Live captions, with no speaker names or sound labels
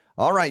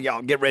All right,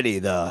 y'all, get ready.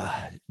 The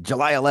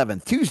July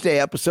 11th, Tuesday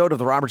episode of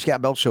the Robert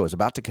Scott Bell Show is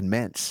about to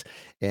commence,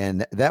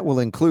 and that will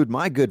include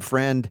my good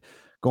friend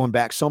going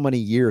back so many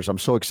years. I'm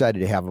so excited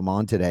to have him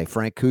on today,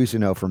 Frank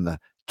Cousineau from the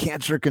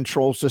Cancer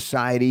Control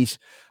Society's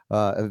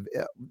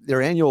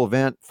their annual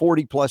event,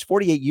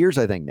 48 years,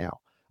 I think now.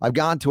 I've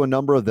gone to a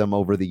number of them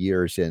over the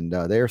years, and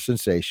they're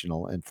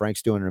sensational, and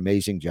Frank's doing an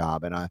amazing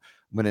job, and I'm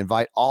going to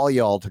invite all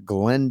y'all to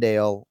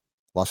Glendale,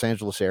 Los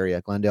Angeles area,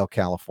 Glendale,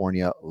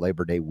 California,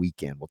 Labor Day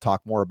weekend. We'll talk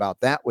more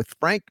about that with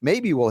Frank.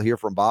 Maybe we'll hear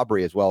from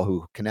Bobry as well,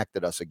 who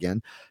connected us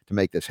again to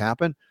make this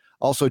happen.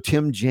 Also,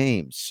 Tim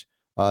James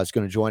is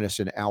going to join us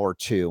in hour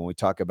 2 when we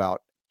talk about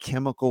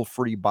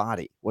chemical-free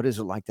body. What is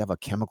it like to have a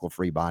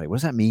chemical-free body? What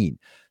does that mean?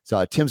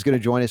 So Tim's going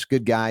to join us,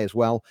 good guy as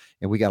well.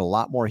 And we got a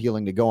lot more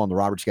healing to go on the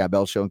Robert Scott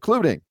Bell Show,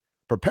 including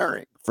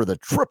preparing for the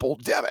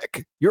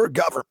triple-demic. Your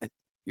government,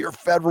 your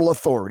federal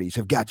authorities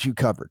have got you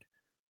covered.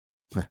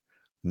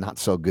 Not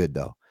so good,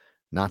 though.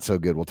 Not so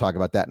good. We'll talk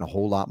about that and a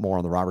whole lot more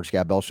on the Robert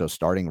Scott Bell Show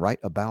starting right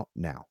about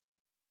now.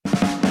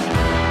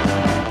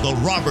 The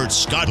Robert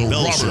Scott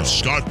Bell Show. Robert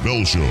Scott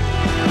Bell Show.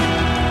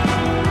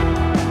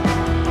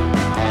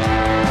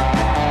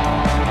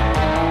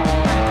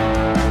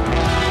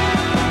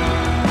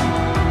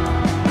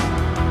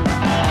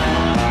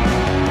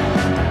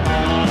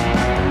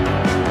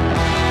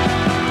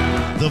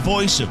 The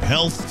voice of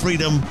health,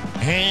 freedom,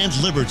 and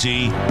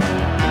liberty.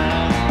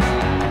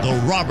 The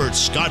Robert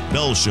Scott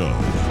Bell Show.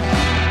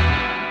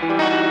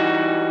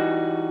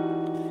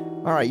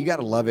 All right, you got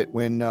to love it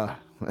when,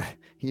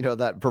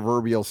 that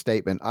proverbial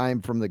statement,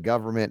 I'm from the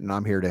government and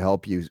I'm here to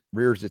help you,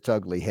 rears its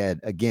ugly head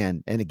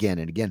again and again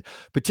and again,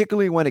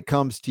 particularly when it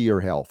comes to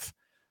your health.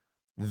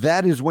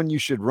 That is when you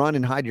should run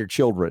and hide your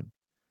children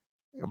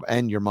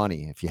and your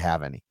money, if you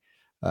have any,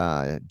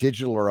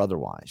 digital or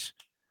otherwise.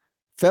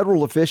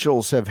 Federal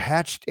officials have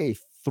hatched a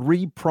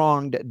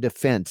 3-pronged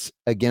defense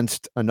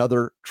against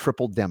another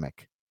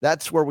triple-demic.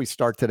 That's where we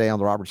start today on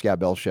the Robert Scott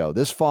Bell Show.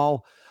 This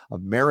fall,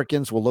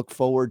 Americans will look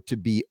forward to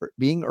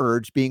being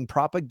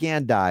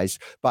propagandized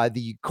by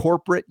the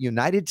corporate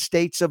United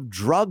States of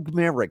Drug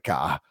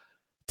America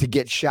to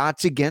get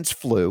shots against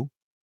flu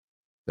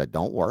that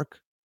don't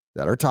work,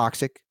 that are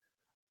toxic,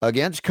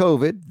 against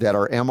COVID that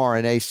are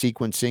mRNA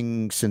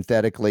sequencing,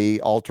 synthetically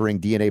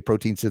altering DNA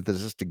protein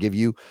synthesis to give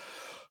you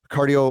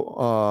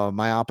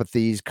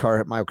cardiomyopathies,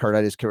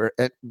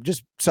 myocarditis,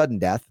 just sudden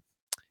death.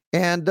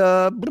 And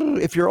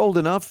if you're old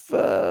enough,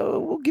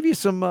 we'll give you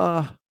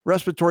some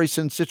respiratory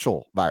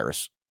syncytial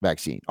virus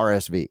vaccine,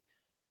 RSV,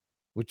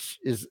 which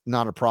is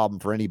not a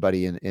problem for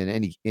anybody in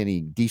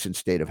any decent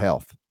state of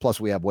health. Plus,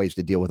 we have ways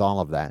to deal with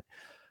all of that.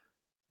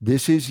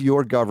 This is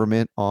your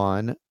government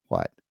on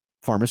what?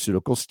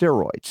 Pharmaceutical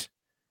steroids.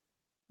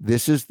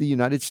 This is the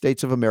United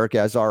States of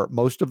America, as are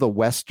most of the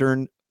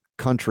Western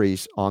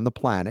countries on the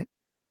planet,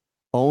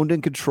 owned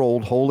and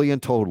controlled wholly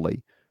and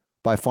totally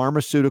by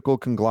pharmaceutical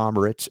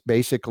conglomerates,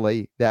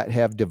 basically, that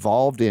have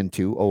devolved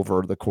into,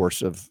 over the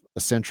course of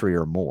a century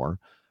or more,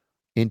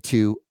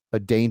 into a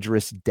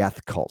dangerous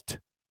death cult.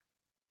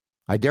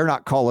 I dare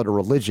not call it a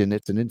religion.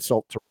 It's an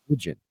insult to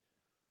religion.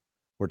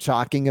 We're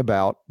talking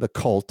about the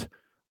cult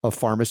of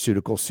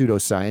pharmaceutical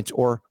pseudoscience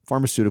or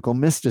pharmaceutical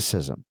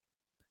mysticism.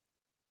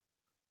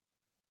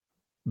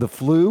 The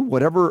flu,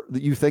 whatever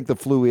you think the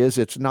flu is,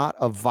 it's not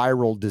a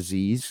viral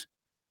disease.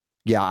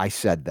 Yeah, I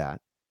said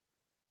that.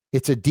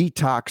 It's a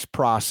detox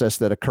process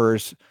that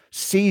occurs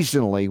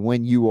seasonally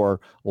when you are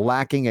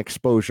lacking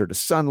exposure to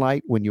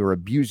sunlight, when you're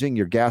abusing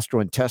your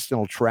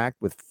gastrointestinal tract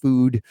with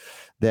food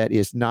that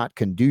is not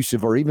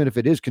conducive, or even if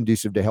it is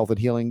conducive to health and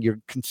healing,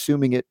 you're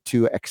consuming it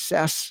to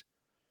excess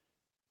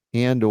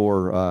and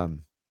or,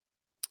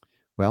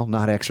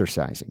 not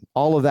exercising.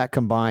 All of that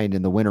combined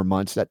in the winter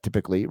months, that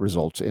typically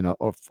results in a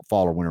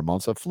fall or winter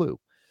months of flu.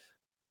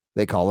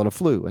 They call it a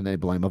flu and they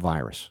blame a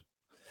virus.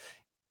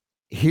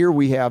 Here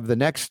we have the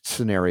next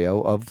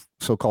scenario of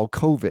so-called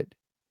COVID.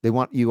 They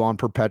want you on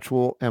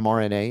perpetual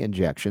mRNA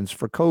injections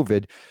for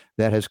COVID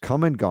that has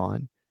come and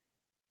gone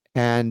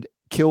and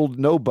killed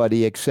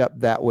nobody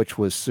except that which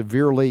was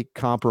severely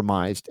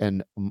compromised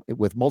and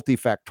with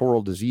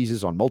multifactorial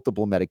diseases on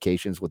multiple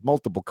medications with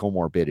multiple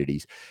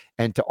comorbidities.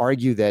 And to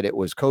argue that it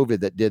was COVID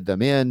that did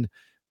them in,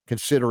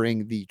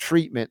 considering the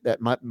treatment that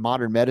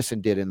modern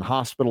medicine did in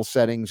hospital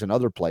settings and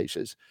other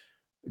places,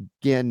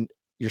 again,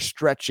 you're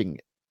stretching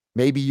it.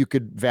 Maybe you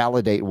could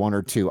validate one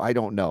or two. I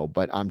don't know.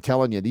 But I'm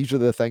telling you, these are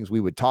the things we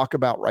would talk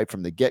about right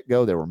from the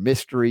get-go. There were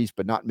mysteries,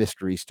 but not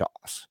mysteries to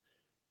us.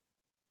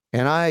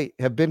 And I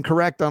have been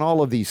correct on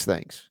all of these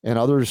things. And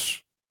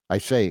others, I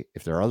say,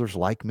 if there are others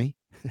like me,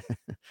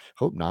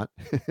 hope not.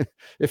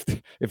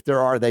 If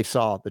there are, they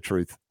saw the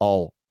truth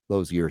all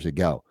those years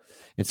ago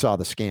and saw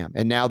the scam.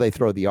 And now they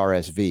throw the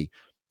RSV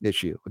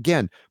issue.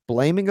 Again,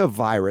 blaming a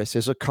virus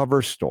is a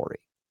cover story.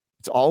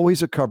 It's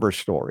always a cover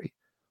story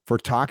for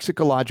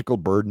toxicological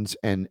burdens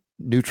and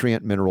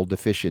nutrient mineral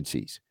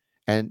deficiencies.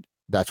 And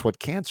that's what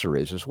cancer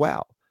is as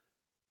well.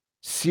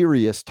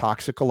 Serious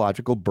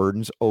toxicological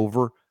burdens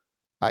over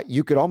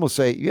You could almost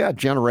say, yeah,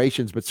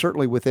 generations, but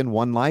certainly within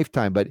one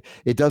lifetime. But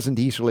it doesn't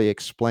easily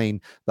explain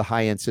the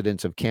high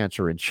incidence of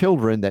cancer in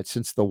children that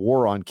since the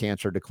war on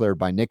cancer declared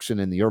by Nixon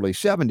in the early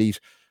 70s,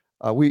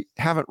 we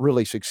haven't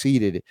really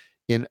succeeded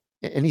in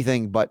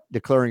anything but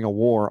declaring a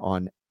war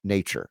on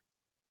nature.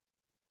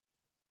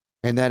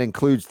 And that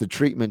includes the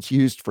treatments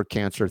used for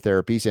cancer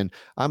therapies. And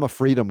I'm a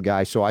freedom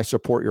guy, so I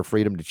support your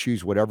freedom to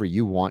choose whatever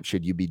you want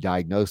should you be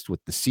diagnosed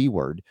with the C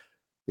word.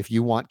 If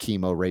you want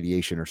chemo,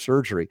 radiation, or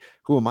surgery,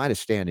 who am I to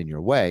stand in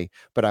your way?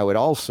 But I would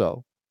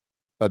also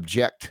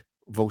object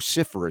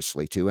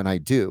vociferously to, and I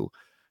do,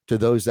 to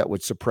those that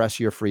would suppress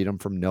your freedom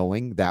from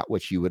knowing that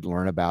which you would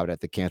learn about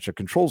at the Cancer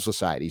Control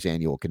Society's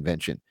annual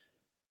convention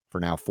for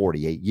now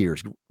 48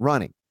 years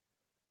running.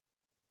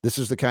 This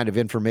is the kind of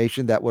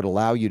information that would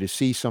allow you to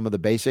see some of the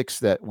basics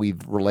that we've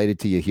related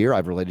to you here.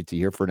 I've related to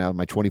you here for now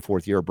my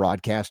 24th year of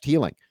broadcast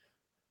healing.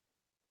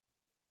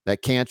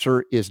 That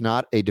cancer is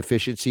not a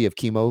deficiency of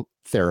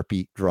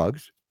chemotherapy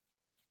drugs.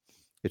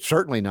 It's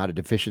certainly not a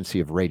deficiency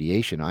of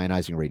radiation,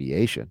 ionizing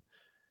radiation,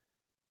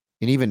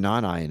 and even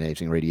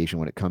non-ionizing radiation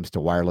when it comes to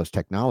wireless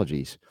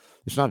technologies.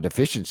 It's not a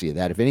deficiency of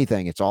that. If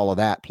anything, it's all of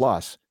that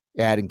plus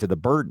adding to the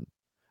burden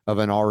of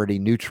an already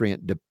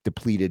nutrient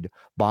depleted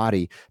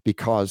body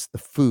because the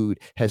food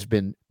has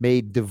been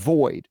made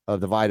devoid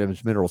of the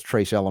vitamins, minerals,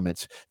 trace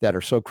elements that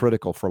are so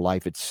critical for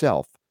life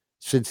itself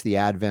since the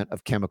advent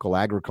of chemical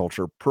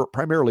agriculture,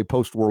 primarily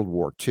post-World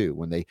War II,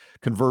 when they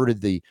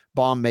converted the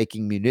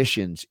bomb-making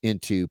munitions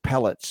into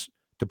pellets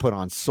to put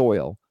on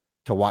soil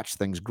to watch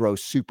things grow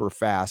super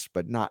fast,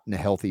 but not in a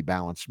healthy,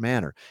 balanced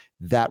manner.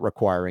 That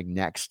requiring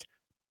next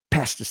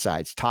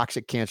pesticides,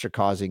 toxic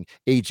cancer-causing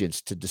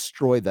agents to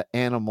destroy the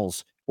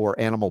animals or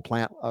animal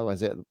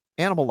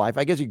life.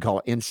 I guess you could call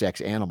it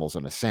insects animals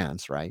in a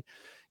sense, right?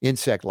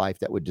 Insect life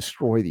that would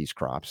destroy these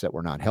crops that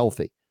were not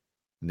healthy.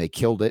 And they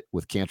killed it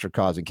with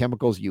cancer-causing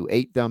chemicals. You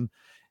ate them.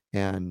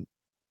 And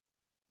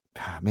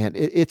man,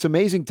 it's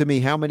amazing to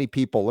me how many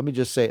people, let me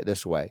just say it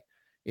this way.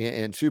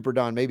 And Super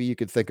Don, maybe you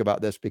could think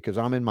about this because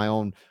I'm in my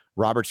own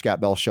Robert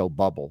Scott Bell Show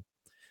bubble.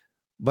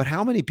 But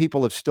how many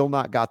people have still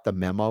not got the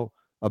memo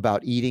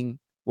about eating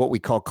what we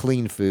call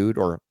clean food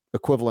or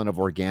equivalent of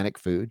organic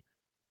food?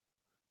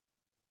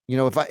 You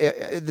know, if I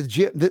at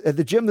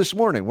the gym this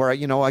morning where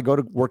I go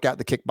to work out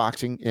the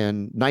kickboxing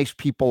and nice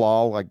people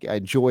all, I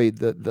enjoy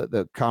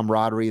the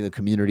camaraderie, the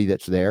community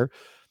that's there.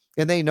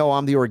 And they know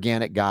I'm the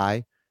organic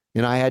guy.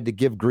 And I had to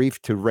give grief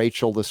to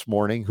Rachel this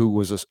morning, who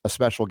was a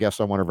special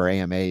guest on one of our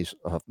AMAs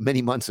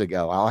many months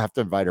ago. I'll have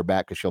to invite her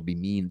back because she'll be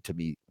mean to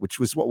me, which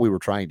was what we were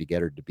trying to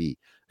get her to be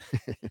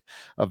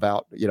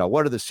about,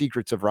 what are the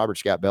secrets of Robert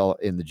Scott Bell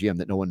in the gym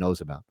that no one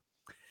knows about.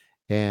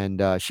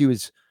 And she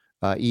was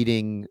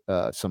eating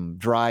some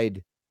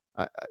dried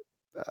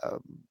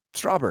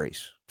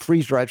strawberries,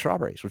 freeze-dried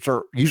strawberries, which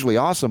are usually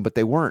awesome, but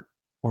they weren't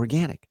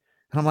organic.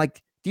 And I'm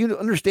like, do you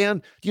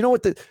understand? Do you know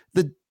what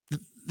the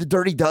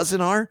dirty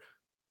dozen are?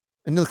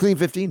 And the clean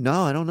 15?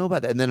 No, I don't know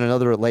about that. And then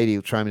another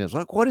lady chimed in, was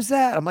like, what is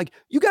that? I'm like,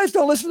 you guys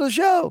don't listen to the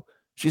show.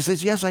 She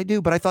says, yes, I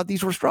do, but I thought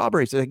these were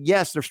strawberries. Like,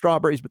 yes, they're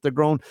strawberries, but they're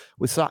grown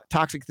with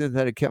toxic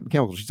synthetic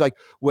chemicals. She's like,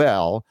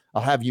 well,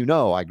 I'll have you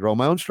know, I grow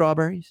my own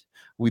strawberries.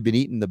 We've been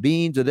eating the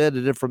beans.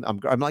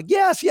 I'm like,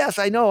 yes,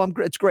 I know.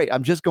 It's great.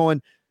 I'm just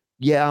going,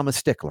 yeah, I'm a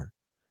stickler.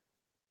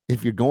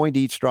 If you're going to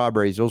eat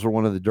strawberries, those are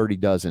one of the dirty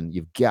dozen.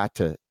 You've got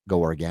to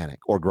go organic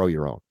or grow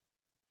your own.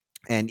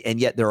 And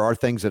yet there are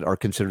things that are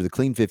considered the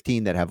clean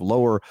 15 that have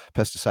lower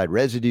pesticide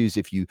residues.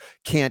 If you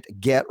can't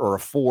get or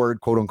afford,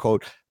 quote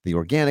unquote, the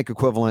organic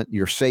equivalent,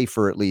 you're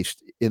safer at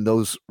least in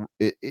those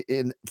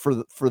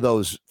for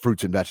those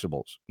fruits and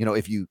vegetables.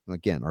 If you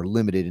again are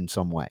limited in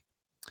some way.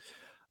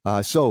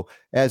 So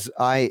as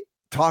I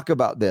talk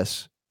about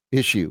this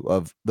issue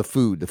of the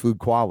food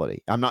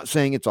quality, I'm not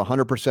saying it's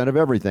 100% of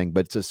everything,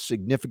 but it's a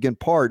significant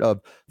part of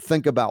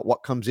think about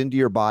what comes into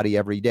your body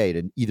every day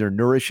to either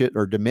nourish it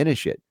or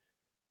diminish it.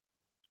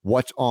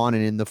 What's on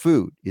and in the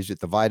food? Is it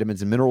the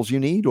vitamins and minerals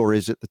you need, or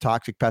is it the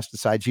toxic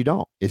pesticides you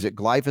don't? Is it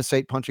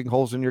glyphosate punching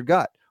holes in your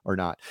gut or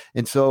not?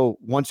 And so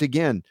once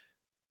again,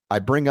 I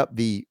bring up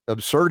the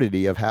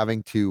absurdity of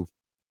having to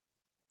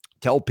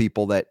tell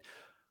people that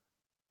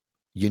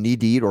you need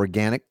to eat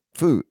organic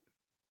food.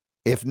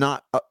 If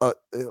not,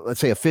 let's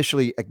say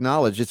officially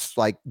acknowledged, it's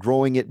like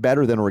growing it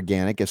better than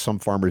organic, as some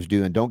farmers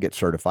do and don't get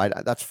certified.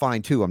 That's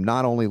fine too. I'm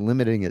not only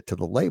limiting it to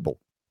the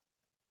label,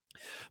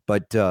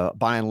 but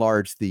by and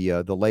large,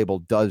 the label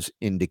does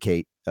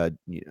indicate a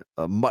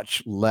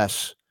much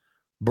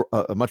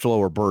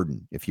lower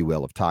burden, if you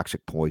will, of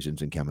toxic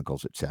poisons and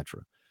chemicals,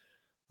 etc.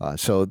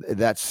 So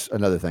that's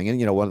another thing.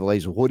 And one of the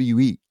ladies, what do you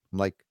eat? I'm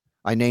like,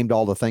 I named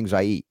all the things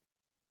I eat,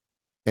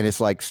 and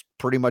it's like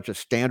pretty much a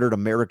standard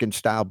American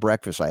style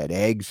breakfast. I had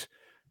eggs.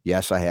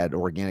 Yes, I had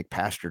organic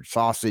pastured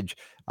sausage.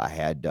 I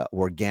had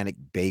organic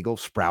bagel,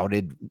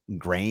 sprouted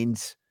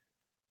grains,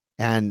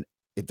 and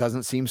it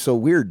doesn't seem so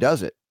weird,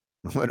 does it?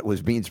 When it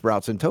was bean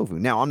sprouts and tofu.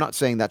 Now, I'm not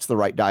saying that's the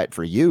right diet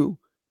for you,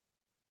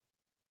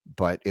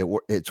 but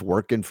it's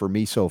working for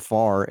me so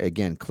far.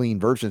 Again, clean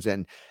versions.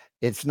 And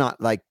it's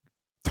not like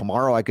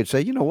tomorrow I could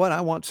say, you know what,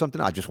 I want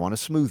something. I just want a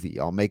smoothie.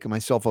 I'll make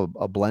myself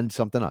a blend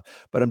something up.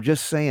 But I'm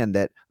just saying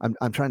that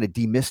I'm trying to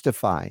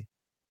demystify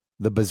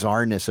the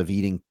bizarreness of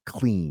eating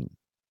clean.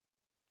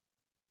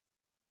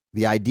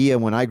 The idea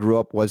when I grew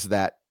up was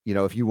that,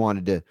 if you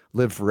wanted to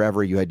live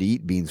forever, you had to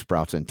eat bean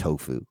sprouts and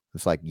tofu.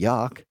 It's like,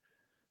 yuck.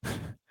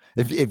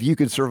 If you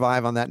could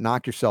survive on that,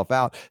 knock yourself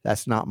out.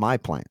 That's not my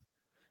plan.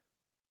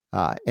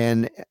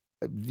 And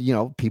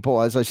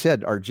people, as I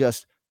said, are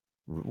just,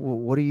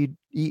 what do you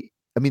eat?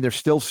 I mean, they're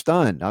still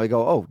stunned. I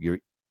go, oh,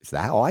 is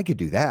that how I could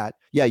do that?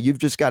 Yeah, you've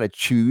just got to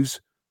choose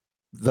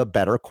the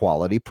better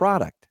quality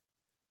product.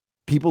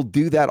 People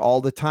do that all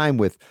the time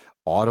with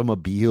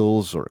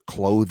automobiles or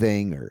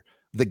clothing or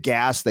the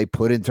gas they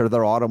put into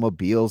their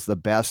automobiles, the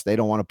best. They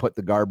don't want to put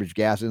the garbage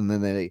gas in,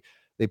 and then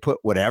they put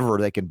whatever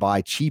they can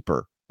buy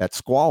cheaper at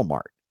Squall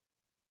Mart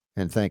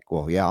and think,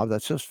 well, yeah,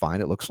 that's just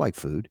fine. It looks like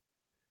food.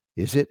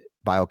 Is it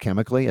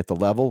biochemically at the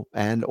level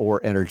and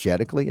or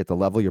energetically at the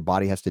level your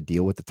body has to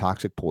deal with the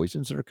toxic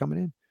poisons that are coming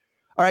in?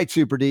 All right,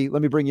 Super D,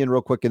 let me bring you in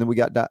real quick. And then we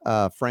got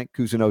Frank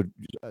Cousineau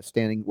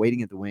standing,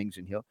 waiting at the wings,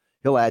 and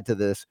he'll add to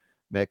this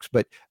mix.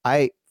 But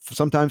I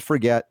sometimes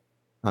forget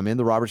I'm in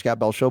the Robert Scott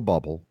Bell Show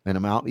bubble, and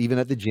I'm out even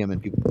at the gym,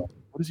 and people go,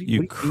 what is he?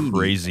 You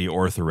crazy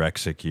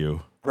orthorexic,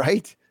 you.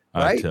 Right?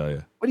 I tell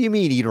you. What do you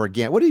mean eat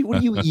organic? What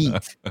do you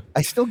eat?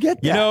 I still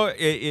get that.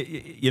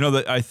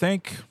 That I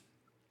think,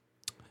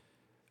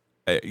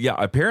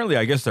 apparently,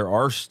 I guess there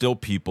are still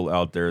people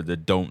out there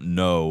that don't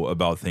know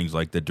about things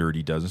like the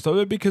Dirty Dozen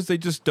stuff because they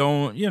just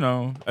don't,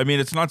 I mean,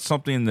 it's not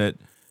something that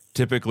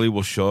typically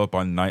will show up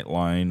on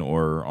Nightline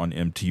or on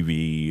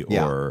MTV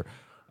or,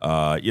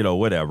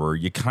 whatever.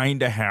 You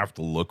kind of have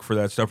to look for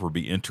that stuff or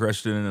be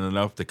interested in it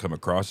enough to come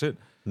across it.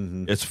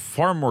 Mm-hmm. It's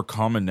far more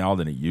common now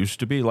than it used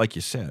to be. Like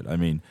you said, I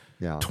mean,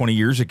 20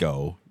 years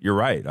ago, you're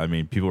right. I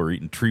mean, people were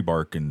eating tree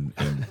bark and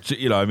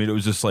I mean, it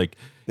was just like,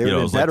 it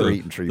was like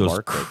eating tree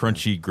bark,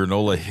 crunchy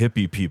granola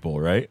hippie people,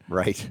 right?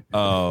 Right.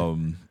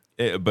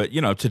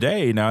 But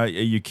today now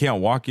you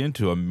can't walk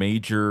into a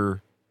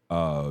major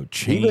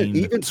chain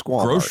even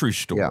grocery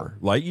store,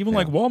 like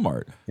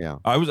Walmart. Yeah.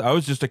 I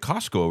was just at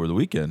Costco over the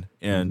weekend,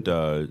 and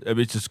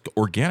it's just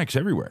organics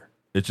everywhere.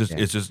 It's just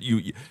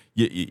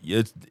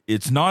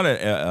it's not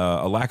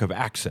a lack of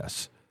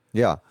access.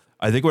 Yeah.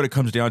 I think what it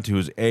comes down to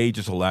is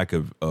just a lack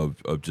of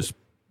just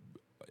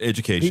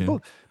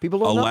education. People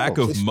don't know. Lack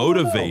of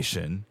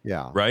motivation.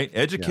 Yeah. Right?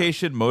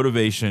 Education,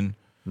 motivation.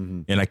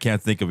 Mm-hmm. And I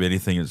can't think of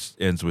anything that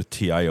ends with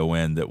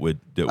TION that would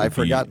I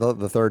forgot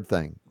the third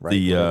thing, right?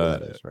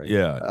 That is, right?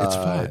 Yeah, it's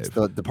 5. It's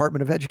the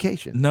Department of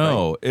Education.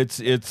 No, right? it's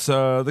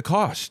the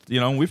cost.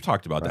 We've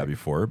talked about that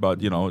before, but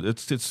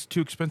it's too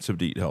expensive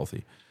to eat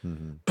healthy.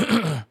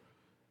 Mm-hmm.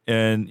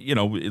 And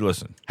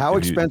listen. How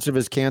expensive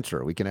is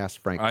cancer? We can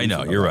ask Frank. I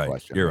know you're right.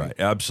 Question, you're right.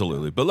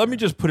 Absolutely. But let me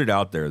just put it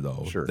out there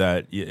though,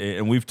 that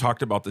and we've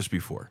talked about this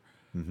before.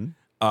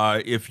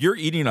 Mm-hmm. If you're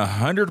eating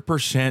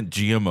 100%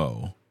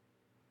 GMO.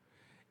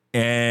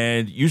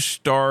 And you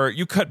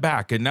cut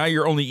back, and now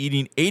you're only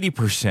eating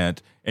 80%,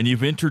 and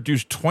you've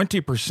introduced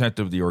 20%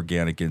 of the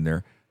organic in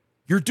there.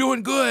 You're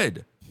doing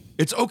good.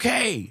 It's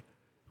okay,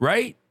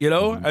 right?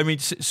 Mm-hmm. I mean,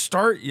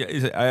 start.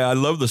 I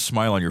love the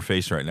smile on your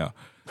face right now.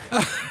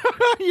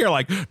 You're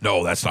like,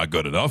 no, that's not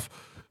good enough.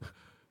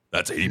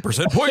 That's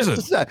 80% poison.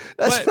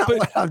 That's not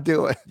what I'm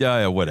doing.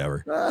 Yeah,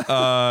 whatever.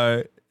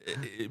 But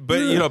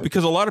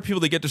because a lot of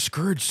people, they get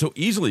discouraged so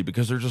easily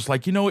because they're just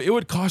like, it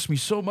would cost me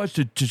so much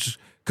to just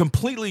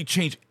completely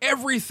change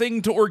everything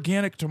to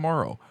organic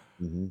tomorrow.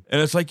 Mm-hmm.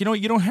 And it's like, you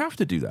don't have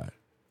to do that.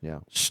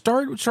 Yeah.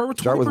 Start with 20%.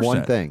 Start with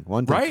one thing.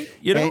 Right?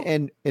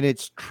 And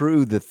it's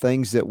true, the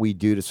things that we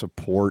do to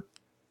support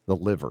the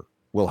liver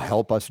will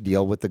help us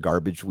deal with the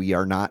garbage we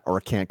are not or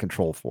can't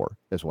control for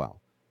as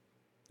well.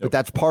 Yep. But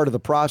that's part of the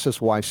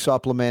process why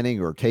supplementing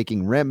or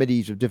taking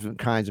remedies of different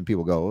kinds, and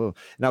people go, oh.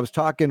 And I was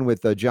talking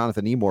with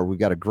Jonathan Emore. We've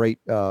got a great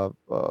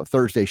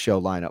Thursday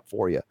show lineup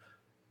for you,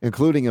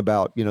 including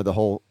about, the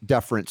whole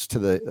deference to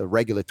the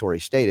regulatory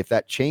state. If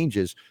that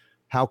changes,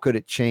 how could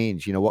it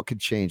change? What could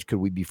change? Could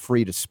we be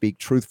free to speak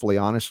truthfully,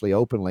 honestly,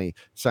 openly,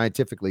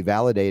 scientifically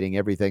validating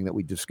everything that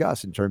we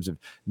discuss in terms of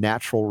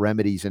natural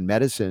remedies and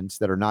medicines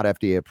that are not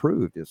FDA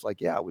approved? It's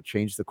like, it would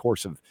change the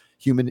course of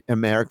human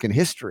American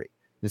history.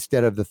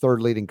 Instead of the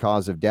third leading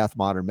cause of death,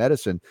 modern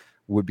medicine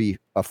would be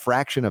a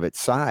fraction of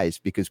its size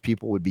because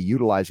people would be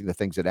utilizing the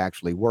things that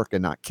actually work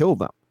and not kill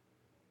them.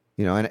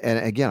 And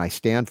again, I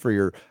stand for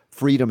your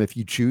freedom. If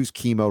you choose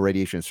chemo,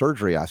 radiation,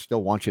 surgery, I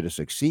still want you to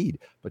succeed.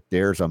 But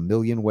there's a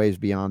million ways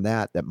beyond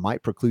that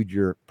might preclude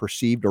your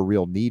perceived or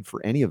real need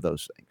for any of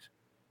those things.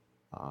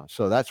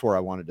 So that's where I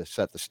wanted to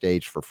set the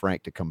stage for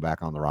Frank to come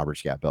back on the Robert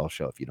Scott Bell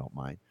Show, if you don't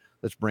mind.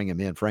 Let's bring him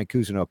in. Frank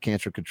Cousineau,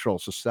 Cancer Control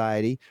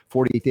Society,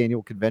 48th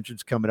Annual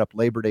Convention's coming up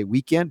Labor Day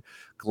weekend,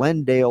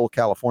 Glendale,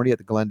 California, at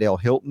the Glendale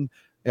Hilton.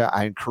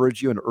 I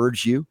encourage you and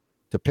urge you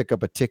to pick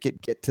up a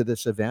ticket, get to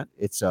this event.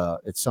 It's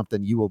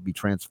something you will be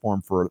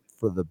transformed for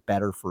the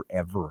better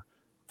forever.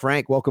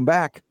 Frank, welcome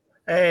back.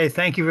 Hey,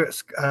 thank you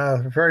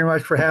very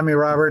much for having me,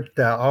 Robert.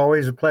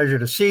 Always a pleasure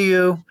to see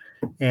you.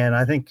 And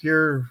I think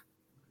you're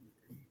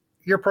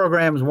your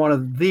program is one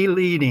of the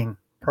leading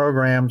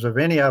programs of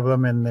any of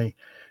them in the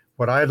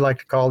what I'd like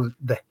to call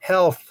the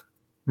health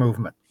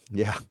movement.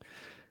 Yeah.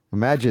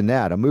 Imagine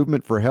that, a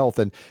movement for health.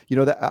 And,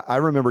 that I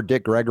remember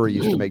Dick Gregory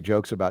used to make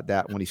jokes about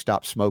that when he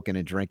stopped smoking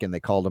and drinking. They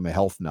called him a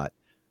health nut.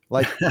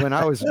 Like when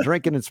I was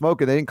drinking and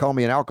smoking, they didn't call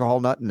me an alcohol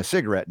nut and a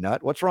cigarette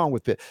nut. What's wrong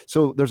with it?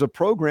 So there's a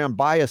program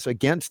bias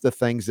against the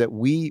things that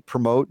we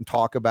promote and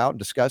talk about and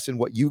discuss, and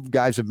what you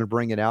guys have been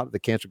bringing out at the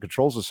Cancer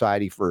Control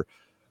Society for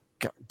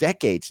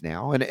decades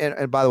now.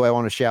 And by the way, I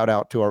want to shout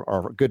out to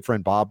our good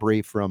friend Bob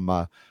Bree from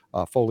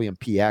Folium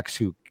PX,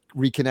 who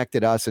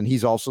reconnected us, and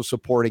he's also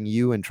supporting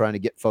you and trying to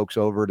get folks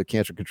over to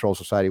Cancer Control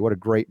Society. What a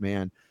great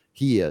man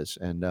he is.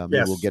 And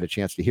maybe we'll get a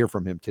chance to hear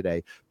from him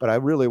today. But I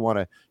really want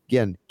to,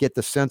 again, get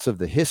the sense of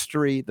the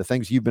history, the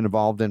things you've been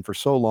involved in for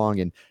so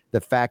long, and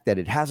the fact that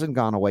it hasn't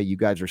gone away. You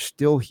guys are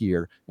still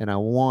here. And I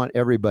want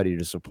everybody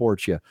to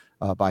support you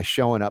by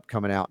showing up,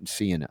 coming out and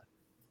seeing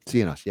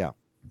us. Yeah.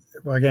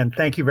 Well, again,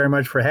 thank you very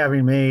much for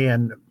having me.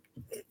 And,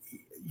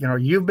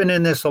 you've been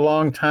in this a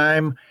long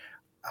time.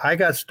 I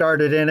got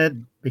started in it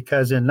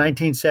because in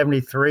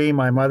 1973,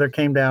 my mother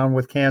came down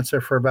with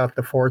cancer for about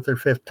the fourth or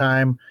fifth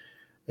time,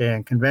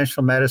 and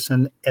conventional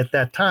medicine at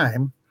that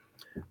time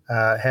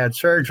had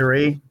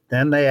surgery.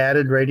 Then they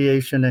added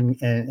radiation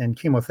and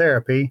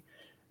chemotherapy.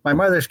 My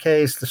mother's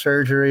case, the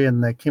surgery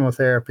and the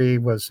chemotherapy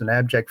was an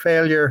abject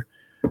failure.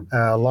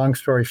 Long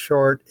story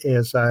short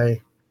is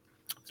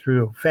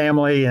through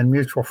family and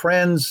mutual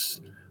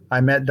friends,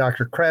 I met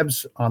Dr.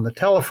 Krebs on the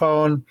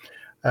telephone.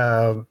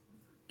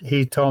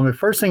 He told me,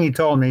 first thing he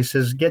told me, he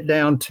says, get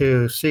down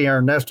to see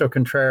Ernesto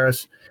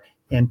Contreras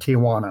in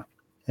Tijuana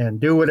and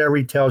do whatever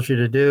he tells you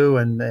to do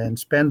and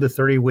spend the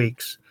 3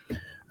 weeks,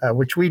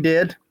 which we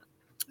did,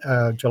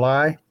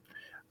 July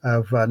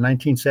of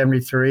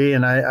 1973.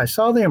 And I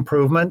saw the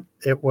improvement.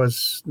 It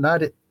was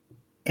not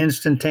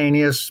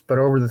instantaneous, but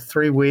over the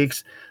 3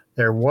 weeks,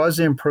 there was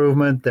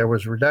improvement. There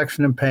was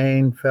reduction in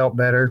pain, felt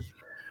better.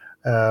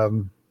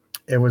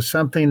 It was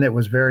something that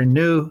was very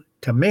new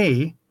to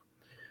me,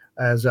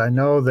 as I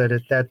know that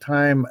at that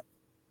time,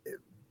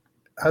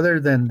 other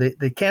than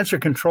the Cancer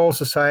Control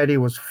Society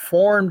was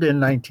formed in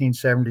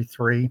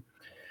 1973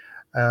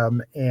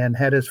 and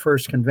had its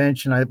first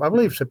convention, I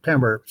believe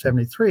September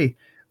 73,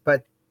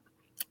 but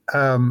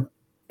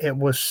it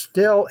was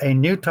still a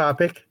new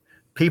topic.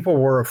 People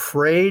were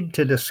afraid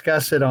to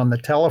discuss it on the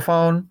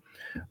telephone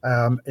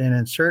and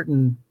in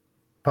certain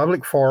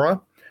public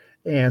fora.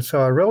 And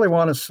so I really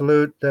want to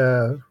salute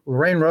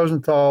Lorraine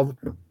Rosenthal,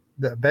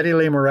 Betty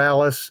Lee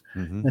Morales,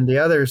 and the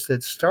others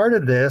that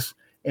started this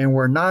and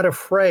were not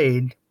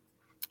afraid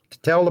to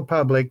tell the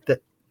public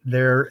that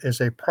there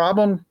is a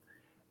problem.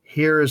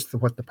 Here is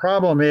what the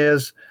problem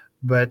is.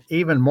 But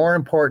even more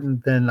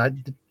important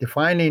than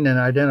defining and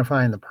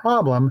identifying the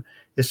problem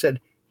is that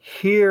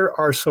here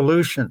are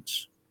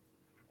solutions.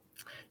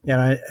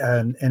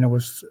 And it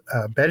was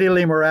Betty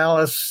Lee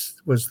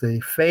Morales was the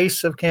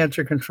face of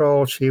cancer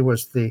control. She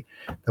was the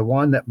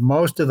one that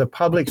most of the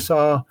public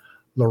saw.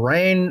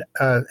 Lorraine,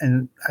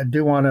 and I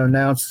do want to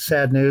announce the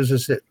sad news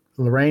is that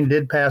Lorraine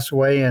did pass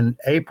away in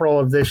April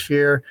of this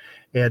year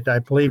at, I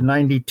believe,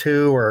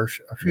 92 or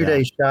a few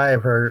days shy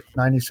of her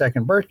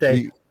 92nd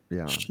birthday.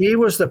 She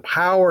was the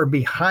power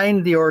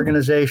behind the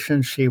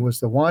organization. She was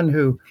the one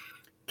who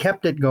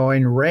kept it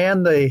going,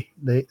 ran the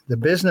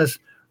business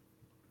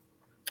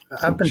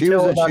up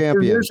until about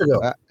 2 years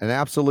ago. An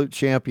absolute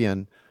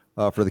champion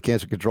for the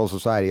Cancer Control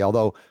Society.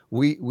 Although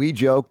we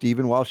joked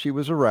even while she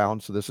was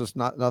around, so this is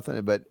not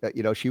nothing, but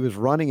she was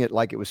running it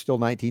like it was still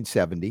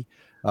 1970.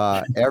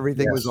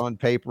 Everything was on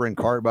paper and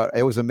card, but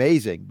it was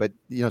amazing. But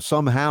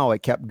somehow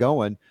it kept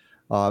going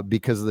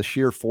because of the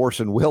sheer force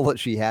and will that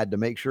she had to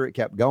make sure it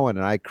kept going.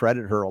 And I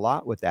credit her a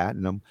lot with that.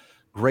 And I'm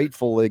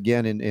grateful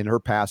again in her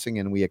passing,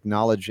 and we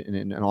acknowledge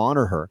and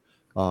honor her.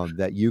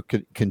 That you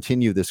could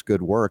continue this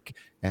good work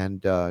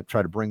and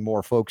try to bring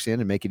more folks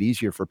in and make it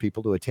easier for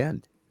people to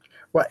attend.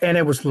 Well, and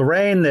it was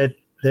Lorraine that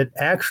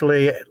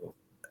actually,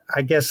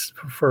 I guess,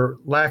 for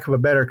lack of a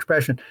better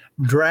expression,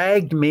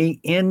 dragged me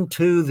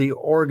into the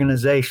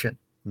organization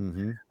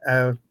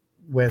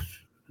with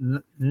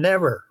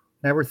never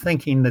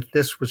thinking that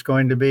this was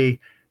going to be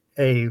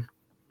a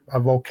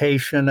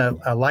vocation,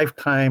 a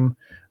lifetime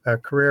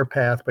career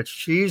path. But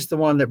she's the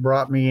one that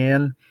brought me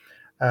in.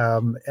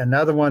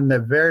 Another one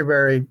that very,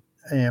 very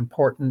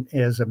important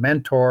is a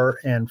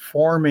mentor and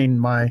forming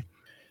my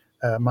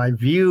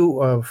view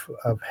of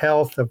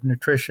health, of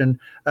nutrition.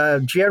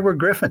 G. Edward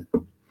Griffin,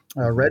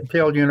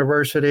 Redfield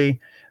University,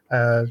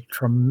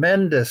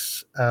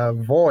 tremendous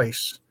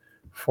voice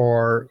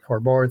for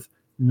both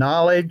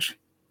knowledge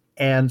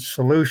and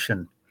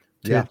solution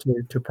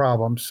to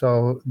problems.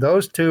 So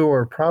those two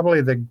are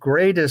probably the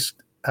greatest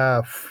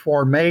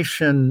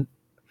formation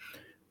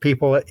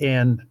people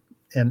in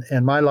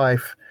my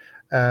life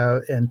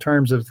in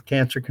terms of the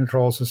Cancer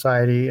Control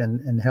Society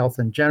and health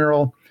in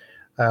general.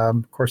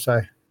 Of course,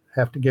 I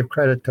have to give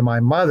credit to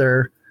my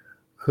mother,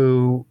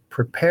 who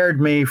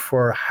prepared me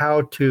for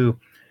how to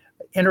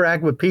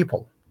interact with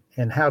people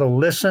and how to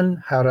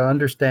listen, how to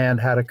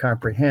understand, how to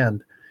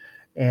comprehend.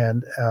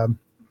 And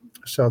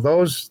so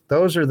those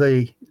are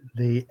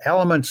the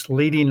elements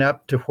leading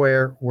up to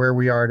where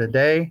we are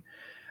today.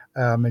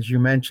 As you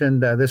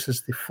mentioned, this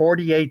is the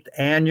 48th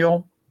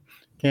annual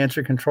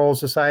Cancer Control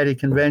Society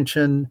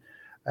convention,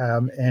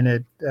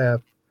 and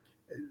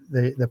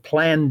the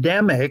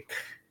pandemic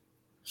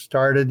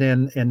started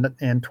in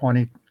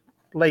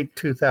late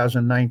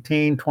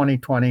 2019,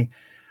 2020.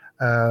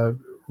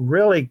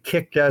 Really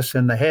kicked us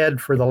in the head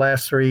for the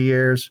last 3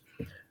 years,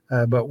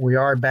 but we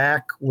are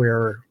back.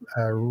 We're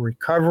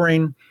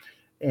recovering,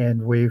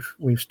 and we've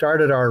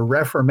started our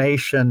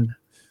reformation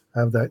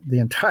of the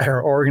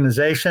entire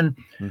organization.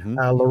 Mm-hmm.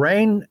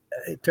 Lorraine,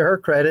 to her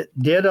credit,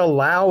 did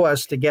allow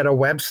us to get a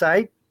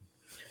website.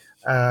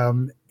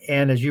 And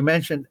as you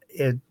mentioned,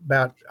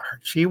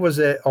 she was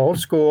old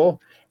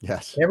school.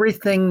 Yes.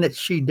 Everything that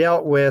she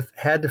dealt with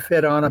had to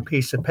fit on a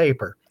piece of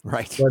paper.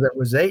 Right. Whether it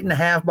was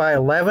 8.5 by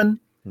 11,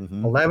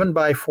 Mm-hmm. 11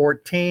 by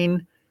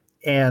 14,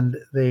 and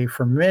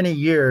for many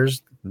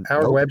years,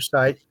 our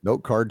website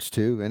note cards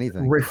too,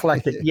 anything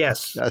reflected.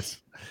 Yes.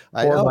 Yes.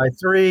 4 by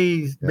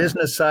 3,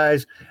 business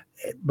size,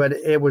 but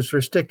it was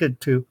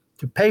restricted to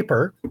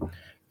paper.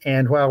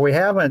 And while we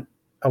haven't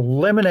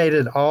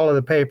eliminated all of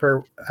the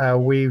paper,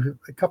 a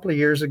couple of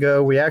years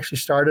ago, we actually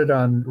started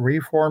on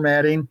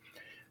reformatting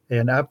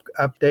and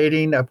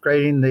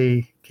upgrading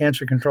the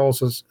Cancer Control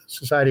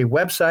Society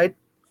website,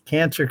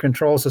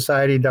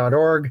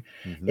 cancercontrolsociety.org.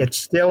 Mm-hmm. It's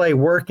still a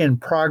work in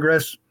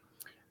progress.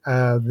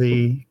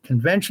 The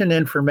convention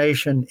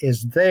information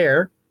is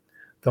there,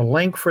 the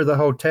link for the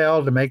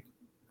hotel to make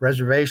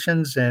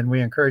reservations, and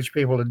we encourage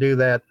people to do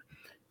that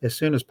as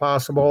soon as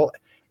possible.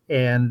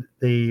 And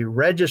the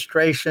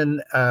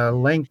registration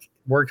link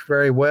works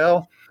very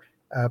well.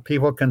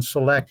 People can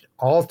select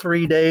all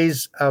 3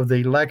 days of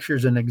the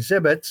lectures and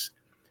exhibits.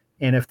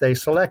 And if they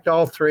select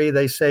all 3,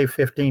 they save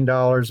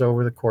 $15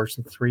 over the course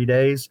of 3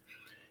 days.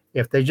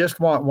 If they just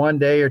want 1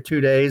 day or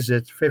 2 days,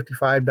 it's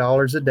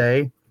 $55 a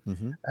day.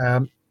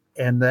 Mm-hmm.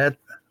 And that,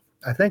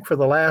 I think for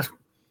the last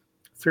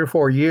 3 or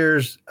 4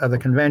 years of the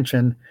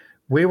convention,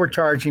 we were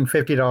charging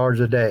 $50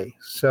 a day.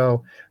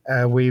 So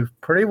we've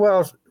pretty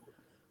well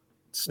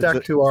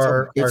stuck to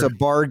our... It's a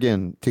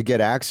bargain to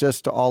get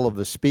access to all of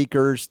the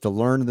speakers, to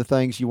learn the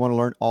things you want to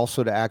learn,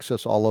 also to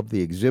access all of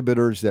the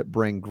exhibitors that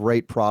bring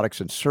great products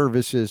and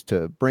services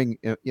to bring,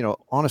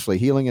 honestly,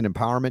 healing and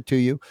empowerment to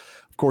you.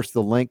 Of course,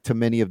 the link to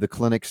many of the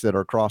clinics that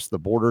are across the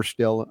border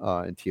still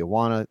in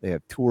Tijuana. They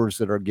have tours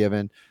that are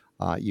given.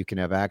 You can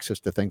have access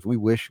to things we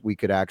wish we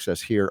could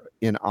access here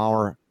in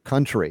our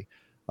country.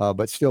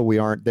 But still, we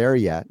aren't there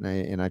yet.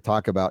 And I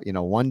talk about,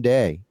 one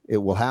day it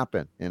will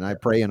happen. And I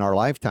pray in our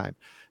lifetime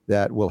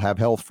that we'll have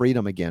health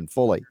freedom again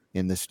fully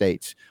in the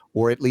States,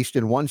 or at least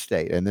in one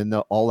state. And then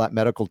all that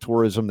medical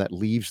tourism that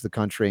leaves the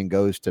country and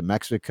goes to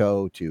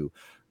Mexico, to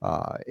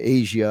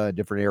Asia,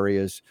 different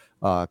areas,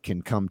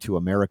 can come to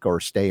America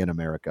or stay in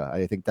America.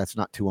 I think that's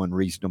not too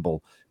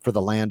unreasonable for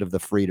the land of the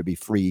free to be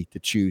free to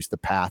choose the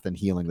path and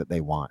healing that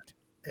they want.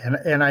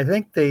 And I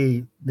think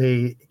they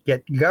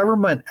get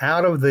government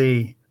out of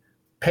the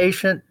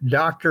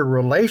patient-doctor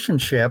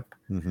relationship,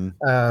 mm-hmm.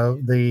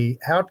 The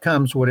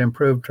outcomes would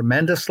improve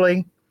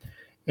tremendously.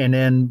 And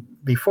then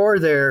before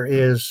there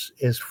is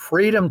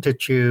freedom to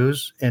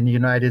choose in the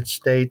United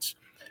States,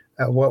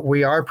 what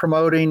we are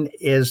promoting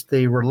is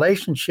the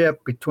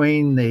relationship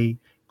between the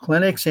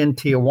clinics in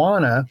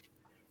Tijuana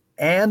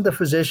and the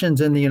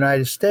physicians in the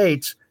United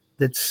States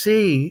that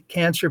see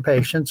cancer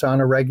patients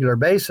on a regular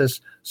basis,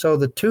 so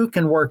the two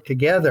can work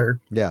together.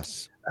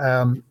 Yes.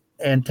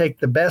 And take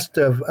the best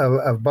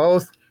of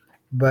both.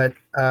 But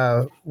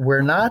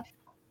we're not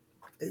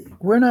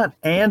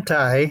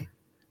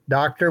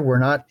anti-doctor. We're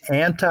not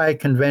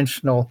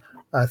anti-conventional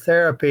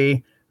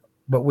therapy,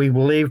 but we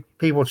believe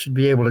people should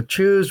be able to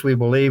choose. We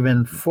believe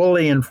in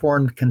fully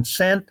informed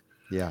consent.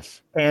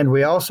 Yes. And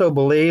we also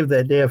believe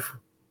that if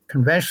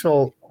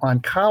conventional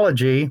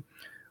oncology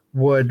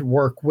would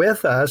work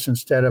with us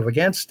instead of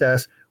against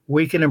us,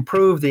 we can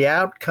improve the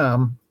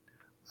outcome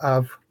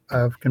of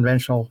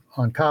conventional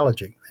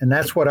oncology. And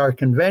that's what our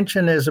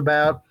convention is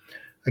about.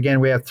 Again,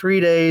 we have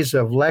 3 days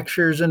of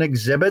lectures and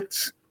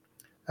exhibits.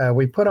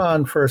 We put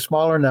on, for a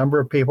smaller number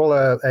of people,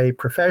 a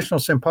professional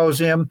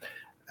symposium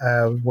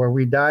where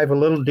we dive a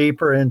little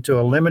deeper into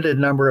a limited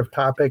number of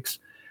topics.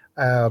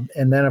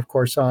 And then, of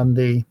course, on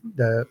the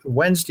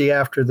Wednesday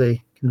after the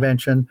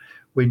convention,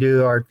 we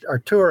do our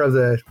tour of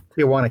the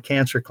Tijuana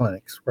Cancer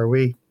Clinics, where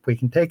we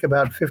can take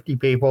about 50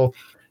 people,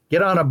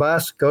 get on a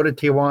bus, go to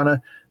Tijuana,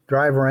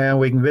 drive around.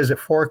 We can visit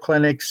 4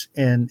 clinics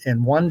in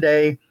one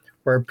day,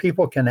 where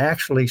people can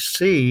actually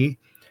see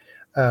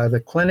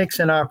the clinics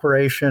in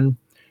operation,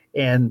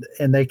 and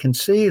they can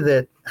see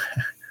that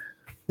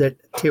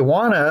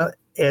Tijuana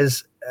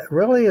is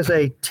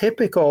a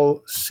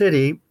typical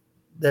city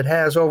that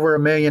has over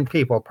 1 million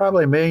people,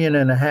 probably 1.5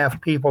 million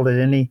people at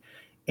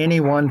any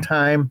one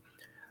time.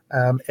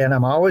 And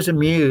I'm always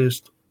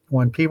amused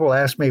when people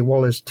ask me,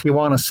 well, is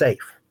Tijuana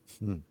safe?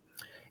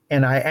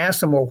 And I ask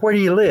them, well, where do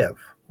you live?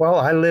 Well,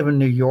 I live in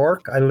New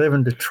York. I live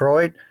in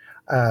Detroit,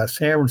 San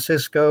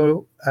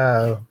Francisco,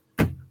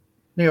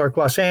 New York,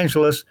 Los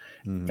Angeles,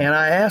 and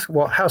I asked,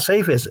 well, how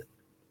safe is it?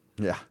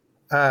 Yeah.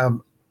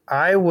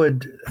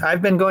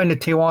 I've been going to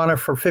Tijuana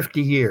for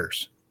 50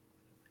 years,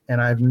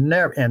 and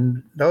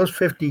in those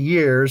 50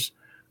 years,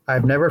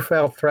 I've never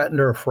felt threatened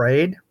or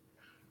afraid.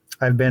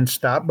 I've been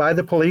stopped by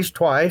the police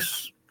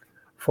twice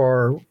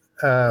for,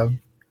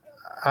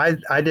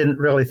 I didn't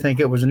really think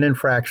it was an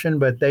infraction,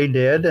 but they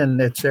did,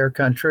 and it's their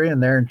country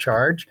and they're in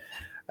charge.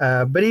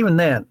 But even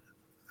then,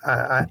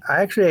 I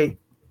actually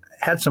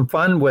had some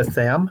fun with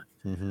them.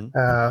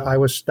 I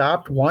was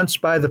stopped once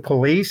by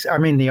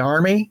the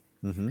Army.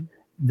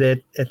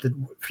 That a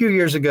few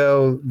years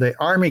ago, the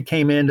Army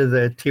came into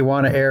the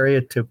Tijuana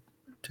area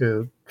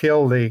to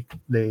kill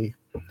the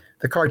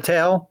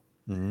cartel.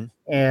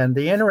 And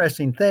the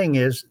interesting thing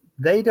is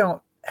they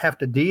don't have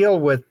to deal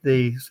with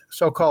the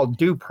so-called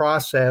due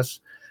process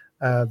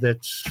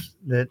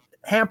that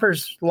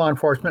hampers law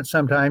enforcement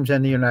sometimes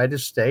in the United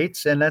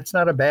States, and that's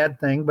not a bad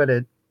thing, but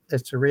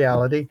it's a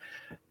reality.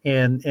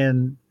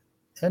 In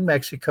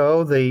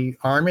Mexico, the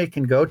Army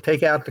can go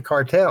take out the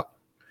cartel,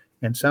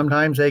 and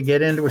sometimes they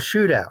get into a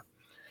shootout.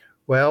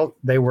 Well,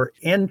 they were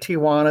in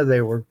Tijuana,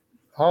 they were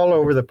all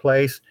over the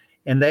place,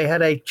 and they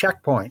had a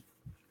checkpoint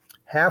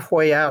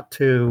halfway out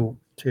to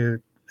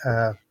the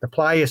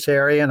Playas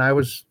area, and I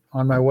was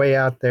on my way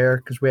out there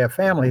because we have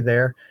family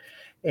there,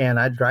 and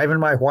I'd drive in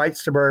my white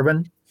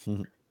Suburban,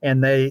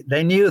 and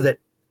they knew that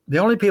the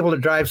only people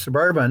that drive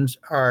Suburbans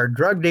are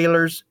drug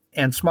dealers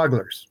and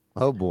smugglers.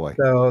 Oh boy!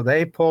 So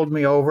they pulled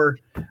me over.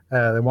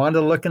 They wanted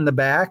to look in the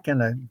back,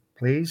 and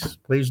please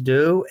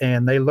do.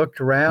 And they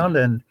looked around,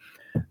 and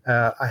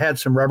I had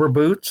some rubber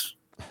boots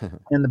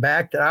in the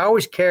back that I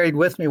always carried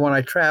with me when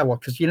I travel,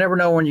 because you never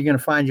know when you're going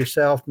to find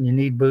yourself and you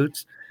need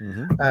boots.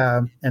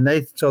 And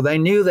they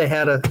knew they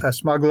had a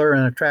smuggler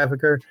and a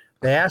trafficker.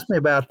 They asked me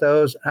about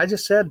those. I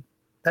just said,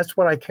 that's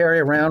what I carry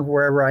around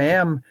wherever I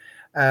am.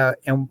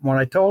 And when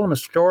I told them a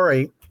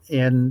story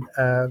in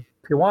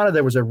Tijuana,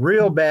 there was a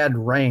real bad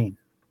rain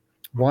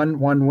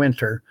one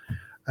winter,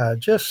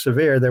 just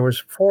severe. There was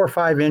 4 or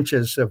 5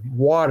 inches of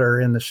water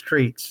in the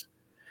streets.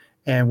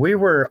 And we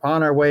were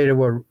on our way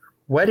to a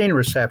wedding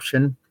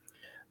reception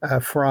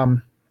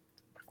from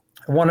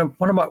one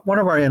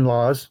of our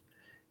in-laws,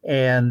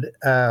 and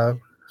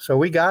so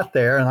we got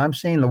there, and I'm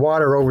seeing the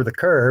water over the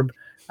curb.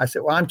 I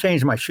said, "Well, I'm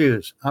changing my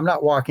shoes. I'm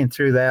not walking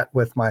through that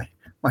with my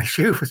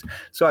shoes."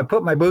 So I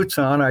put my boots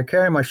on. I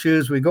carry my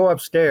shoes. We go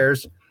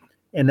upstairs,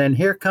 and then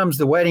here comes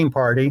the wedding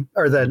party,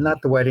 or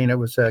not the wedding. It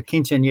was a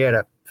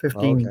quinceañera,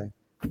 15th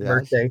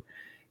birthday,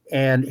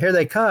 and here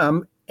they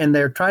come. And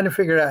they're trying to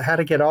figure out how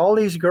to get all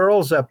these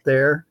girls up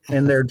there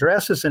in their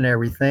dresses and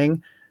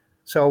everything.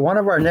 So one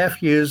of our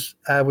nephews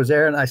was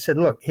there, and I said,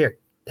 "Look, here,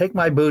 take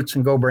my boots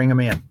and go bring them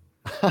in."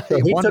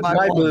 So he took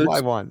my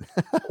boots,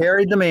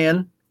 carried them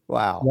in,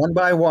 one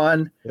by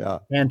one. Yeah.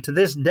 And to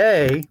this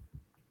day,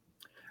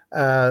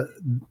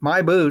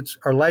 my boots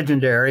are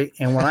legendary.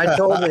 And when I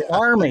told the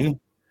Army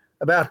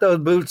about those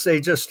boots,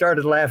 they just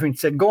started laughing and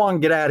said, "Go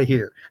on, get out of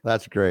here."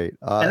 That's great.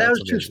 And that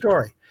was a true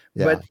story.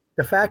 Yeah. But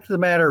the fact of the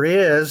matter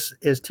is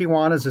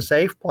Tijuana is a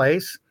safe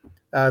place.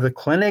 The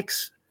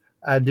clinics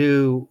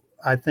do,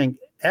 I think,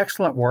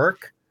 excellent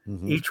work.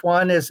 Each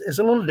one is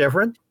a little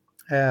different.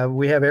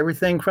 We have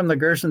everything from the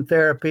Gerson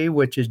therapy,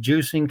 which is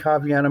juicing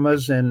coffee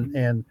enemas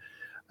and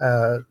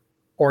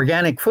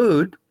organic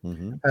food,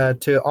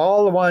 to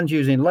all the ones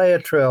using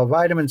Laetrile,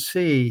 vitamin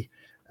C,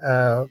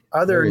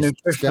 other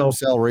nutritional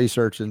stem cell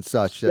research and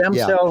such. Stem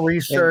cell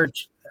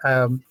research.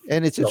 And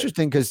it's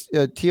interesting because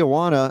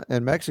Tijuana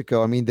and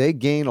Mexico, I mean, they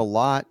gain a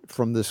lot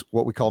from this,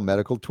 what we call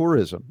medical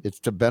tourism.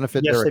 It's to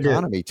benefit their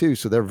economy too.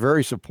 So they're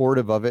very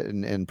supportive of it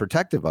and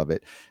protective of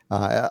it.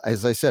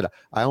 As I said,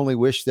 I only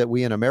wish that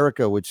we in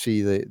America would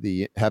see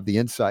have the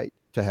insight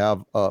to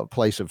have a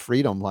place of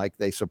freedom like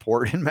they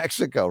support in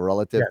Mexico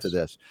relative to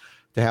this,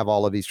 to have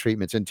all of these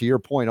treatments. And to your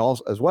point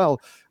also as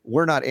well,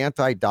 we're not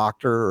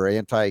anti-doctor or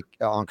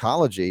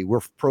anti-oncology. We're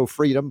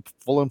pro-freedom,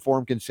 full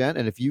informed consent.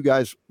 And if you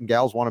guys and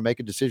gals want to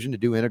make a decision to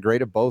do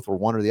integrative both or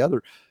one or the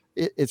other,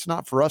 it's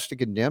not for us to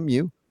condemn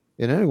you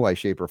in any way,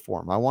 shape, or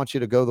form. I want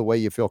you to go the way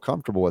you feel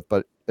comfortable with.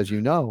 But as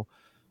you know,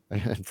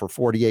 and for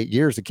 48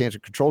 years, the Cancer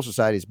Control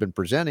Society has been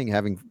presenting,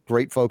 having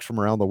great folks from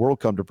around the world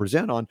come to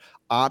present on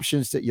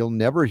options that you'll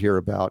never hear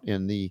about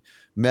in the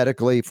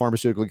medically,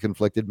 pharmaceutically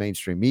conflicted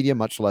mainstream media,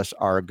 much less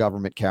our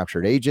government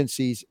captured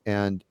agencies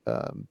and,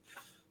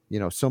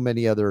 so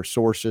many other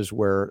sources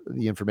where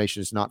the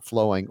information is not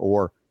flowing,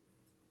 or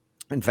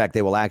in fact,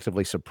 they will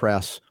actively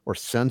suppress or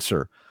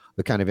censor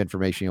the kind of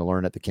information you'll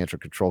learn at the Cancer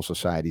Control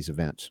Society's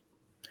events.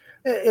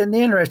 And the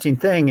interesting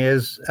thing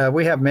is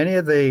we have many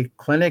of the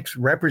clinics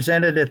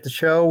represented at the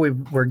show.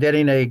 We're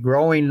getting a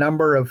growing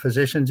number of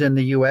physicians in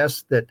the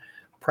U.S. that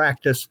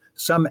practice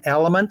some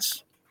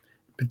elements,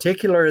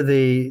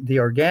 particularly the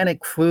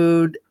organic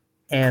food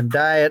and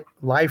diet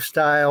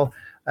lifestyle.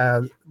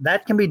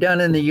 That can be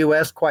done in the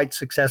U.S. quite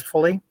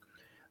successfully.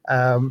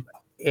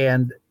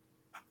 And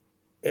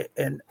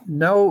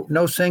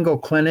no single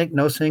clinic,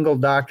 no single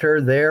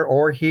doctor there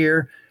or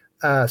here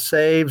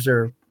saves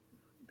or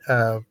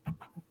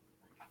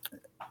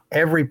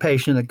every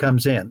patient that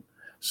comes in.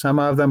 Some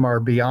of them are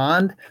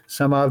beyond.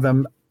 Some of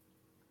them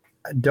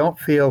don't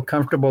feel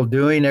comfortable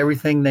doing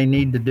everything they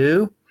need to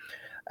do.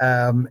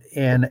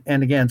 And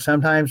again,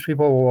 sometimes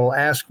people will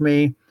ask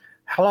me,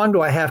 how long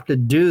do I have to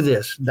do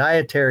this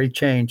dietary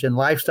change and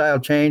lifestyle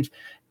change?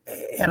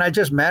 And I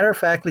just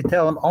matter-of-factly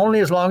tell them, only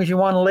as long as you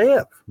want to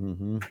live.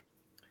 Mm-hmm.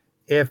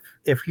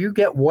 If you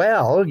get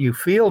well, you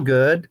feel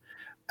good,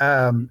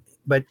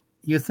 but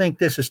you think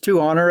this is too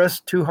onerous,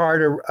 too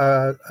hard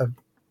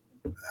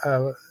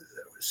a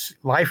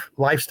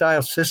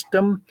lifestyle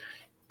system,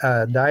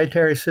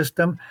 dietary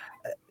system,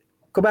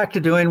 go back to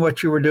doing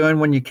what you were doing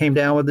when you came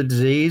down with the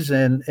disease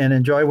and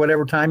enjoy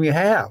whatever time you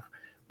have.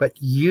 But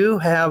you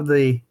have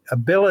the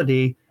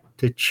ability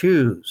to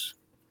choose.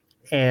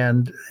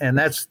 And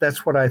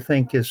that's what I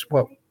think is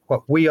what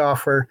we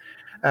offer.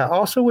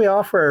 Also, we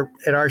offer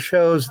at our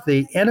shows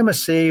the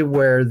intimacy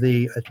where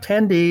the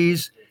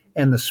attendees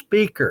and the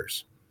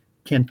speakers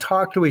can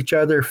talk to each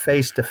other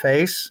face to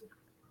face.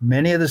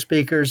 Many of the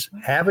speakers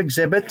have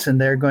exhibits, and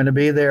they're going to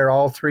be there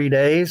all 3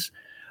 days.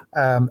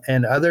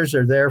 And others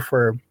are there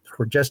for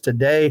just a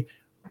day.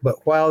 But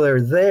while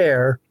they're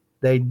there,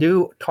 they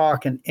do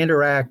talk and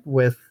interact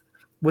with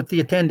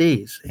the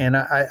attendees. And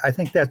I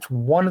think that's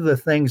one of the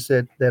things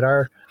that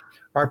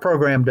our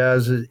program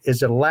does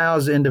is it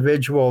allows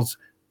individuals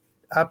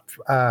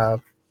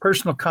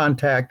personal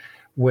contact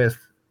with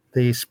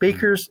the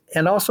speakers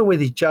and also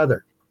with each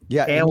other.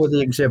 Yeah, and with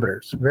the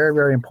exhibitors. Very,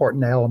 very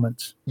important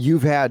elements.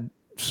 You've had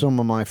some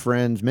of my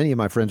friends, many of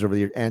my friends over the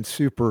years, and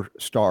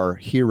superstar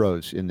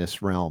heroes in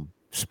this realm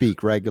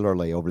speak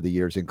regularly over the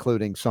years,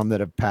 including some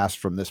that have passed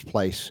from this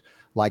place,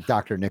 like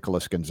Dr.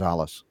 Nicholas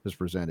Gonzalez has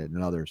presented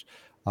and others.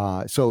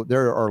 So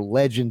there are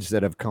legends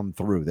that have come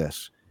through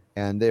this,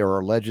 and there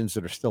are legends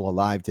that are still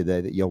alive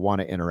today that you'll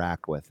want to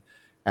interact with,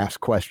 ask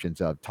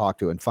questions of, talk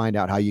to, and find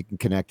out how you can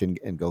connect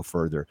and go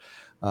further.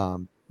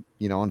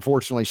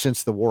 Unfortunately,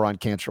 since the war on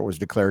cancer was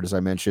declared, as I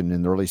mentioned,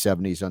 in the early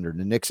 70s under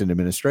the Nixon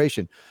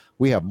administration,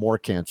 we have more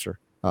cancer.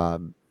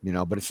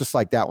 But it's just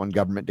like that when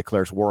government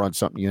declares war on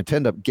something, you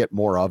tend to get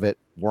more of it.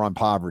 War on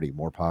poverty,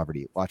 more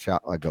poverty. Watch how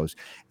it goes.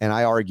 And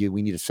I argue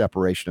we need a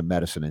separation of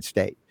medicine and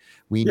state.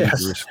 We need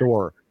to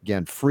restore,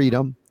 again,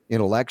 freedom,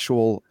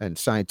 intellectual and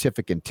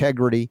scientific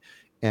integrity,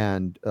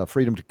 and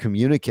freedom to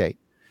communicate.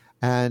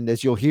 And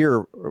as you'll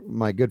hear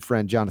my good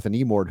friend Jonathan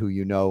Emord, who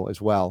you know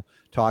as well,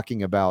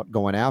 talking about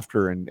going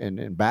after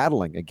and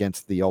battling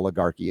against the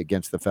oligarchy,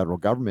 against the federal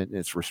government and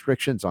its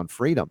restrictions on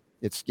freedom.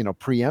 It's,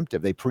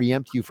 preemptive. They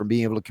preempt you from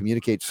being able to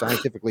communicate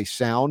scientifically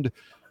sound,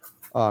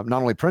 not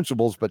only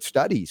principles, but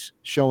studies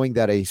showing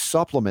that a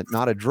supplement,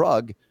 not a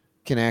drug,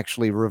 can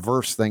actually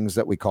reverse things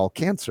that we call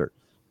cancer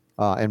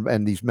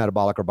and these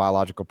metabolic or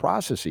biological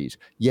processes.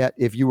 Yet,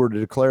 if you were to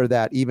declare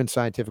that even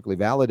scientifically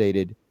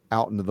validated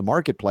out into the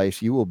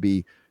marketplace, you will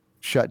be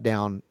shut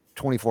down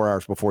 24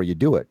 hours before you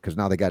do it, because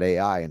now they got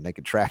AI and they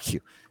can track you.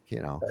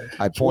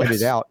 I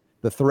pointed out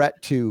the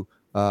threat to,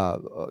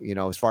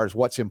 as far as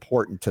what's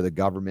important to the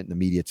government and the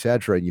media, et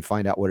cetera, and you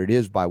find out what it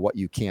is by what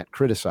you can't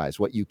criticize,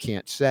 what you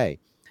can't say.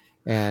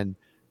 And,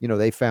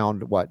 they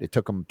found it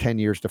took them 10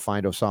 years to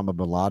find Osama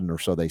bin Laden, or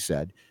so they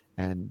said.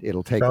 And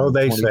it'll take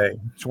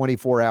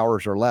 24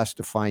 hours or less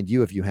to find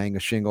you if you hang a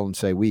shingle and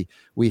say, we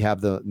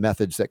have the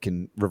methods that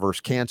can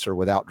reverse cancer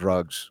without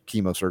drugs,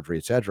 chemosurgery,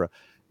 et cetera.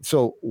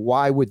 So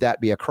why would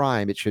that be a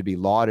crime? It should be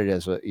lauded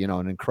as an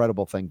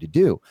incredible thing to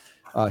do.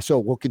 So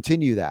we'll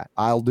continue that.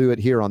 I'll do it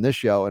here on this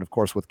show. And of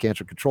course, with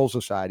Cancer Control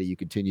Society, you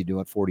continue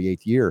doing it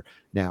 48th year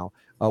now.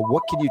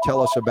 What can you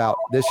tell us about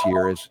this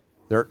year? Is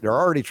they're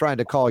already trying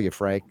to call you,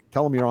 Frank.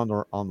 Tell them you're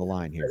on the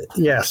line here.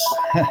 Yes.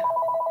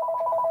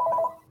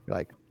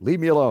 Like, leave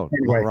me alone.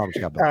 Anyway,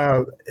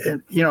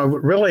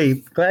 really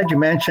glad you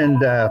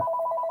mentioned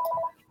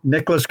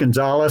Nicholas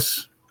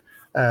Gonzalez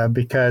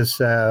because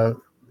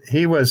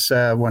he was,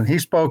 when he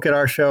spoke at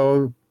our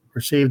show,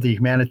 received the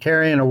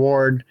humanitarian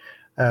award.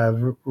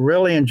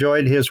 Really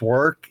enjoyed his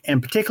work,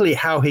 and particularly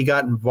how he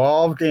got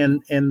involved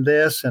in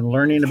this and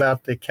learning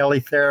about the Kelly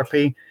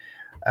therapy.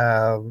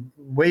 Dr.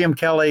 William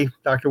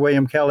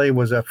Kelly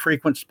was a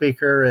frequent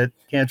speaker at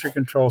Cancer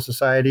Control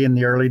Society in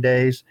the early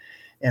days.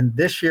 And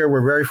this year,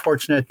 we're very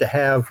fortunate to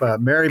have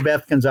Mary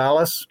Beth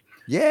Gonzalez,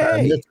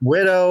 his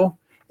widow,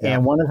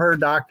 and one of her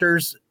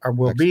doctors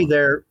will be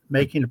there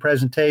making a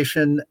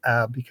presentation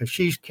because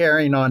she's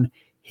carrying on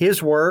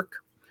his work.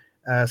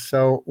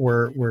 So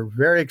we're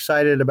very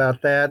excited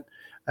about that.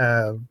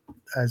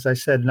 As I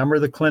said, a number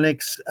of the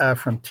clinics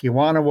from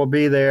Tijuana will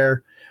be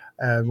there.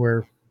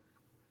 We're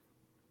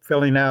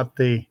filling out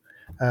the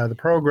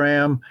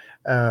program.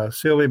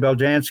 Sylvia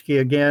Beljanski,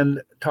 again,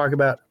 talk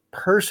about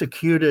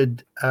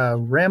persecuted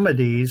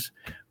remedies,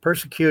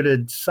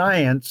 persecuted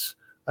science.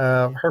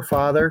 Her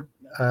father,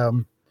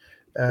 and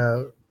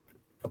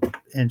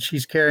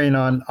she's carrying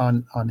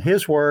on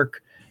his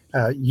work.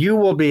 You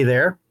will be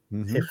there,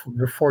 if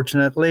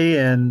fortunately,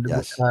 and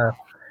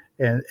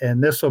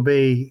and this will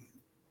be,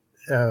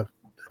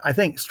 I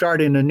think,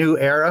 starting a new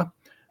era.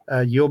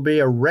 You'll be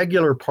a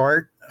regular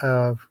part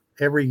of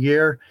every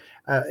year,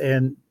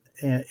 and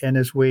and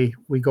as we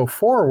go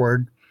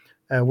forward,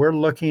 we're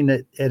looking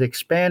at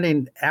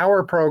expanding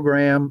our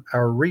program,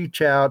 our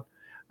reach out,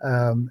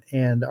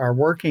 and are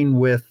working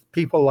with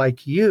people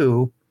like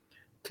you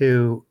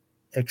to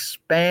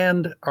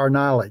expand our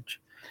knowledge.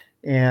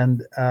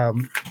 And,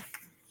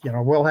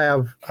 we'll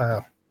have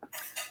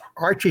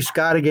Archie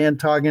Scott again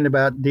talking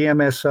about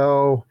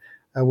DMSO.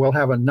 We'll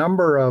have a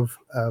number of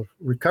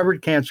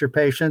recovered cancer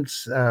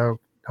patients,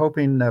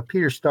 hoping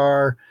Peter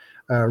Starr,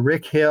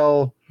 Rick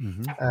Hill,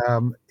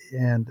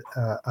 and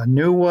a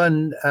new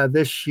one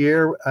this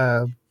year,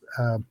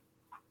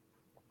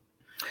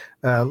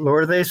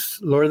 Lourdes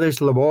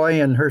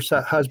Lavoie and her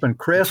husband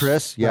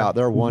Chris. Yeah,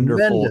 they're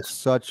wonderful.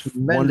 Such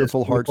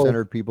wonderful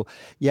heart-centered people.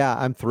 Yeah,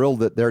 I'm thrilled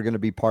that they're going to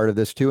be part of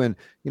this too. And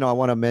I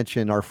want to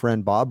mention our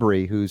friend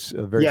Bobry, who's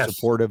very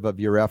supportive of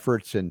your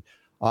efforts. And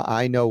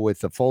I know with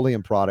the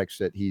Folium products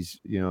that he's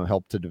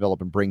helped to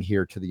develop and bring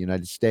here to the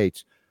United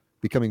States,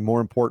 becoming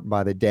more important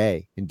by the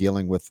day in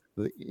dealing with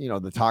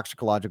the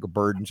toxicological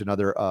burdens and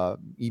other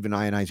even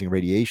ionizing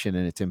radiation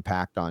and its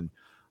impact on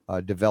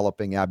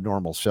developing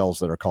abnormal cells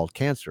that are called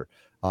cancer.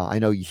 I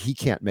know he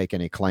can't make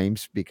any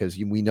claims because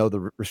we know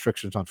the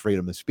restrictions on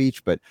freedom of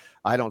speech, but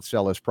I don't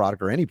sell his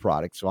product or any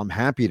product. So I'm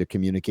happy to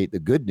communicate the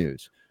good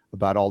news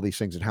about all these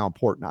things and how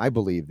important I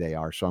believe they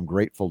are. So I'm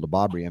grateful to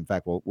Bobry. In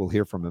fact, we'll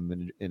hear from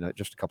him in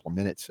just a couple of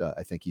minutes.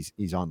 I think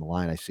he's on the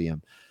line. I see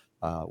him,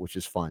 which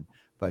is fun.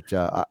 But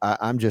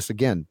I'm just,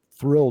 again,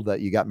 thrilled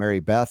that you got Mary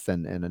Beth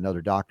and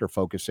another doctor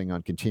focusing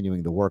on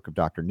continuing the work of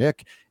Dr.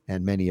 Nick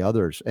and many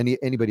others.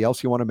 Anybody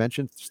else you want to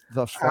mention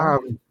thus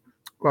far?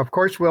 Well, of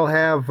course, we'll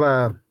have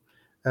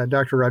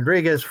Dr.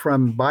 Rodriguez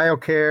from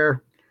BioCare.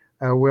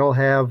 We'll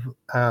have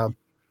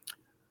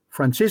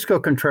Francisco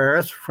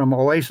Contreras from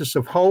Oasis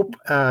of Hope.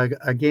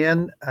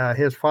 Again,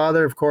 his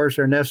father, of course,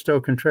 Ernesto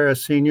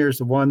Contreras Sr. is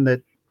the one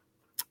that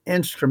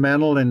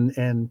instrumental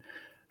in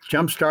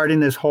jump-starting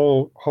this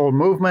whole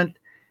movement.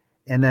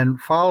 And then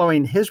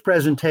following his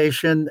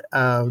presentation,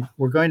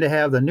 we're going to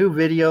have the new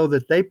video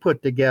that they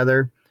put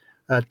together,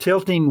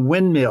 Tilting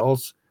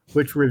Windmills,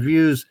 which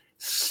reviews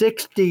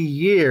 60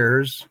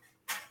 years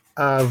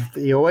of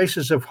the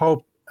Oasis of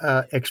Hope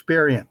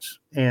experience.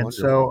 And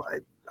wonderful.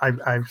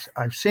 So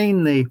I've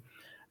seen the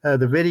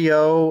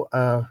video,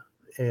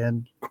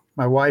 and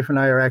my wife and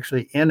I are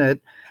actually in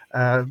it.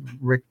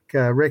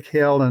 Rick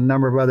Hill and a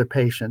number of other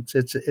patients.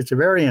 It's a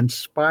very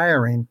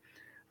inspiring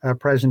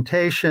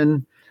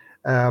presentation.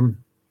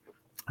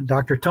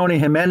 Dr. Tony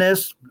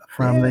Jimenez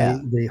from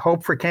the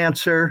Hope for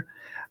Cancer.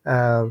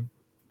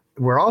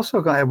 We're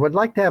also I would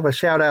like to have a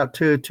shout out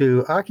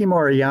to Aki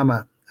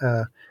Moriyama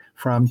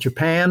from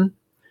Japan.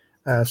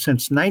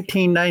 Since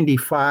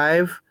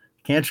 1995,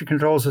 Cancer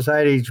Control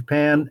Society of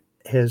Japan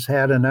has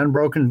had an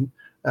unbroken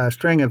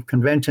string of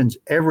conventions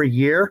every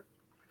year.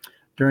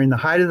 During the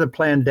height of the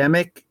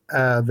pandemic,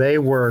 they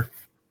were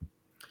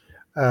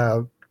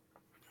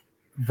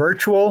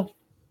virtual.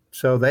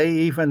 So they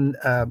even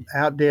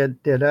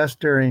outdid us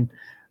during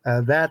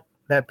that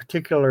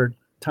particular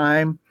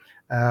time,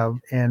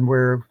 and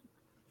we're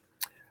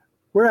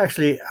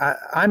actually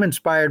I'm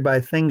inspired by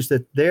things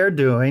that they're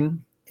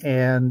doing,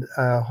 and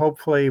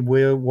hopefully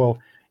we will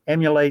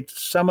emulate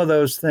some of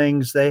those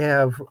things. They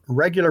have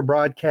regular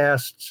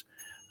broadcasts,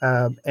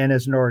 and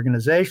as an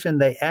organization,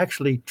 they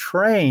actually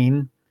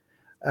train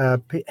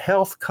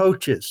health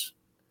coaches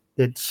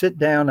that sit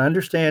down,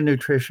 understand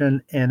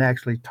nutrition, and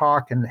actually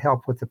talk and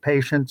help with the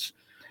patients.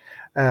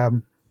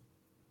 And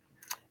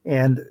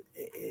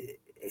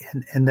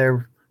there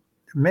are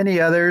many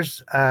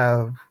others.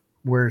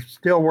 We're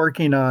still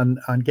working on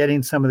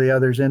getting some of the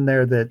others in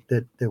there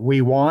that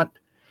we want.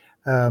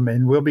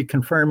 And we'll be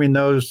confirming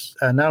those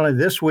not only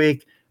this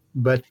week,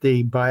 but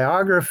the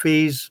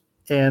biographies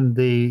and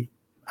the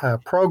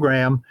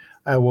program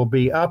will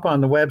be up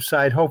on the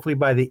website, hopefully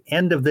by the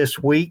end of this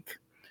week.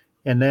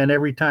 And then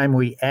every time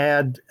we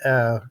add,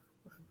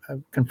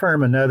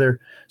 confirm another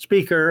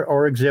speaker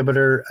or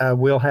exhibitor,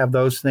 we'll have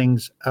those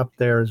things up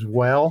there as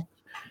well.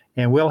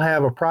 And we'll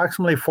have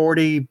approximately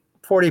 40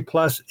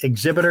 plus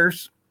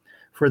exhibitors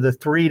for the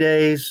 3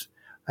 days.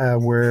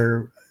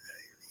 And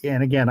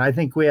again, I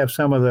think we have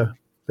some of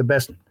the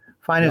best,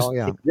 finest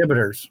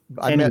exhibitors.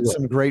 I've met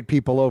some great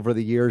people over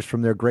the years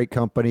from their great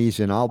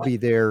companies, and I'll be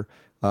there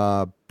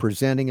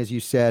presenting, as you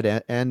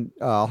said, and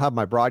I'll have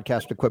my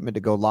broadcast equipment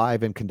to go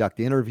live and conduct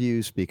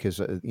interviews because,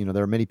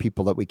 there are many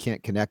people that we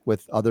can't connect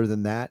with other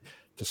than that,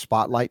 to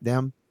spotlight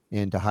them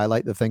and to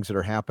highlight the things that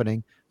are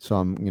happening. So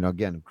I'm,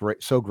 again,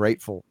 so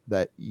grateful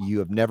that you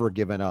have never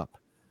given up.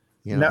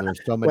 There's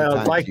so many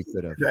times you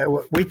could have.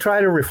 We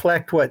try to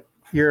reflect what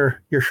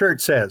your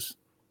shirt says.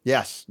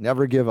 Yes.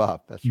 Never give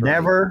up. That's right.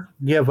 Never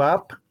give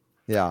up.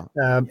 Yeah.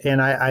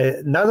 And I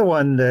another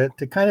one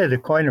to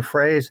coin a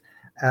phrase,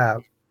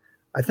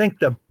 I think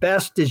the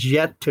best is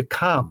yet to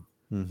come.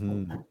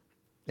 Mm-hmm.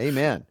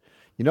 Amen.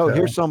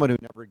 Here's someone who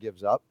never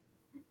gives up.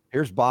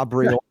 Here's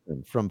Bobry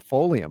Olson from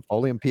Folium,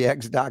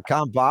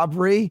 foliumpx.com.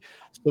 Bobry,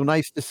 so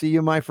nice to see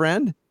you, my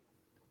friend.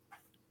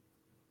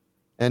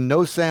 And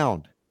no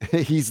sound.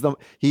 He's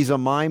a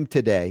mime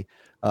today.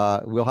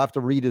 We'll have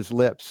to read his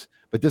lips.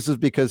 But this is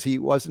because he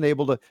wasn't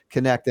able to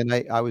connect. And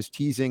I was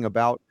teasing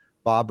about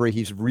Bobry.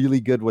 He's really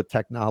good with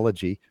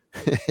technology.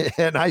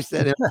 And I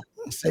sent him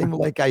the same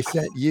link I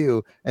sent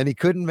you, and he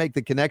couldn't make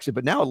the connection.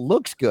 But now it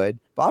looks good.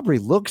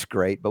 Bobry looks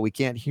great, but we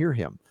can't hear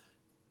him.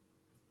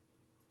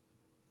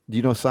 Do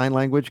you know sign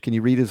language? Can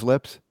you read his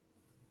lips?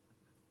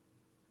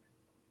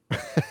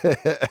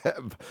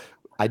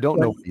 I don't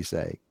know what he's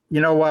saying.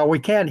 While we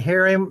can't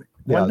hear him,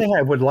 one thing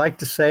I would like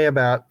to say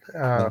about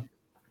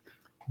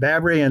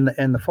Bobry and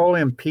the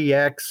Folium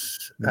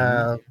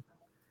PX,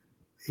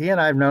 he and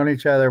I have known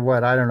each other,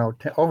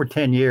 over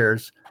 10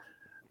 years,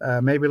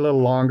 maybe a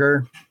little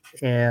longer.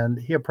 And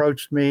he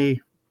approached me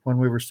when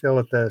we were still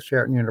at the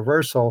Sheraton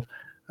Universal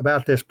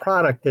about this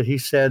product that he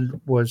said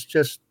was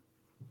just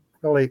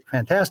really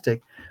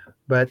fantastic.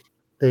 But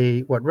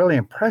what really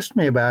impressed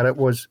me about it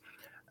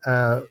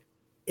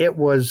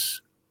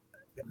was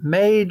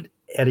made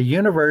at a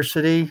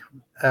university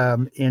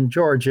in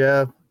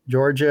Georgia,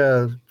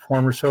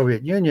 former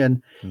Soviet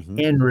Union,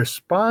 in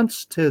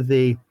response to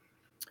the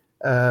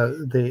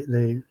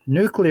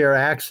nuclear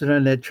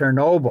accident at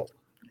Chernobyl,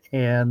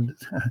 and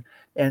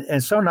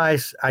so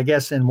nice, I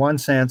guess, in one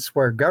sense,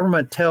 where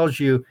government tells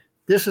you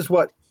this is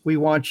what we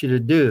want you to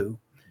do,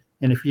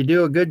 and if you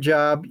do a good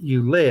job,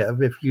 you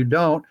live. If you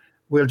don't,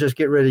 we'll just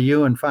get rid of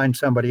you and find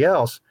somebody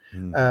else.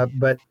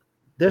 But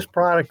this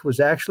product was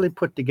actually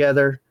put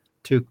together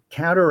to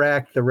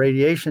counteract the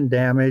radiation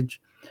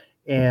damage.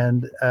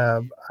 And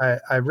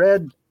I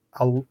read,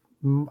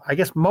 I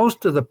guess,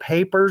 most of the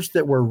papers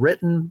that were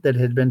written that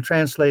had been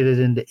translated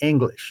into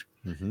English.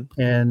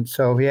 And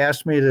so he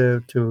asked me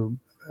to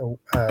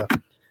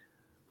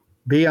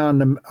be on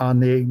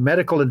the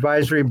medical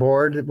advisory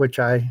board, which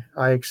I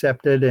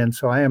accepted. And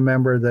so I am a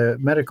member of the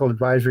medical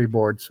advisory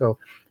board. So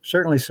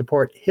certainly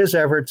support his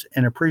efforts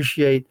and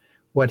appreciate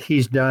what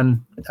he's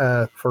done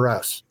for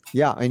us.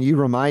 Yeah, and you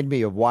remind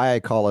me of why I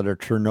call it a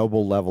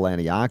Chernobyl level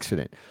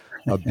antioxidant,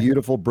 a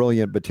beautiful,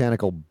 brilliant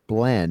botanical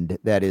blend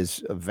that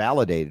is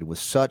validated with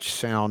such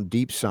sound,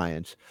 deep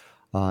science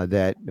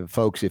that,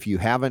 folks, if you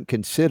haven't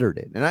considered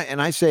it,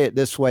 and I say it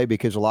this way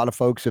because a lot of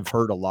folks have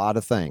heard a lot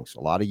of things.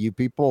 A lot of you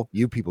people,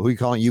 who are you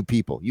calling you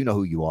people? You know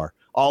who you are.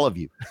 All of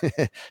you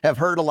have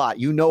heard a lot.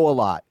 You know a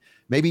lot,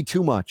 maybe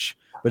too much.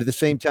 But at the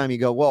same time, you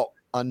go, well,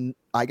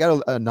 I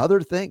got another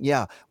thing.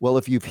 Yeah, well,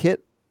 if you've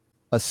hit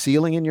a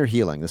ceiling in your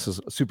healing, this is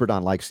Super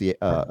Don likes the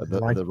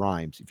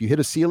rhymes. If you hit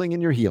a ceiling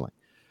in your healing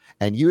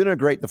and you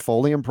integrate the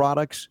Folium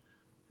products,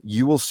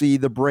 you will see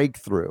the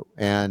breakthrough.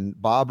 And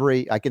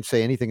Bobry, I can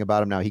say anything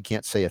about him now. He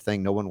can't say a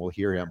thing. No one will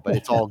hear him, but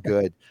it's all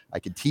good. I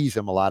can tease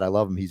him a lot. I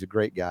love him. He's a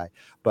great guy,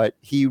 but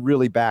he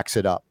really backs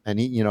it up. And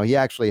he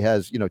actually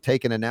has,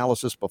 taken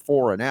analysis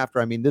before and after.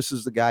 I mean, this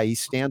is the guy, he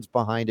stands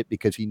behind it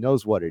because he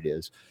knows what it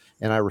is.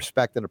 And I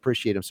respect and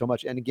appreciate him so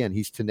much. And again,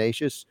 he's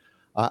tenacious.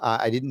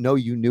 I didn't know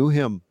you knew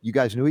him. You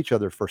guys knew each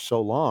other for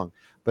so long.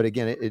 But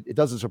again, it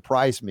doesn't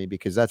surprise me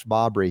because that's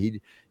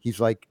Bobry. He's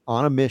like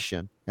on a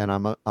mission,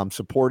 and I'm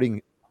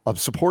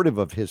supportive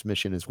of his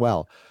mission as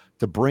well,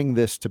 to bring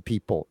this to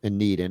people in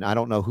need. And I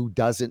don't know who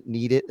doesn't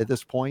need it at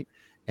this point.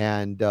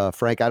 And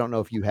Frank, I don't know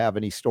if you have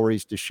any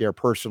stories to share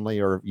personally,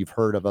 or you've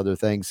heard of other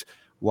things.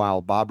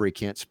 While Bobry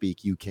can't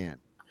speak, you can.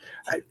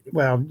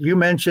 Well, you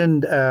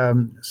mentioned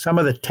some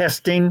of the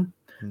testing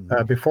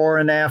before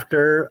and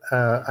after.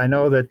 I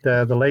know that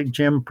the late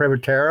Jim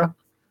Privatera,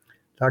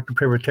 Dr.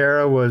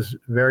 Privatera, was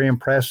very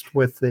impressed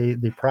with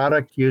the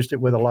product, used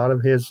it with a lot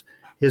of his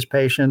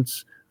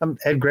patients.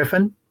 Ed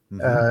Griffin.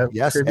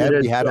 Yes,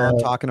 Ed, we had on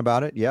talking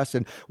about it. Yes,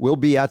 and we'll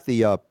be at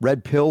the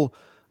Red Pill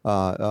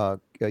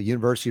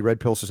University Red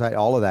Pill Society.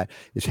 All of that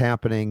is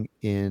happening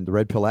in the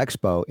Red Pill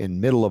Expo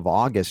in middle of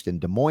August in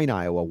Des Moines,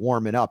 Iowa,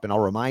 warming up. And I'll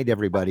remind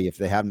everybody, if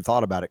they haven't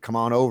thought about it, come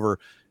on over a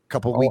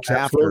couple of weeks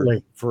after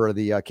for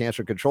the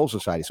Cancer Control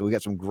Society. So we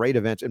got some great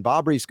events, and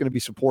Bobry's going to be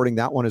supporting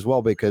that one as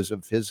well because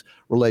of his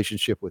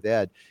relationship with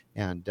Ed.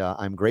 And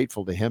I'm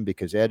grateful to him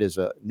because Ed is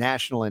a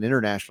national and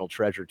international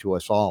treasure to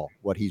us all,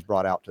 what he's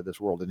brought out to this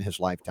world in his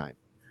lifetime.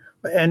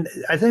 And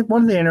I think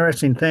one of the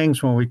interesting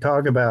things when we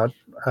talk about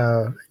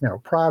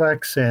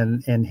products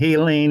and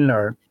healing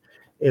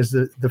is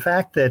the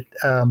fact that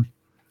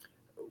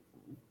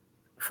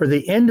for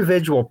the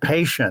individual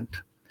patient,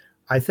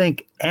 I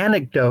think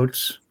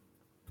anecdotes,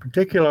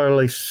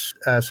 particularly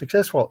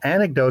successful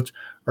anecdotes,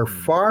 are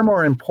far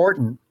more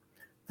important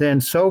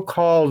than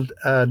so-called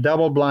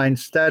double-blind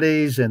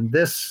studies and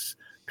this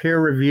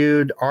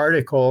peer-reviewed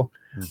article.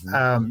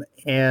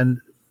 And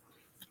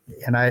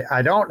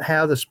I don't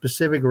have the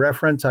specific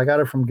reference. I got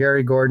it from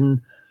Gary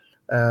Gordon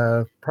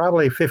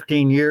probably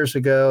 15 years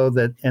ago,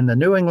 that in the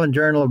New England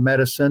Journal of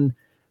Medicine,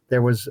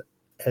 there was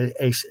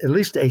at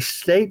least a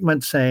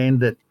statement saying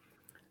that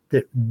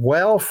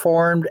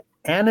well-formed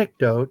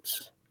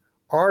anecdotes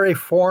are a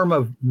form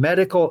of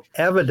medical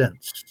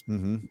evidence.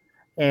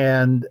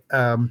 And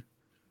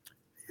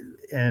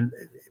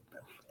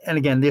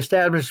again, the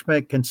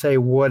establishment can say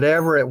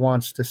whatever it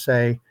wants to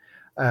say.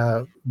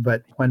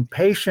 But when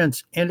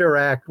patients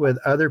interact with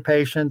other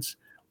patients,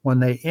 when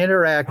they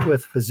interact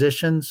with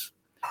physicians,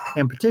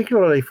 and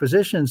particularly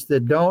physicians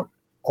that don't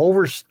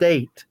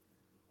overstate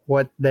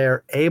what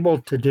they're able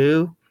to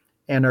do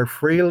and are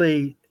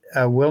freely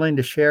willing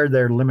to share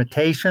their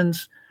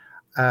limitations.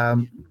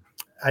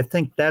 I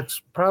think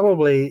that's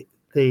probably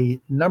the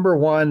number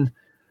one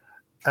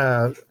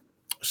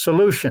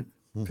solution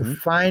to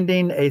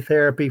finding a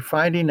therapy,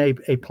 finding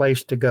a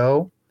place to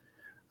go.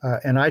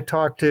 And I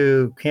talk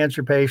to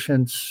cancer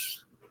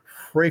patients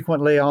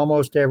frequently,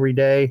 almost every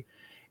day.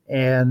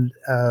 And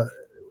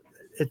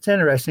it's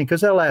interesting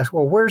because they'll ask,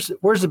 well, where's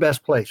the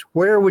best place?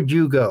 Where would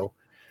you go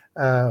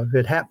if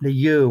it happened to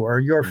you or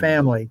your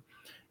family?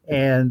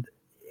 And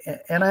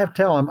I have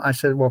to tell them, I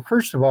said, well,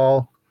 first of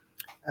all,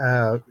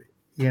 I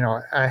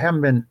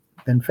haven't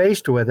been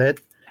faced with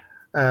it.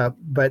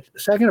 But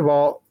second of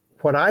all,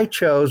 what I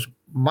chose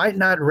might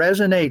not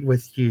resonate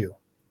with you.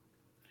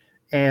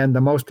 And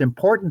the most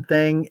important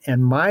thing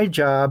in my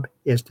job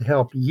is to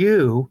help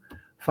you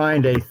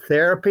find a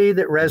therapy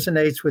that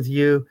resonates with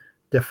you,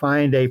 to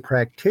find a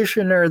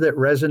practitioner that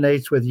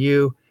resonates with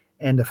you,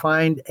 and to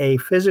find a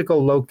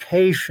physical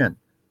location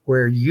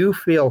where you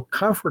feel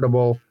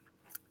comfortable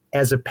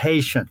as a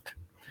patient.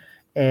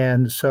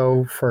 And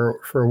so for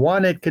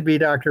one, it could be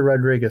Dr.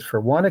 Rodriguez.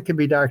 For one, it could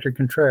be Dr.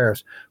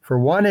 Contreras. For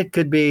one, it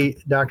could be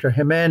Dr.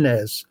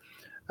 Jimenez,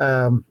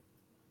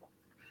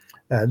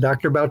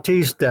 Dr.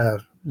 Bautista,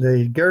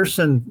 the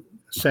Gerson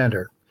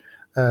Center,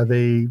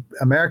 the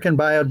American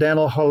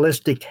Biodental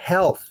Holistic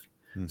Health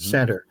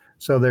Center.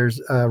 So there's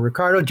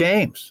Ricardo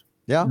James,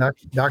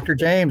 Dr.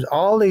 James,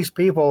 all these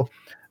people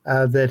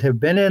that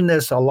have been in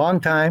this a long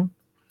time.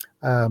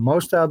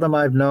 Most of them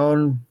I've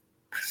known,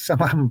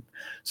 some of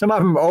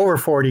them over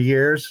 40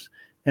 years,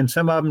 and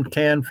some of them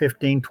 10,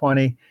 15,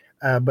 20,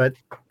 but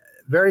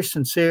very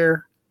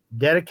sincere,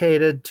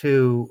 dedicated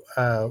to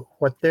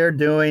what they're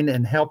doing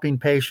and helping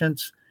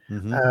patients.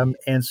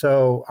 And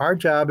so our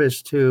job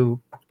is to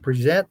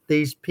present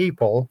these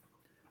people,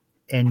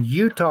 and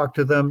you talk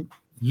to them,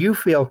 you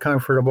feel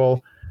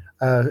comfortable,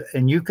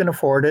 and you can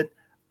afford it.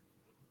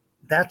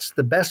 That's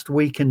the best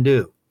we can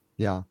do.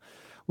 Yeah.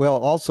 Well,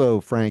 also,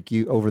 Frank,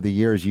 over the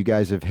years, you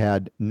guys have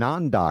had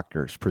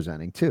non-doctors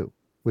presenting too,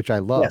 which I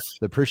love. Yes.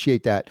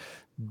 Appreciate that,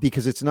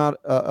 because it's not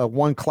a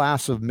one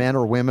class of men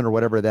or women or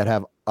whatever that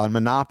have a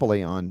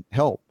monopoly on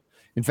help.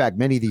 In fact,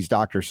 many of these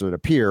doctors that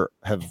appear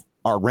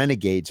are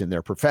renegades in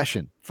their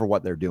profession for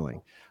what they're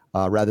doing,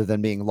 rather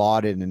than being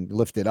lauded and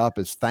lifted up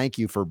as thank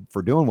you for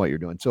doing what you're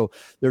doing. So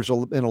there's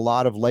been a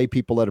lot of lay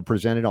people that have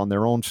presented on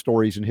their own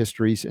stories and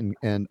histories,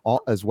 and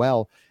all, as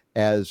well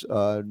as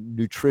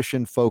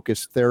nutrition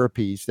focused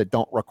therapies that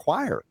don't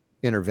require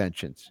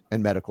interventions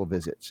and medical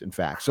visits, in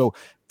fact. So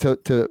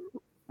to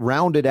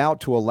round it out,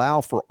 to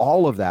allow for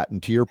all of that,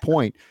 and to your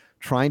point,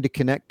 trying to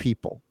connect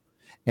people.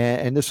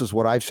 And this is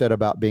what I've said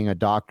about being a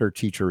doctor,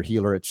 teacher,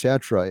 healer,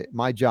 etc.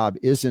 My job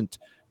isn't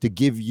to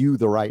give you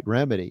the right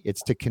remedy.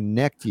 It's to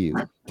connect you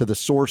to the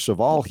source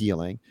of all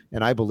healing.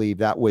 And I believe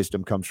that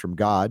wisdom comes from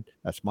God.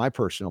 That's my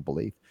personal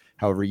belief.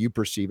 However you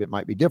perceive it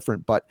might be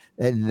different, but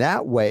in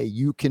that way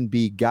you can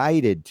be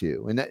guided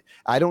to. And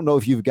I don't know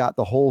if you've got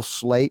the whole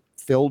slate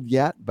filled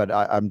yet, but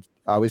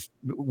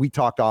we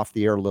talked off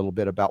the air a little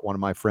bit about one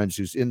of my friends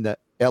who's in the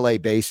LA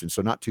basin,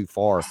 so not too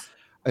far,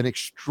 an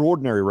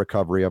extraordinary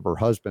recovery of her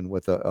husband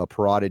with a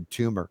parotid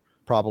tumor,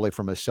 probably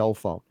from a cell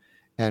phone.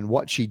 And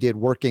what she did,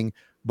 working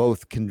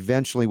both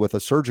conventionally with a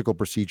surgical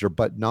procedure,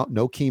 but no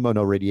chemo,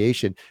 no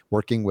radiation,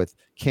 working with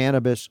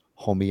cannabis,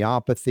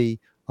 homeopathy,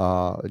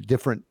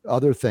 different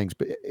other things.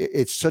 But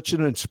it's such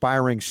an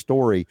inspiring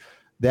story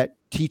that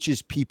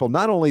teaches people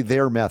not only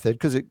their method,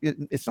 because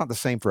it's not the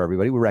same for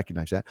everybody, we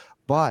recognize that,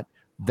 but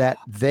that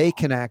they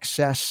can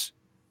access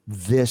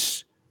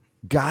this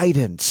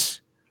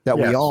guidance that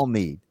we all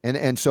need.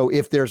 And so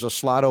if there's a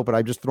slot open,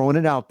 I'm just throwing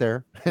it out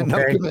there, and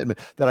no commitment,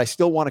 that I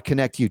still want to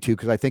connect you to,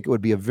 because I think it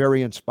would be a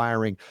very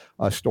inspiring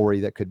story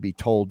that could be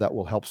told that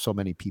will help so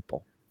many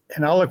people.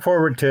 And I'll look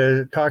forward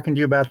to talking to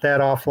you about that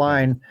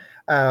offline.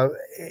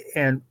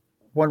 And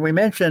when we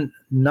mention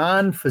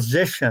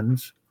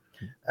non-physicians,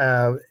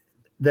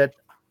 that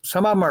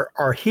some of them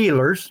are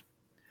healers,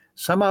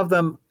 some of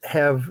them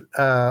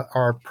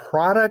are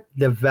product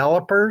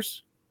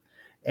developers,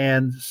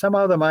 and some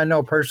of them I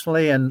know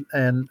personally, and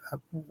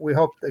we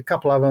hope a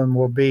couple of them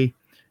will be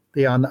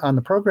on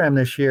the program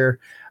this year,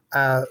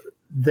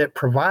 that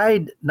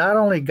provide not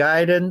only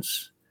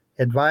guidance,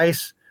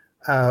 advice,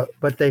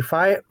 but they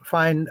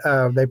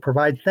they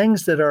provide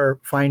things that are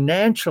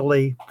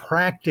financially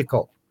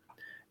practical.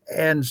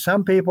 And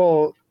some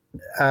people,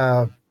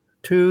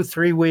 2,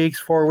 3 weeks,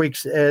 4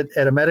 weeks at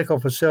a medical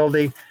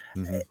facility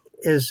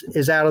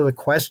is out of the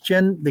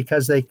question,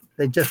 because they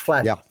just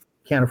flat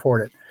can't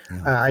afford it.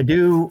 I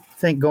do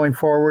think going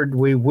forward,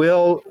 we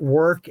will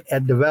work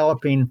at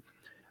developing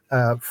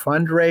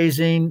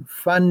fundraising,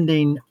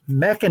 funding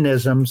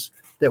mechanisms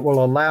that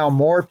will allow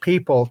more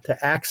people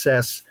to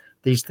access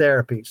these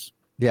therapies.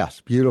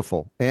 Yes,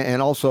 beautiful.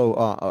 And also,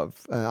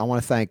 I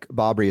want to thank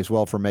Bobry as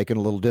well for making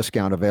a little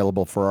discount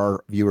available for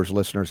our viewers,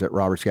 listeners at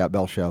Robert Scott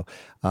Bell Show,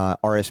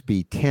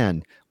 RSB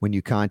 10. When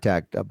you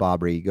contact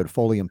Bobry, go to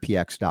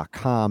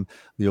foliumpx.com.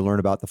 You'll learn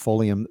about the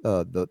Folium,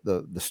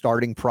 the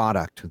starting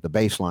product, the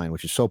baseline,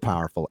 which is so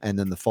powerful, and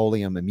then the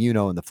Folium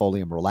Immuno and the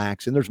Folium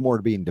Relax. And there's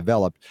more being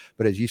developed.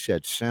 But as you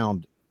said,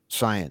 sound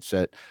science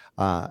that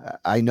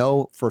I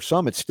know for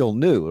some it's still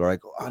new. They're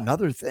like,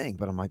 another thing,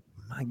 but I'm like,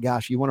 my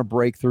gosh, you want to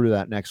break through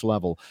that next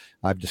level.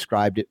 I've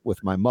described it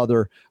with my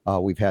mother.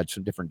 We've had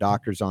some different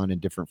doctors on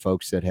and different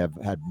folks that have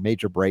had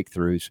major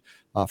breakthroughs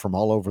from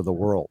all over the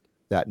world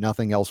that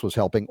nothing else was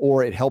helping,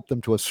 or it helped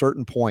them to a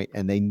certain point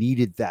and they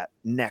needed that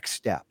next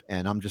step.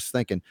 And I'm just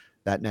thinking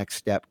that next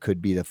step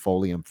could be the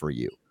Folium for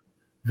you.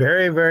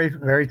 Very, very,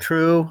 very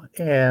true.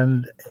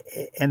 And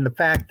the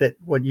fact that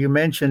what you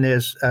mentioned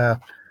is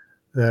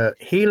the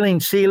healing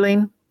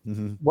ceiling.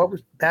 Mm-hmm. What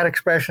was that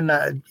expression?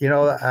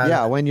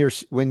 Yeah, when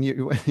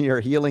your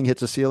healing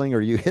hits a ceiling,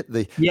 or you hit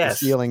the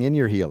ceiling in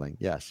your healing.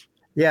 Yes.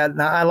 Yeah,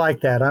 no, I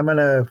like that. I'm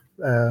gonna,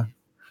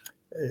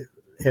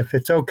 if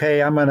it's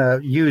okay, I'm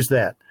gonna use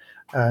that,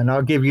 and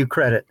I'll give you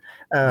credit.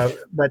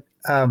 But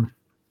what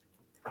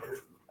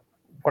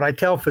I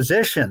tell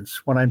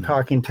physicians when I'm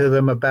talking to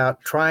them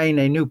about trying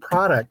a new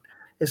product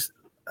is,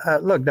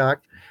 look,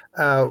 doc,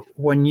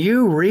 when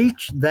you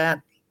reach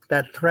that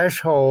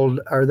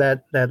threshold or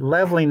that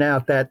leveling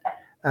out, that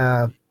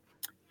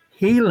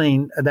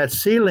healing, that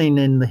ceiling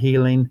in the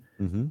healing,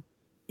 mm-hmm.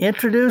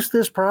 introduce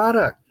this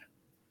product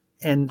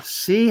and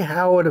see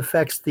how it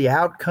affects the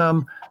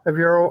outcome of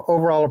your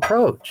overall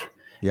approach.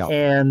 Yeah.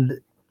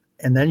 And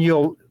then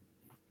you'll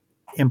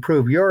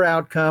improve your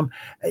outcome.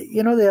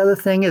 The other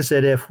thing is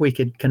that if we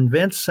could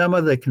convince some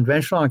of the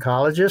conventional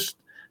oncologists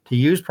to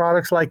use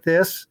products like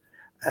this,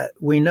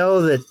 we know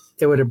that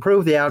it would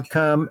improve the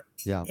outcome.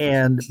 Yeah.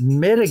 And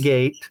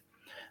mitigate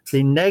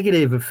the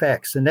negative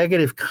effects, the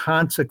negative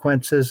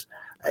consequences.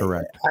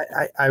 Correct.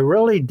 I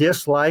really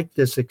dislike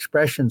this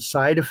expression,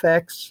 side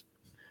effects,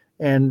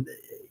 and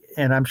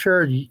I'm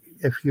sure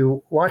if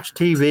you watch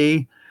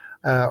TV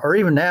or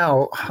even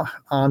now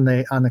on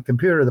the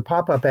computer, the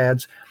pop-up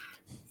ads,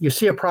 you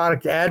see a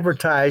product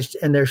advertised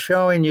and they're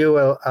showing you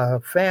a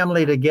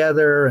family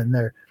together and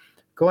they're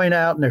going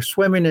out and they're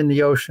swimming in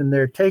the ocean,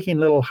 they're taking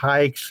little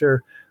hikes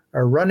or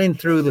running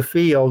through the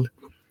field.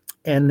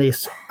 And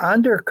this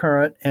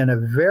undercurrent and a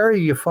very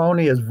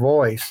euphonious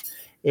voice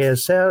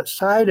is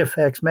side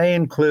effects may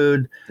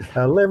include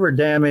liver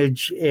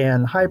damage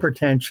and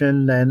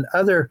hypertension and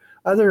other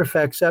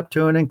effects up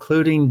to and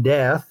including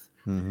death.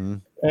 Mm-hmm.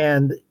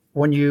 And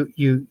when you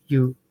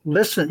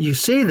listen, you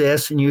see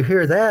this and you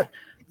hear that,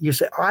 you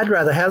say, I'd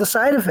rather have the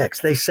side effects.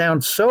 They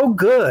sound so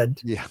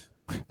good. Yeah.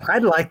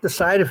 I'd like the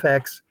side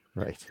effects.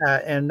 Right.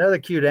 And another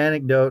cute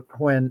anecdote,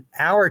 when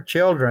our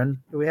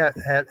children, we had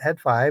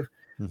 5,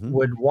 mm-hmm.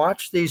 would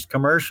watch these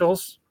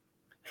commercials,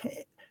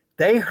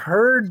 they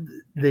heard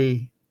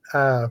the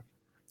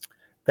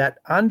that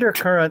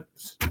undercurrent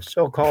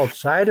so-called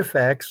side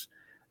effects,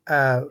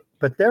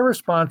 but their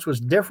response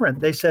was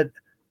different. They said,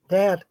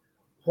 Dad,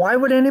 why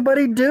would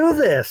anybody do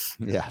this?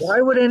 Yes.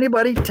 Why would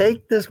anybody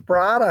take this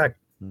product?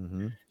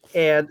 Mm-hmm.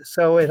 And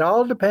so it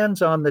all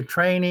depends on the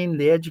training,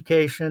 the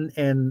education,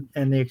 and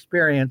the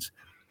experience.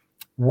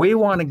 We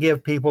want to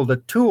give people the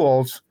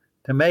tools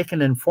to make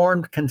an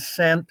informed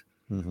consent.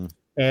 Mm-hmm.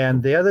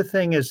 And the other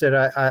thing is that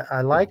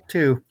I like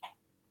to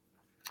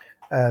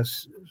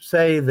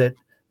say that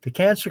the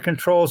Cancer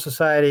Control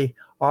Society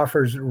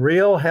offers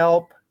real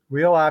help,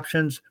 real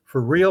options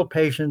for real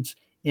patients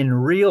in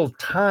real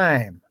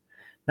time,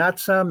 not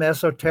some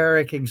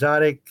esoteric,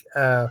 exotic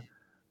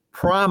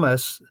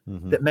promise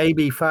mm-hmm. that may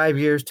be 5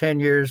 years, 10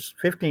 years,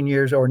 15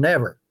 years, or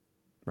never.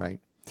 Right.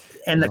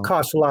 And that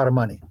costs a lot of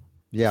money.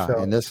 Yeah. So,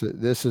 and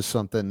this is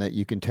something that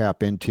you can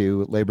tap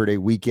into Labor Day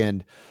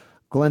weekend.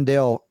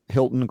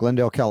 Hilton,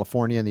 Glendale,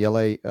 California, in the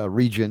LA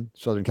region,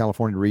 Southern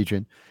California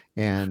region,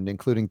 and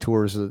including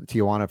tours of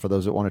Tijuana for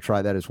those that want to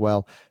try that as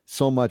well.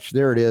 So much.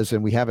 There it is.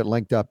 And we have it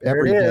linked up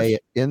every day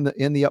in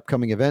the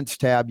upcoming events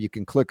tab. You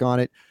can click on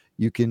it.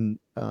 You can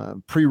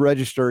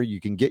pre-register.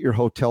 You can get your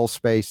hotel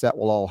space. That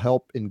will all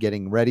help in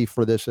getting ready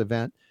for this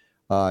event.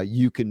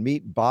 You can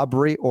meet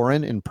Bobry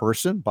Oren in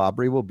person.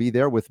 Bobry will be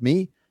there with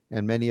me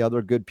and many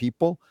other good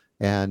people.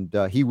 And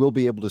he will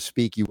be able to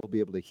speak. You will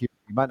be able to hear.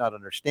 You might not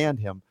understand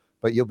him,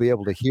 but you'll be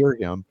able to hear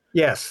him.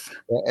 Yes.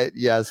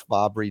 Yes,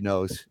 Bobry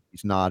knows.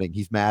 He's nodding.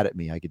 He's mad at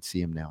me. I could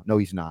see him now. No,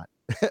 he's not.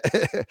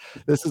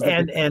 This is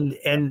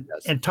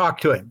and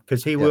talk to him,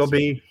 because he will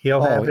be.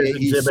 He'll have his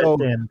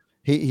exhibit.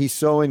 He's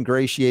so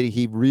ingratiating.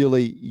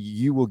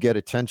 You will get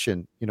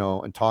attention,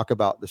 and talk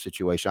about the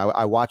situation.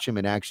 I watch him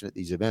in action at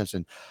these events,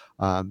 and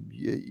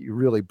you're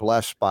really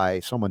blessed by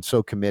someone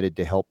so committed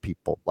to help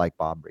people like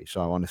Bobry.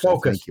 So I want to say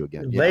thank you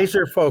again.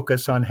 Laser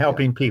focus on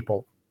helping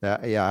people.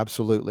 Yeah,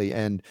 absolutely.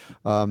 And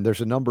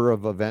there's a number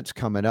of events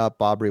coming up.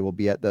 Bobry will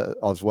be at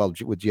as well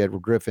with J.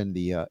 Edward Griffin,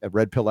 the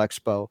Red Pill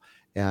Expo,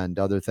 and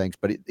other things.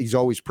 But he's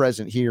always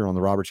present here on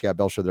the Robert Scott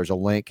Bell Show. There's a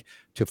link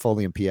to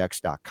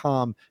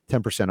foliumpx.com,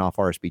 10% off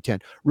RSB 10.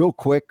 Real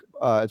quick,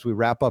 as we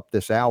wrap up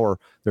this hour,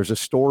 there's a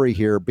story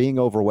here. Being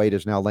overweight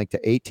is now linked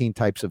to 18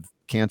 types of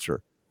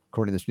cancer,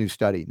 according to this new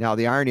study. Now,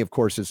 the irony, of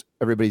course, is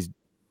everybody's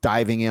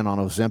diving in on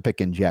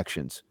Ozempic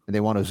injections, and they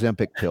want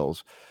Ozempic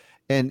pills.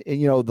 And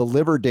the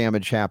liver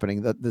damage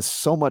happening, there's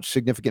so much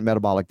significant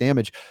metabolic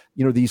damage.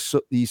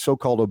 These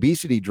so-called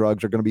obesity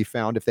drugs are going to be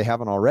found, if they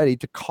haven't already,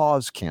 to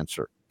cause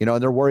cancer. And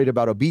they're worried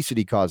about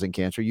obesity causing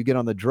cancer. You get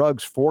on the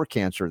drugs for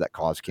cancer that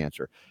cause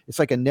cancer. It's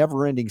like a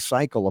never-ending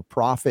cycle of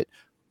profit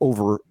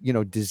over,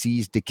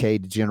 disease, decay,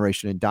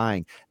 degeneration, and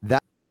dying.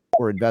 That's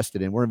what we're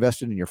invested in. We're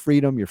invested in your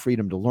freedom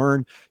to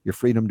learn, your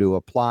freedom to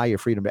apply, your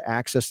freedom to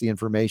access the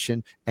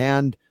information,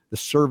 and the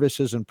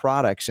services and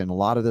products. And a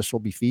lot of this will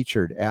be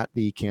featured at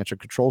the Cancer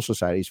Control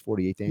Society's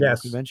 48th annual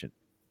convention.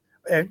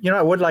 And,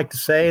 I would like to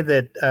say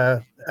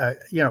that,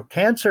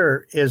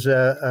 cancer is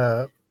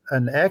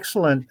an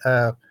excellent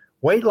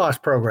weight loss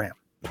program.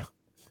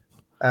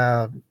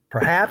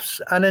 Perhaps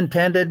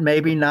unintended,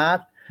 maybe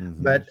not.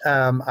 Mm-hmm. But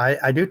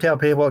I do tell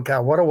people,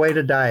 God, what a way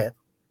to diet.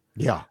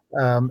 Yeah.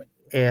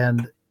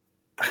 And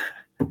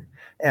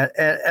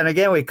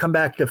again, we come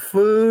back to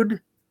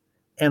food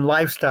and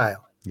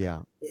lifestyle.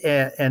 Yeah.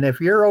 And if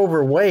you're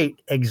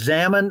overweight,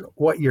 examine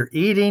what you're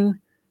eating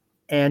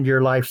and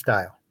your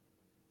lifestyle.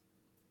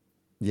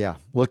 Yeah.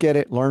 Look at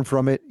it, learn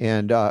from it,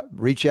 and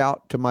reach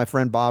out to my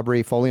friend Bob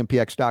Ree,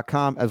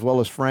 foliumpx.com, as well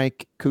as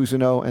Frank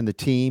Cousineau and the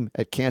team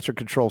at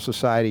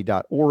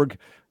cancercontrolsociety.org.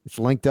 It's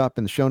linked up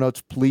in the show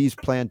notes. Please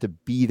plan to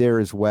be there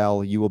as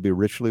well. You will be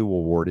richly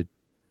rewarded.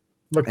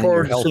 Look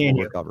forward to seeing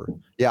you.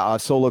 Yeah,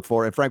 so look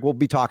forward. And Frank, we'll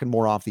be talking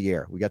more off the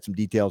air. We got some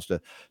details to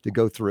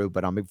go through,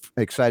 but I'm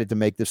excited to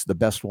make this the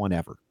best one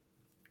ever.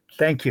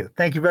 Thank you.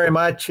 Thank you very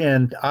much.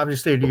 And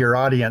obviously to your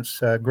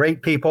audience,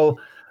 great people,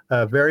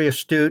 very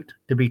astute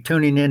to be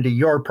tuning into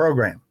your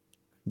program.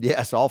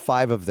 Yes, all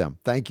 5 of them.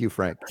 Thank you,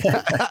 Frank.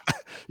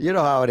 You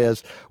know how it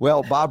is.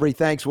 Well, Bob Ree,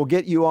 thanks. We'll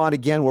get you on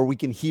again where we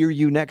can hear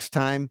you next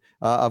time.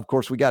 Of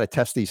course, we got to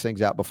test these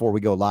things out before we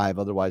go live.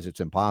 Otherwise, it's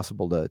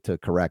impossible to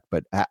correct.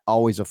 But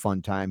always a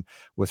fun time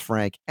with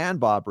Frank and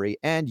Bob Ree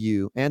and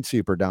you and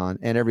Super Don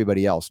and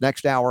everybody else.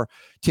 Next hour,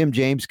 Tim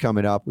James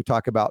coming up. We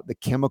talk about the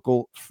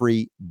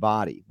chemical-free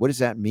body. What does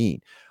that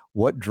mean?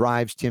 What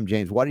drives Tim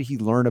James? What did he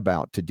learn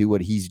about to do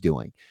what he's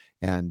doing?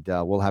 And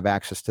we'll have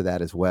access to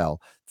that as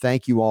well.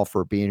 Thank you all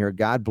for being here.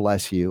 God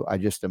bless you. I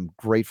just am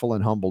grateful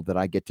and humbled that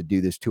I get to do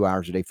this 2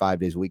 hours a day, 5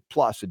 days a week,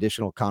 plus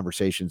additional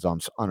conversations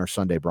on our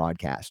Sunday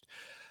broadcast.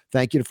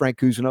 Thank you to Frank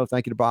Cousineau.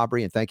 Thank you to Bob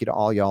Ree. And thank you to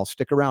all y'all.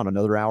 Stick around.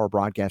 Another hour of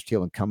broadcast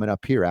healing coming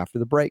up here after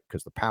the break,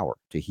 because the power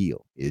to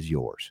heal is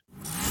yours.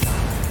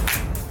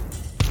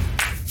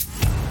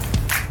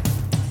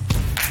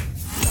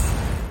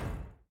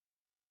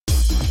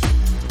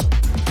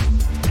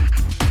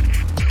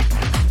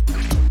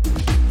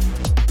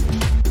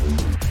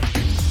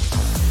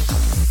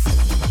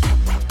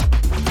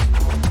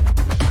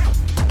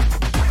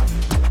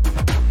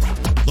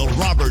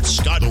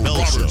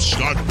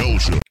 Scott Bell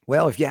Show.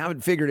 Well, if you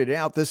haven't figured it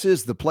out, this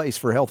is the place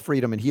for health,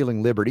 freedom, and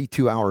healing liberty.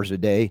 2 hours a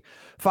day,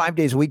 5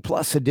 days a week,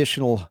 plus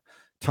additional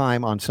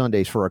time on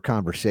Sundays for our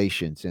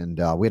conversations. And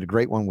we had a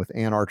great one with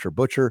Ann Archer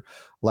Butcher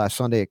last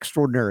Sunday.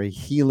 Extraordinary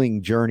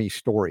healing journey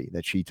story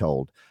that she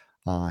told.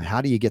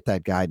 How do you get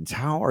that guidance?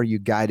 How are you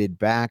guided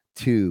back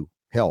to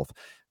health?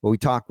 Well, we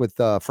talked with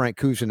Frank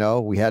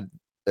Cousineau. We had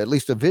at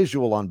least a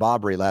visual on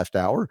Bob Ree last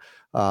hour.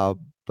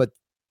 But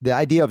the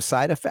idea of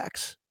side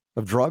effects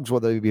of drugs,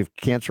 whether they be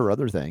cancer or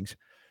other things,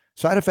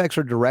 side effects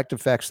are direct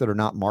effects that are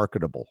not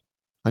marketable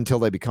until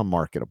they become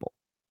marketable.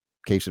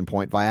 Case in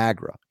point,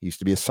 Viagra used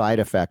to be a side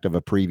effect of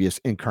a previous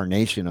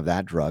incarnation of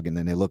that drug. And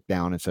then they looked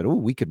down and said, oh,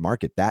 we could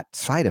market that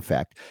side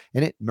effect.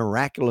 And it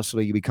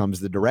miraculously becomes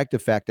the direct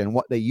effect. And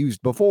what they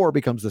used before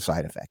becomes the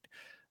side effect.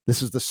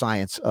 This is the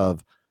science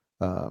of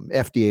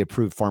FDA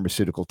approved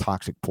pharmaceutical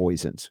toxic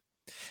poisons.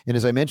 And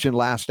as I mentioned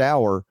last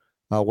hour,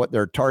 what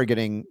they're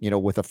targeting,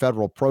 with a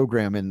federal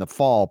program in the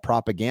fall,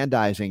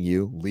 propagandizing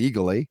you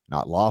legally,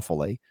 not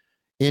lawfully,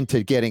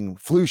 into getting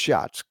flu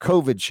shots,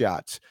 COVID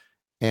shots,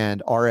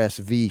 and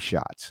RSV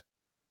shots.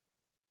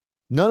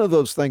 None of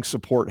those things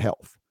support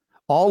health.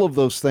 All of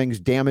those things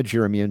damage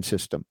your immune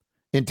system,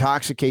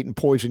 intoxicate and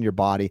poison your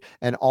body,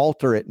 and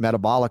alter it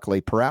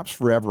metabolically, perhaps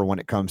forever when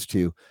it comes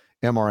to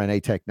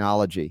mRNA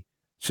technology,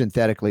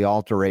 synthetically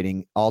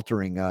altering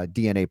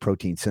DNA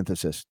protein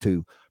synthesis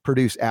to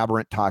produce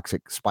aberrant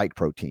toxic spike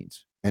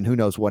proteins, and who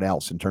knows what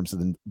else in terms of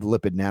the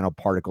lipid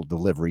nanoparticle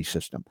delivery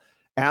system.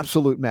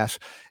 Absolute mess.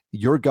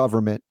 Your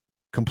government,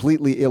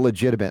 completely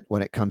illegitimate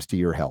when it comes to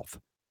your health.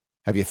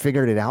 Have you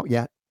figured it out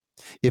yet?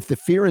 If the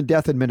Fear and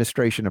Death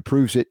Administration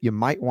approves it, you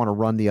might want to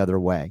run the other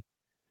way.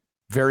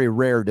 Very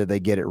rare do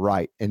they get it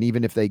right. And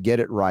even if they get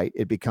it right,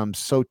 it becomes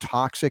so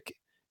toxic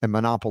and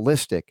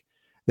monopolistic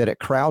that it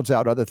crowds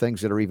out other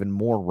things that are even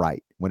more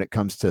right when it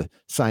comes to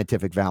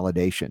scientific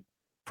validation,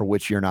 for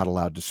which you're not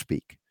allowed to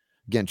speak.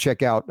 Again,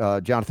 check out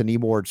Jonathan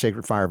Emord,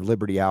 Sacred Fire of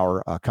Liberty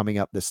Hour, coming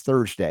up this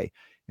Thursday.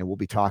 and we'll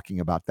be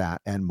talking about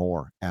that and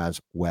more as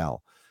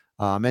well.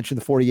 I mentioned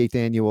the 48th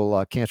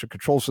Annual Cancer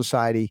Control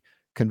Society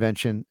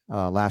convention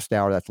last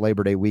hour. That's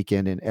Labor Day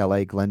weekend in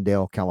LA,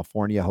 Glendale,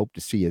 California. Hope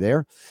to see you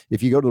there.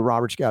 If you go to the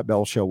Robert Scott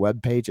Bell Show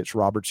webpage, it's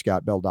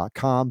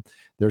robertscottbell.com.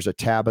 There's a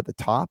tab at the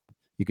top.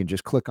 You can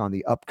just click on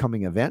the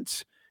upcoming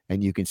events,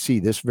 and you can see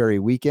this very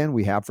weekend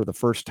we have, for the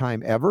first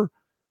time ever,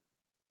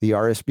 the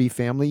RSB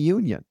Family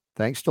Union.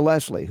 Thanks to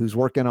Leslie, who's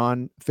working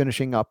on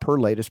finishing up her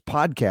latest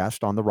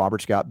podcast on the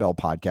Robert Scott Bell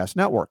Podcast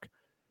Network.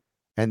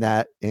 And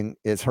that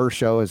is her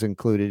show is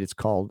included. It's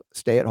called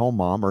Stay at Home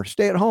Mom, or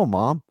Stay at Home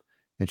Mom.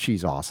 And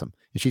she's awesome.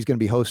 And she's going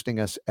to be hosting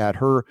us at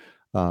her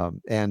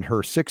and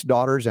her 6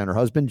 daughters and her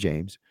husband,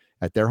 James,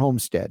 at their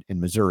homestead in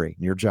Missouri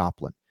near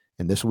Joplin.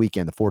 And this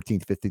weekend, the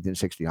 14th, 15th, and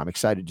 16th, I'm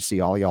excited to see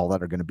all y'all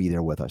that are going to be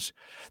there with us.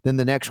 Then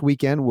the next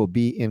weekend will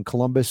be in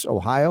Columbus,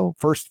 Ohio.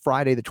 First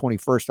Friday, the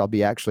 21st, I'll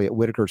be actually at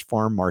Whitaker's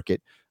Farm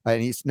Market.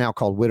 And it's now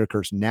called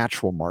Whitaker's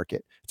Natural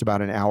Market. It's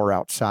about an hour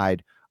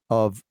outside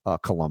of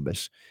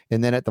Columbus.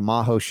 And then at the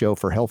Maho Show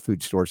for health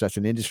food stores, that's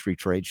an industry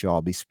trade show.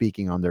 I'll be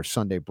speaking on their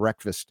Sunday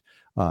breakfast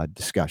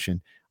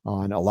discussion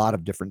on a lot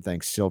of different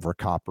things, silver,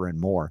 copper, and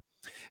more.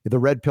 The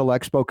Red Pill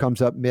Expo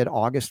comes up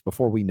mid-August.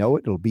 Before we know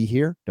it, it'll be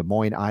here, Des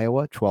Moines,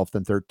 Iowa, 12th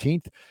and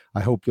 13th.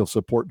 I hope you'll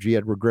support G.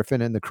 Edward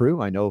Griffin and the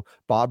crew. I know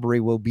Bobbery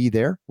will be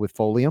there with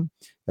Folium,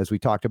 as we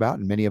talked about,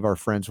 and many of our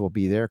friends will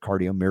be there.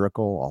 Cardio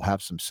Miracle. I'll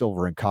have some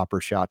silver and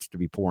copper shots to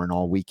be pouring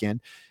all weekend,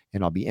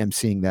 and I'll be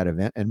emceeing that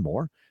event and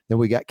more. Then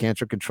we got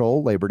Cancer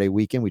Control, Labor Day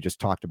weekend. We just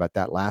talked about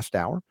that last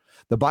hour.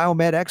 The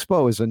Biomed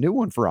Expo is a new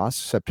one for us,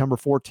 September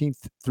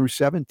 14th through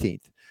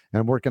 17th. And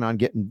I'm working on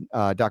getting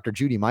Dr.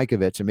 Judy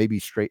Mikovits and maybe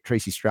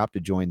Tracy Straub to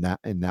join that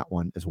in that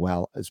one, as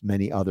well as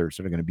many others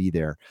that are going to be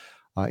there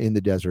in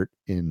the desert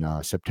in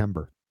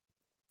September.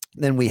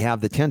 Then we have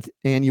the 10th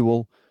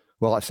annual,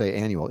 well, I say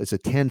annual, it's a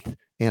 10th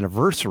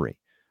anniversary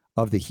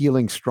of the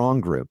Healing Strong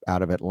Group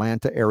out of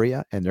Atlanta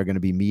area. And they're going to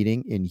be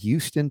meeting in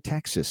Houston,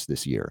 Texas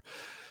this year,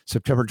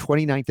 September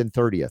 29th and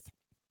 30th.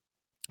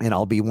 And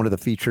I'll be one of the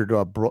featured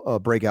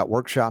breakout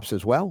workshops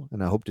as well.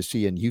 And I hope to see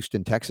you in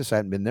Houston, Texas. I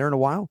haven't been there in a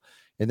while.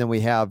 And then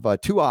we have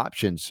 2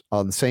 options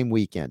on the same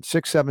weekend,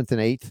 6th, 7th, and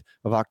 8th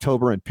of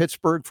October in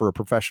Pittsburgh for a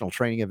professional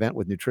training event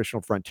with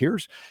Nutritional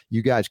Frontiers.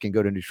 You guys can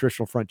go to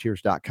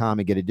nutritionalfrontiers.com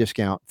and get a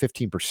discount,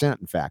 15%.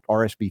 In fact,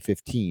 RSB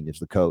 15 is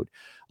the code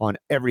on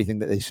everything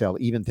that they sell,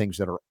 even things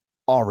that are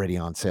already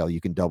on sale.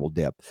 You can double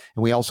dip.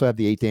 And we also have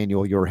the 8th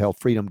annual Your Health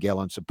Freedom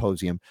Gala and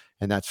Symposium,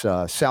 and that's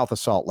south of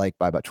Salt Lake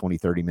by about 20,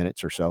 30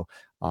 minutes or so.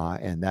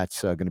 And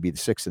that's going to be the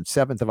 6th and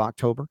 7th of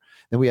October.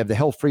 Then we have the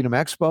Health Freedom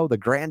Expo, the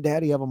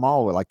granddaddy of them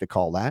all, we like to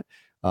call that.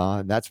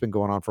 That's been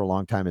going on for a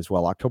long time as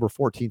well. October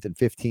 14th and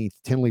 15th,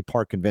 Tinley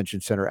Park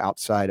Convention Center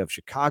outside of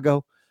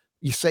Chicago.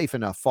 You're safe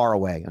enough, far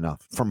away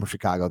enough from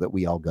Chicago that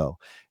we all go.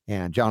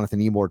 And Jonathan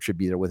Emord should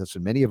be there with us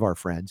and many of our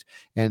friends.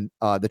 And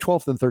the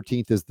 12th and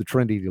 13th is the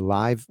Trinity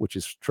Live, which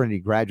is Trinity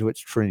graduates,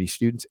 Trinity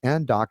students,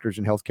 and doctors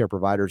and healthcare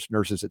providers,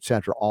 nurses,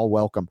 etc. All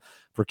welcome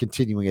for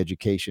continuing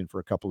education for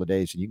a couple of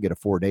days. And you can get a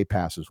 4-day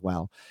pass as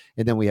well.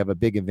 And then we have a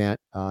big event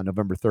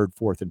November 3rd,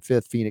 4th, and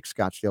 5th, Phoenix,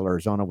 Scottsdale,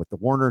 Arizona with the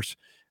Warners.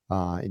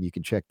 And you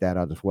can check that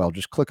out as well.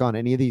 Just click on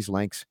any of these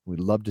links. We'd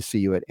love to see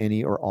you at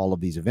any or all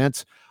of these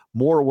events.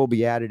 More will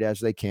be added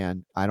as they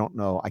can. I don't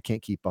know. I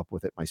can't keep up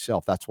with it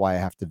myself. That's why I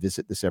have to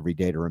visit this every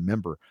day to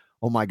remember,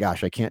 oh my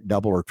gosh, I can't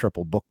double or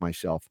triple book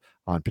myself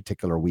on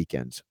particular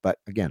weekends. But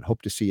again,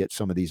 hope to see you at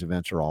some of these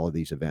events or all of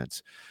these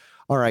events.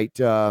 All right.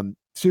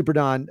 Super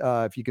Don,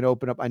 if you can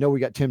open up. I know we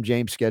got Tim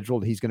James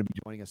scheduled. He's going to be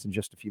joining us in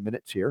just a few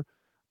minutes here.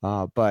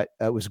 But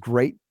it was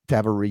great to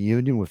have a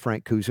reunion with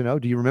Frank Cousineau.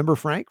 Do you remember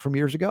Frank from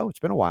years ago? It's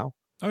been a while.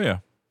 Oh, yeah.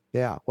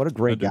 Yeah. What a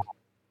great guy.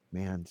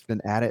 Man, it's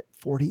been at it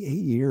 48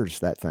 years,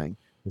 that thing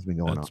has been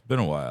going on. It's been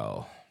a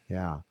while.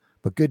 Yeah.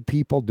 But good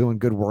people doing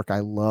good work.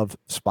 I love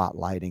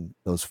spotlighting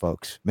those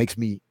folks. Makes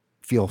me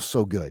feel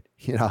so good.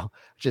 You know,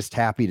 just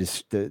happy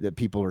that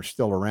people are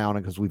still around,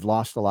 because we've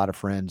lost a lot of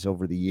friends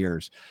over the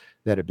years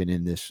that have been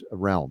in this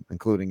realm,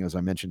 including, as I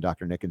mentioned,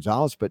 Dr. Nick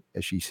Gonzalez. But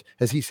as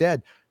he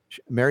said,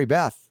 Mary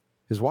Beth,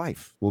 his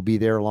wife, will be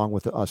there along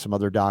with some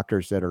other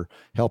doctors that are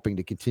helping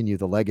to continue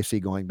the legacy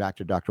going back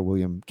to Dr.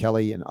 William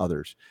Kelly and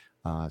others.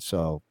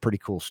 So pretty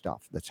cool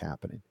stuff that's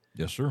happening.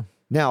 Yes, sir.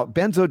 Now,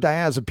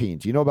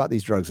 benzodiazepines. You know about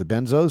these drugs, the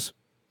benzos?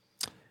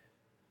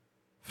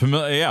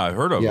 Familiar? Yeah, I've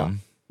heard of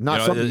them.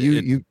 Not something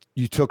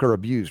you took or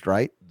abused,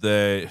 right?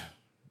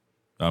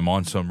 I'm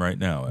on some right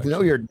now. Actually.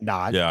 No, you're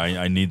not. Yeah,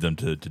 I need them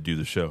to do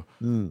the show.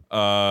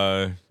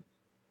 Yeah,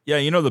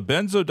 the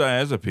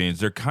benzodiazepines,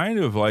 they're kind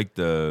of like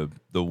the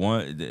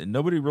one,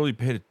 nobody really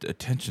paid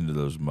attention to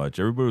those much.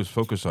 Everybody was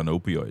focused on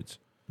opioids.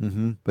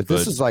 Mm-hmm. But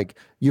this is like,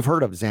 you've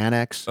heard of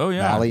Xanax. Oh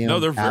yeah, Valium, no,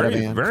 they're very,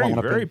 Ativan, very,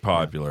 Klonopin. very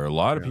popular. A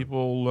lot of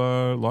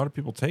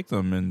people take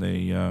them, and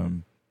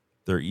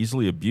they're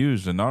easily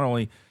abused. And not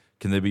only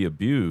can they be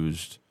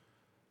abused,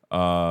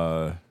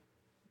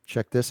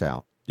 check this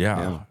out.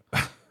 Yeah.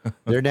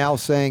 They're now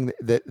saying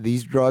that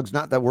these drugs,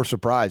 not that we're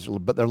surprised,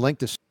 but they're linked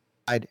to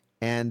suicide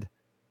and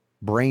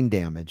brain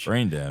damage.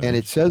 And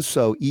it says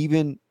so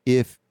even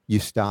if you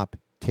stop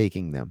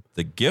taking them.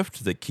 The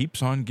gift that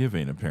keeps on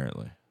giving,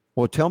 apparently.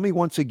 Well, tell me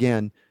once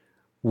again,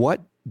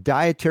 what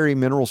dietary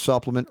mineral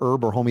supplement,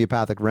 herb, or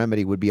homeopathic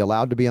remedy would be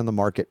allowed to be on the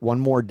market one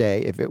more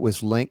day if it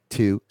was linked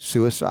to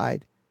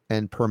suicide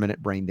and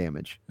permanent brain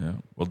damage? Yeah.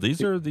 Well,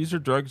 these are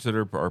drugs that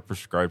are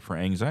prescribed for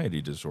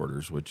anxiety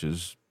disorders, which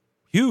is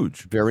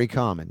huge. Very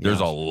common. There's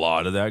a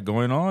lot of that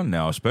going on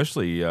now,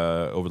 especially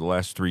over the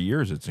last 3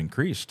 years. It's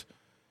increased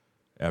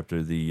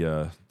after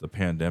the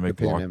pandemic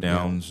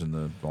lockdowns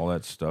and all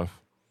that stuff.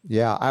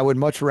 Yeah, I would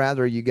much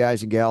rather you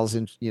guys and gals,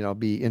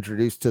 be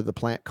introduced to the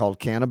plant called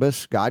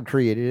cannabis. God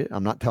created it.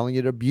 I'm not telling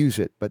you to abuse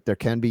it, but there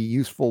can be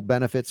useful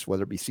benefits,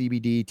 whether it be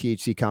CBD,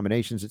 THC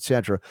combinations,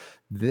 etc.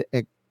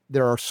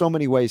 There are so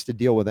many ways to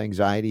deal with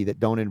anxiety that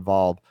don't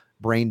involve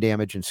brain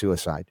damage and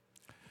suicide.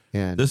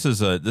 And this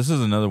is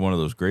another one of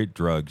those great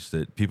drugs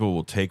that people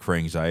will take for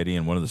anxiety,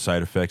 and one of the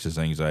side effects is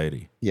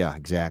anxiety. Yeah,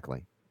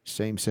 exactly.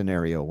 Same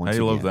scenario. Once I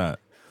love that.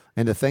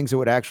 And the things that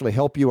would actually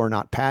help you are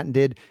not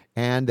patented,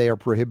 and they are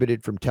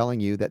prohibited from telling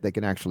you that they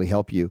can actually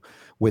help you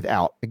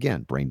without,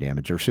 again, brain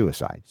damage or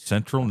suicide.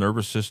 Central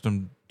nervous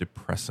system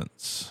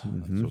depressants.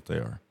 That's what they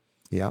are.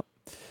 Yep.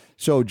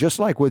 So just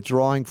like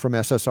withdrawing from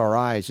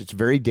SSRIs, it's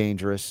very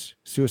dangerous.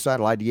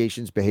 Suicidal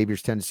ideations,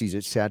 behaviors, tendencies,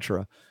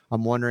 etc.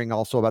 I'm wondering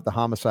also about the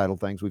homicidal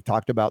things. We've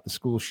talked about the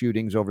school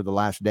shootings over the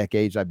last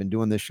decades. I've been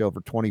doing this show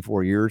for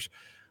 24 years,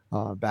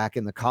 back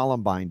in the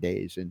Columbine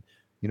days. And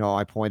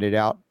I pointed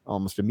out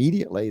almost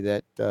immediately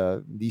that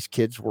these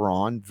kids were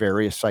on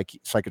various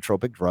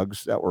psychotropic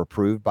drugs that were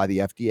approved by the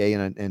FDA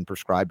and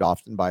prescribed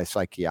often by a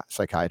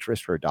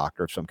psychiatrist or a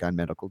doctor of some kind,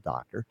 medical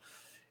doctor,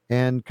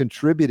 and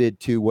contributed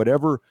to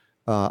whatever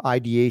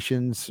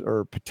ideations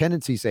or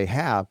tendencies they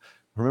have.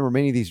 Remember,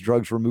 many of these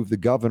drugs remove the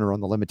governor on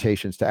the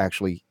limitations to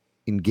actually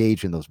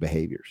engage in those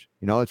behaviors.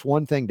 It's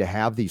one thing to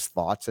have these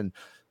thoughts, and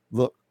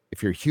look,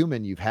 if you're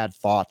human, you've had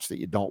thoughts that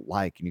you don't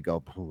like and you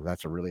go,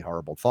 that's a really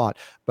horrible thought,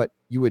 but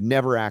you would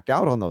never act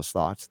out on those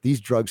thoughts. These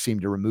drugs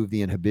seem to remove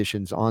the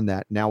inhibitions on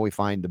that. Now we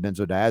find the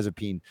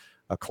benzodiazepine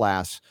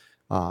class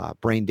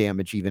brain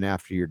damage even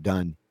after you're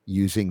done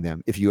using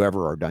them, if you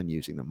ever are done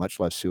using them, much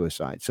less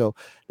suicide. So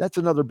that's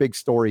another big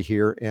story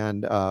here.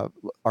 And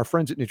our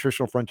friends at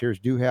Nutritional Frontiers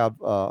do have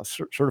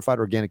certified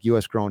organic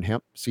U.S. grown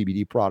hemp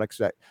CBD products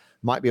that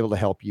might be able to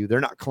help you. They're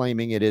not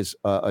claiming it is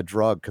a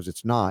drug, because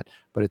it's not,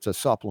 but it's a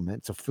supplement.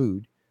 It's a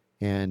food.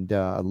 And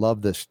I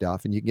love this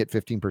stuff. And you can get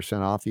 15%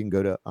 off. You can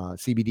go to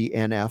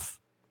CBDNF.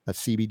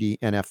 That's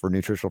CBDNF for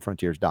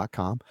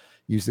nutritionalfrontiers.com.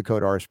 Use the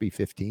code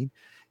RSB15.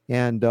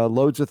 And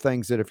loads of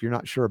things that if you're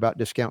not sure about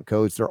discount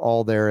codes, they're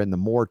all there in the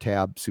More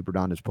tab Super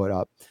Don has put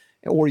up.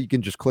 Or you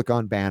can just click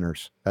on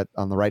banners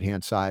on the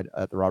right-hand side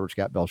at the Robert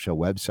Scott Bell Show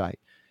website.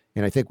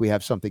 And I think we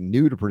have something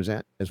new to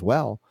present as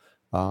well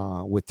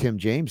with Tim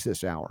James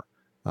this hour.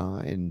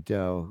 And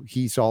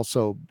he's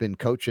also been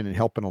coaching and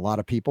helping a lot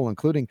of people,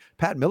 including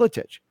Pat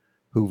Miletich,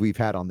 who we've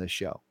had on this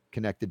show,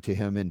 connected to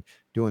him and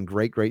doing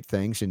great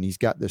things. And he's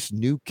got this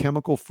new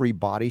chemical-free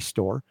body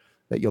store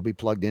that you'll be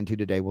plugged into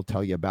today. We'll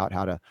tell you about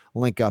how to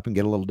link up and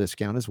get a little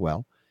discount as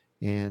well.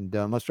 And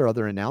unless there are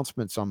other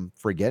announcements I'm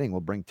forgetting, we'll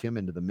bring Tim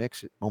into the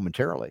mix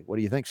momentarily. What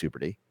do you think, Super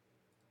D?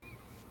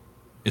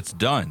 It's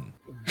done.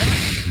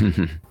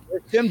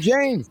 Tim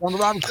James on the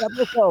Robert Scott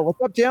Bell Show. What's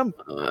up, Tim?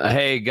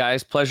 Hey,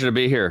 guys. Pleasure to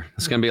be here.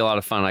 It's going to be a lot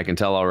of fun. I can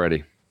tell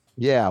already.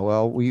 Yeah,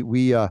 well,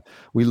 we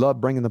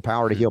love bringing the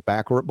power to heal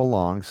back where it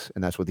belongs,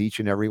 and that's with each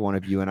and every one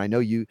of you. And I know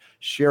you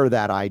share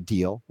that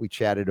ideal. We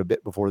chatted a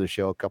bit before the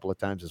show a couple of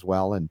times as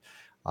well, and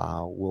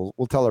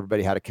we'll tell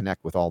everybody how to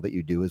connect with all that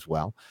you do as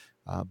well.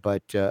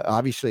 But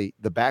obviously,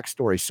 the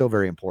backstory is so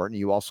very important.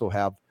 You also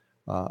have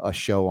a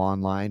show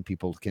online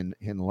people can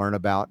learn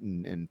about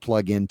and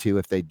plug into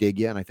if they dig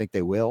you, and I think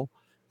they will.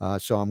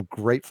 So I'm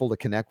grateful to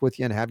connect with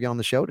you and have you on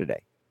the show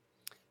today.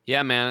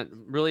 Yeah, man,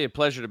 really a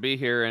pleasure to be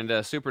here.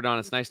 And Super Don,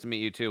 it's nice to meet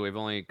you too. We've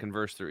only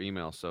conversed through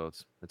email, so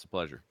it's a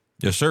pleasure.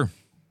 Yes, sir.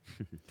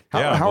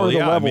 How are the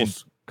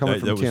levels coming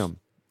from Tim?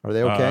 Are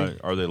they okay?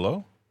 Are they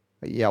low?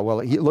 Yeah, well,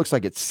 it looks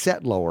like it's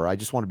set lower. I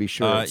just want to be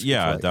sure.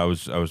 I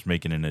was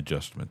making an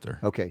adjustment there.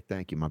 Okay,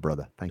 thank you, my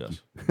brother. Thank you.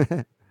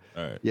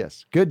 All right.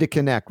 Yes, good to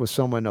connect with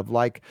someone of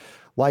like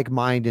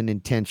mind and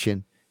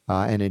intention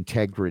and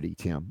integrity,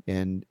 Tim.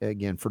 And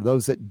again, for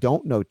those that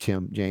don't know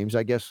Tim James,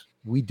 I guess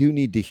we do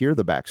need to hear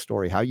the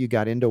backstory, how you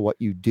got into what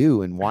you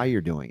do and why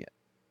you're doing it.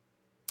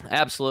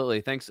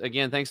 Absolutely. Thanks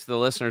to the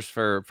listeners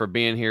for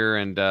being here.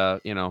 And,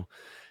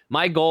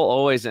 my goal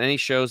always in any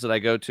shows that I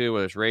go to,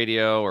 whether it's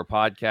radio or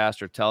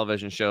podcast or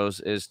television shows,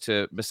 is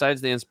to,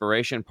 besides the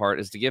inspiration part,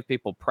 is to give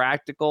people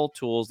practical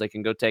tools they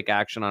can go take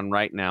action on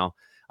right now.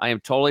 I am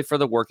totally for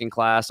the working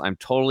class. I'm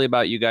totally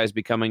about you guys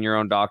becoming your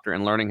own doctor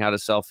and learning how to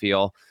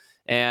self-heal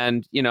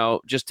and,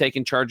 just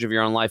taking charge of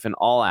your own life in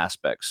all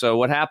aspects. So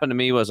what happened to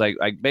me was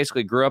I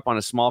basically grew up on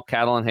a small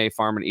cattle and hay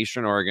farm in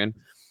Eastern Oregon.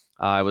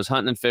 I was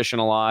hunting and fishing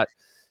a lot.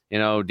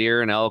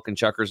 Deer and elk and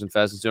chuckers and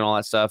pheasants, doing all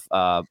that stuff,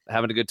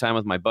 having a good time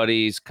with my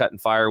buddies, cutting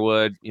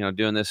firewood,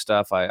 doing this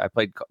stuff. I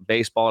played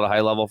baseball at a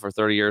high level for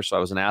 30 years, so I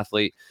was an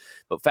athlete.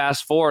 But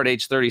fast forward,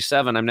 age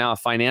 37, I'm now a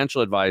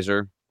financial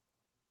advisor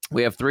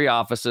We have 3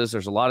 offices.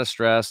 There's a lot of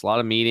stress, a lot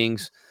of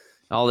meetings,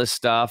 all this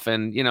stuff.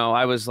 And,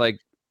 I was like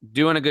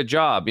doing a good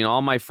job.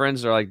 All my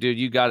friends are like, dude,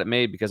 you got it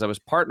made, because I was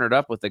partnered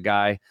up with a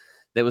guy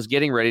that was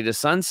getting ready to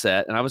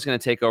sunset, and I was going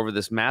to take over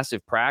this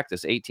massive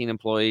practice, 18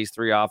 employees,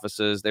 3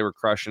 offices. They were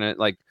crushing it.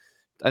 Like,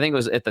 I think it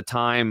was at the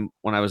time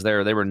when I was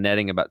there, they were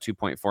netting about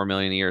 2.4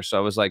 million a year. So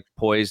I was like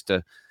poised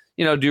to,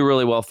 do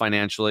really well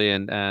financially,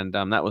 and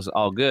that was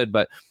all good.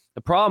 But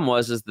the problem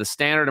was the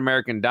standard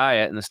American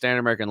diet and the standard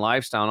American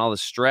lifestyle and all the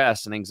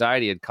stress and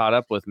anxiety had caught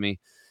up with me,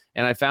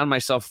 and I found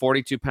myself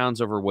 42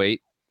 pounds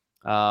overweight.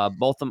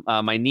 Both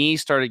of my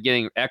knees started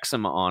getting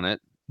eczema on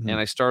it, and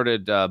I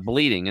started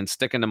bleeding and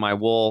sticking to my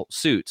wool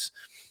suits.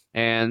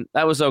 And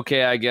that was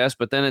okay, I guess.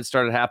 But then it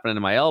started happening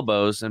to my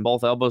elbows, and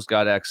both elbows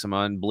got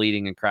eczema and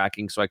bleeding and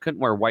cracking. So I couldn't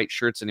wear white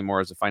shirts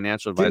anymore as a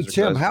financial advisor.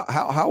 Tim,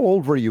 how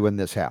old were you when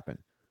this happened?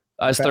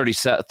 I was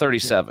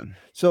 37.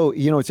 So,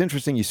 it's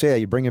interesting you say that.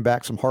 You're bringing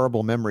back some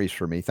horrible memories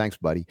for me. Thanks,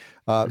 buddy.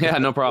 Yeah,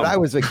 no problem. When I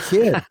was a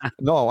kid,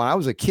 when I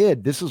was a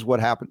kid, this is what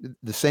happened.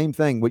 The same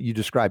thing, what you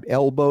described: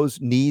 elbows,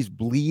 knees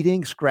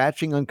bleeding,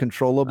 scratching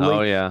uncontrollably.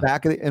 Oh, yeah.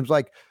 It was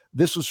like,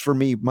 this was for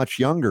me much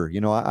younger.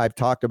 I've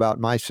talked about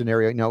my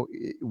scenario.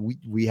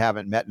 We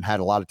haven't met and had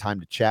a lot of time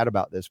to chat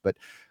about this, but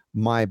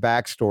my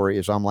backstory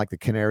is I'm like the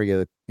canary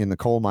in the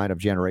coal mine of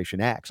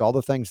Generation X. All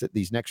the things that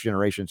these next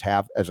generations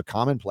have as a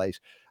commonplace,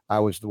 I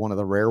was one of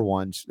the rare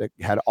ones that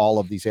had all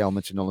of these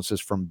ailments and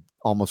illnesses from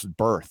almost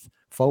birth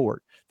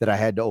forward that I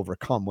had to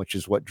overcome, which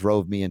is what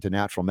drove me into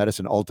natural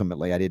medicine.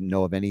 Ultimately, I didn't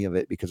know of any of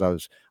it because I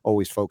was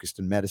always focused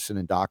in medicine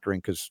and doctoring,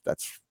 because that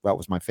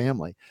was my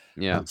family.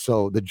 Yeah. And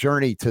so the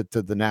journey to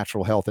the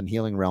natural health and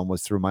healing realm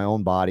was through my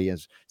own body.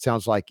 As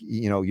sounds like,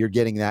 you're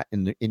getting that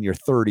in your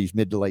 30s,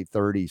 mid to late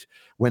 30s.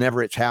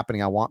 Whenever it's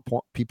happening, I want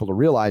people to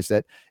realize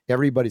that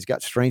everybody's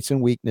got strengths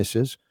and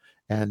weaknesses.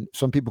 And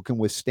some people can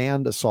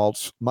withstand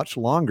assaults much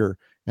longer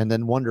and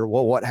then wonder,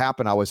 well, what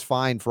happened? I was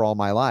fine for all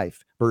my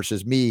life,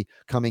 versus me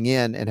coming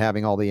in and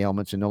having all the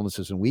ailments and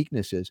illnesses and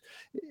weaknesses.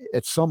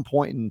 At some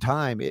point in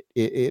time,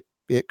 it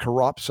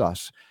corrupts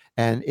us,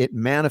 and it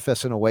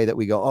manifests in a way that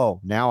we go,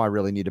 oh, now I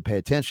really need to pay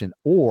attention.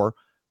 Or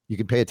you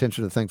can pay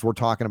attention to the things we're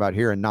talking about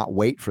here and not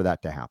wait for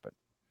that to happen.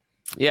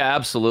 Yeah,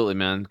 absolutely,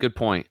 man. Good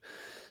point.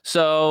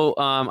 So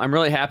I'm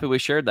really happy we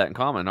shared that in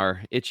common,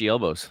 our itchy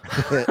elbows.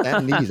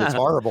 And knees. It's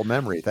horrible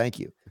memory. Thank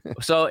you.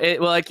 So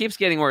it keeps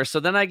getting worse. So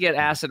then I get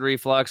acid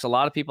reflux. A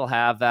lot of people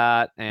have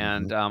that.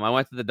 And I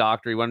went to the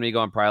doctor. He wanted me to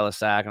go on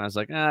Prilosec. And I was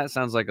like, it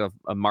sounds like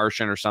a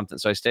Martian or something.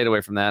 So I stayed away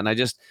from that. And I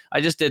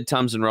just did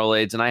Tums and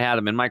Rolaids, and I had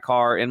them in my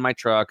car, in my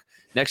truck,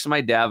 next to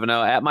my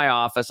Davino, at my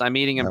office. I'm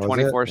eating them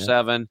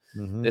 24/7.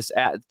 This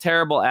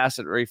terrible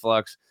acid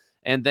reflux.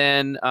 And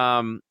then,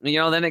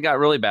 then it got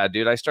really bad,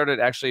 dude. I started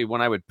actually,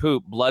 when I would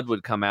poop, blood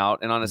would come out.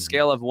 And on a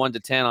scale of 1 to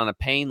 10 on a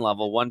pain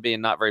level, 1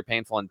 being not very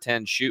painful and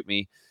 10 shoot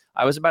me,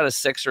 I was about a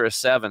 6 or a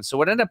 7. So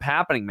what ended up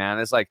happening, man,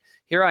 is like,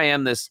 here I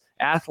am, this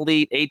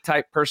athlete,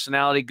 A-type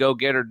personality,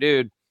 go-getter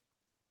dude.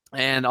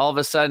 And all of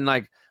a sudden,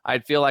 like,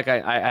 I'd feel like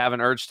I have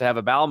an urge to have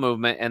a bowel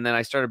movement. And then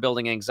I started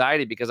building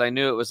anxiety because I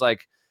knew it was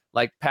like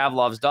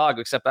Pavlov's dog,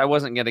 except I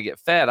wasn't going to get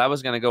fed. I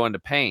was going to go into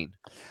pain.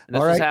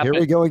 All right, here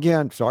we go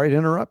again. Sorry to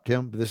interrupt,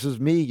 Tim. This is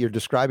me. You're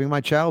describing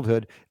my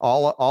childhood.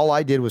 All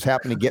I did was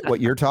happen to get what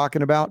you're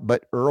talking about,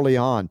 but early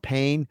on,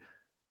 pain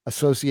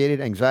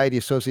associated, anxiety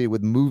associated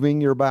with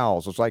moving your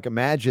bowels. It's like,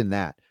 imagine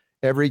that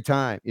every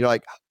time. You're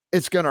like,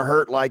 it's going to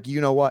hurt like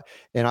you know what.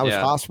 And I was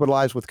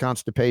hospitalized with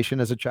constipation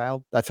as a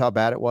child. That's how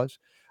bad it was.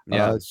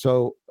 Yeah.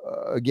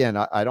 Again,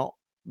 I don't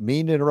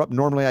mean to interrupt.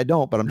 Normally I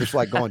don't, but I'm just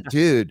like going,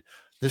 dude,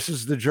 this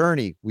is the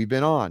journey we've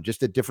been on,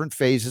 just at different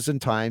phases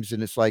and times.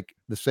 And it's like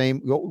the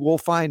same, we'll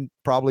find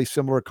probably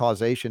similar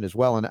causation as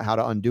well and how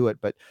to undo it.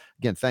 But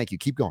again, thank you.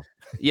 Keep going.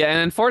 Yeah. And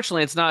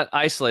unfortunately, it's not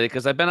isolated,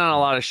 because I've been on a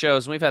lot of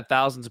shows and we've had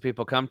thousands of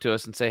people come to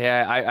us and say, hey,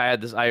 I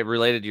had this, I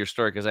related to your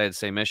story because I had the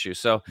same issue.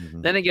 So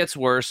then it gets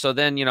worse. So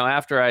then,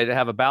 after I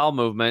have a bowel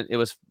movement, it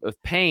was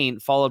with pain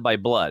followed by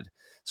blood.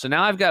 So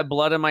now I've got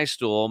blood in my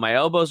stool. My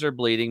elbows are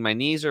bleeding. My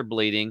knees are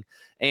bleeding.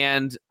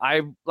 And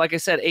like I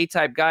said,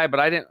 A-type guy,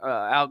 but I didn't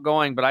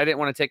outgoing, but I didn't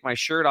want to take my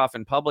shirt off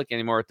in public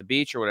anymore at the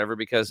beach or whatever,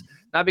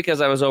 not because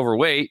I was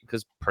overweight,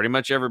 because pretty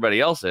much everybody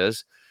else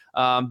is,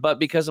 but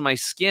because of my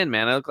skin,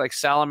 man. I looked like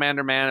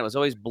Salamander Man. It was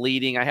always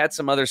bleeding. I had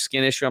some other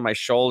skin issue on my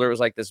shoulder. It was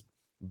like this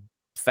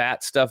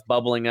fat stuff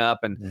bubbling up.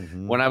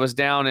 And when I was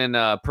down in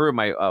Peru,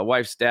 my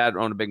wife's dad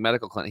owned a big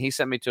medical clinic. He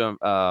sent me to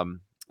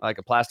like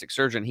a plastic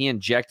surgeon. He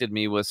injected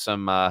me with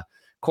some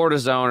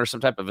cortisone or some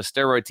type of a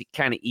steroid to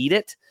kind of eat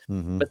it.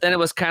 But then it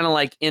was kind of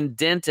like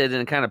indented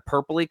and kind of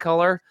purpley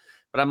color.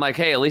 But I'm like,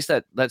 hey, at least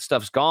that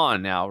stuff's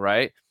gone now,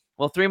 right?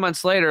 Well, 3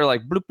 months later,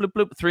 like bloop, bloop,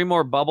 bloop, 3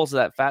 more bubbles of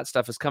that fat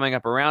stuff is coming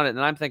up around it.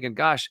 And I'm thinking,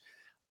 gosh,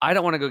 I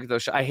don't want to go get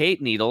those. I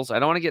hate needles. I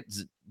don't want to get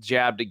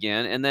jabbed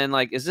again. And then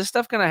like, is this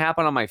stuff going to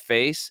happen on my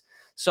face?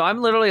 So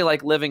I'm literally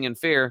like living in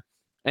fear.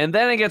 And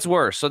then it gets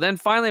worse. So then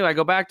finally I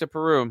go back to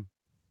Peru.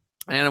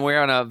 And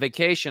we're on a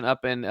vacation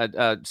up in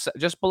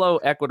just below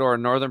Ecuador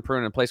in northern Peru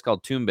in a place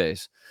called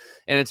Tumbes.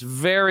 And it's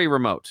very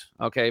remote,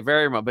 okay,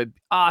 very remote, but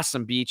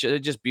awesome beach.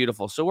 It's just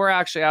beautiful. So we're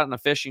actually out on a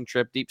fishing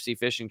trip, deep sea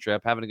fishing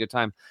trip, having a good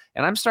time.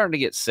 And I'm starting to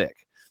get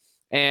sick.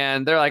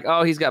 And they're like,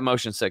 oh, he's got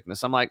motion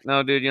sickness. I'm like,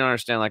 no, dude, you don't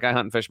understand. Like, I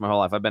hunt and fish my whole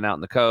life. I've been out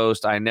on the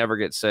coast. I never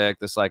get sick.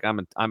 This like I'm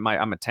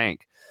a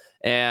tank.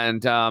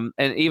 And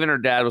even her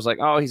dad was like,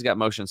 oh, he's got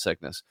motion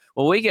sickness.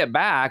 Well, we get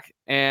back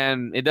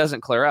and it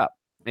doesn't clear up.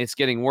 It's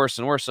getting worse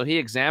and worse. So he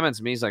examines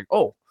me. He's like,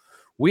 oh,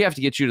 we have to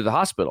get you to the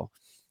hospital.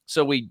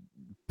 So we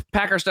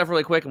pack our stuff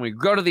really quick and we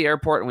go to the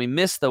airport and we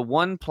miss the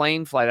one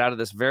plane flight out of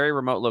this very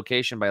remote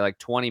location by like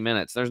 20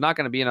 minutes. There's not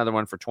going to be another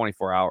one for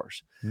 24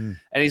 hours. And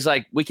he's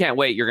like, we can't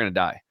wait. You're going to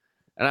die.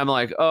 And I'm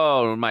like,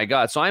 oh my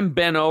God. So I'm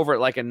bent over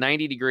at like a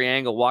 90-degree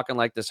angle, walking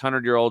like this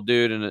 100-year-old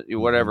dude and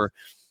whatever.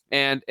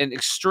 And in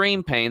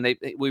extreme pain.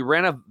 We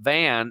rent a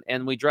van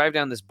and we drive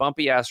down this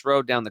bumpy ass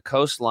road down the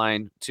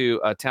coastline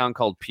to a town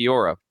called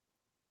Piura.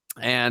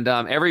 And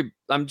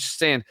I'm just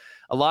saying,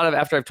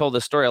 after I've told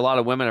this story, a lot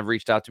of women have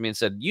reached out to me and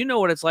said, you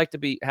know what it's like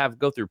to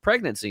go through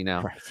pregnancy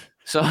now.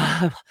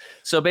 Right.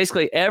 So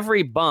basically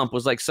every bump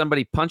was like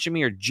somebody punching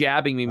me or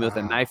jabbing me with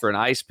a knife or an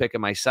ice pick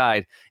in my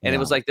side. And it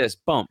was like this,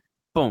 boom,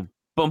 boom,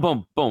 boom,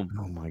 boom, boom.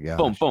 Oh my God.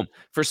 Boom, boom,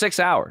 for 6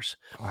 hours.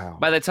 Wow.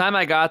 By the time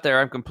I got there,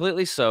 I'm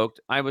completely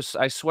soaked.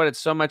 I sweated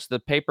so much the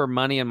paper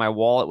money in my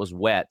wallet was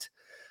wet.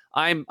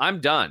 I'm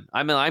done.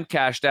 I'm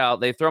cashed out.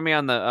 They throw me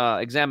on the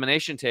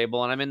examination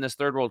table, and I'm in this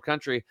third world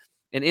country.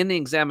 And in the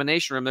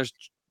examination room, there's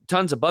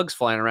tons of bugs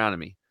flying around at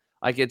me.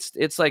 Like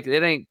it's like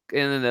it ain't.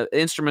 And the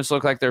instruments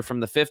look like they're from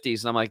the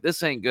 50s, and I'm like,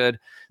 this ain't good.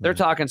 They're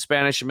talking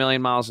Spanish a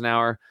million miles an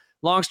hour.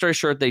 Long story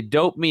short, they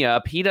dope me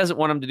up. He doesn't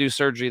want him to do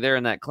surgery there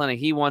in that clinic.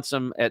 He wants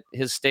them at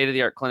his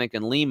state-of-the-art clinic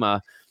in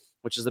Lima,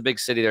 which is the big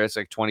city there. It's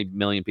like 20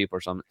 million people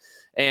or something.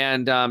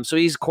 And so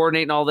he's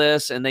coordinating all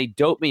this, and they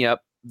dope me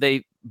up.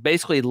 They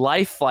basically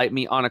life flight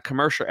me on a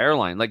commercial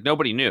airline. Like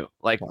nobody knew.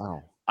 Like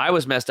I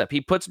was messed up.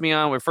 He puts me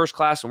on with first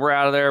class, and we're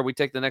out of there. We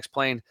take the next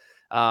plane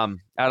out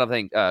of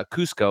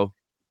Cusco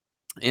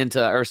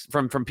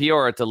from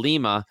Piura to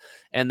Lima,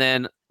 and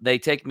then they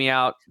take me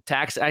out.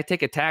 I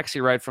take a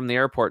taxi ride from the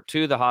airport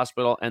to the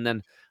hospital, and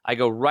then I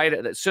go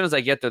as soon as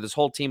I get there. This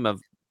whole team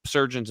of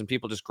surgeons and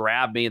people just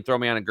grab me and throw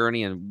me on a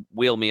gurney and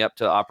wheel me up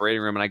to the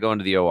operating room, and I go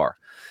into the OR.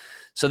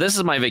 So this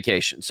is my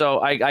vacation.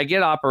 So I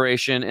get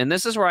operation, and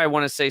this is where I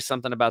want to say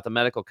something about the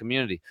medical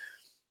community.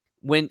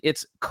 When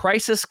it's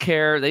crisis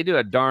care, they do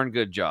a darn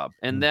good job.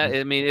 And that,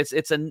 I mean,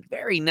 it's a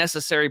very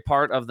necessary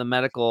part of the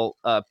medical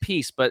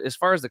piece. But as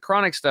far as the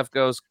chronic stuff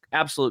goes,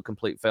 absolute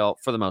complete fail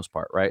for the most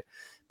part, right?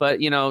 But,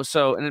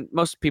 and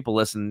most people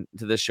listen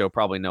to this show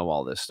probably know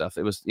all this stuff.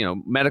 It was,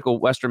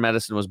 Western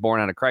medicine was born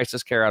out of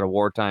crisis care, out of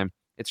wartime.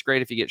 It's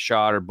great if you get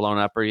shot or blown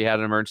up or you had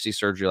an emergency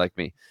surgery like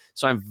me.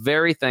 So I'm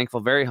very thankful,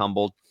 very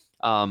humbled.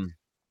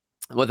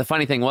 Well, the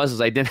funny thing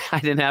was I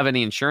didn't have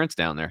any insurance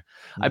down there.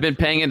 I've been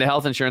paying into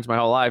health insurance my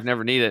whole life,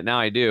 never needed it. Now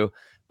I do.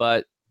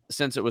 But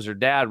since it was her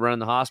dad running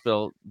the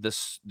hospital, the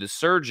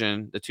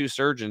two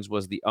surgeons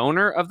was the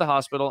owner of the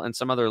hospital and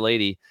some other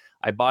lady.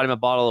 I bought him a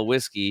bottle of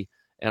whiskey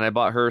and I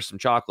bought her some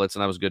chocolates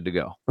and I was good to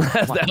go.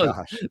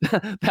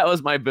 That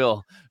was my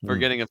bill for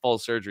getting a full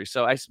surgery.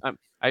 So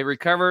I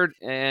recovered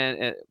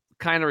and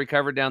kind of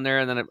recovered down there,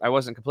 and then I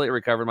wasn't completely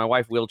recovered. My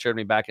wife wheelchaired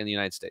me back in the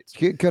United States.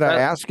 Could I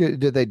ask you,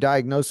 did they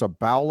diagnose a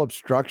bowel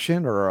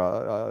obstruction or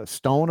a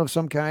stone of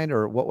some kind,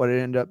 or what would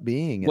it end up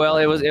being? Well,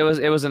 it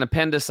was an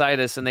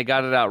appendicitis, and they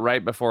got it out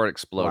right before it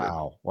exploded.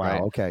 Wow. Right?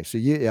 Okay, so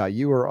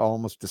you were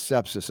almost to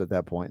sepsis at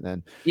that point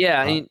then.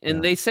 Yeah,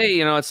 and they say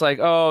it's like,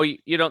 oh,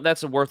 you don't.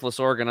 That's a worthless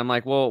organ. I'm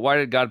like, well, why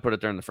did God put it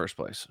there in the first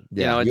place?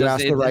 Yeah, you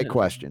asked the right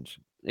questions.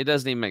 It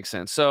doesn't even make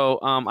sense. So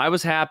I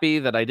was happy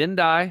that I didn't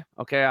die.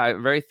 Okay,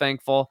 I'm very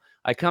thankful.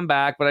 I come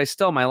back, but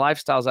my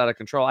lifestyle's out of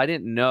control. I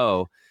didn't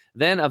know.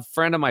 Then a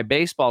friend of my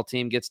baseball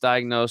team gets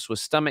diagnosed with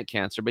stomach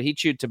cancer, but he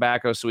chewed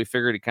tobacco, so we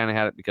figured he kind of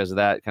had it because of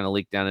that. It kind of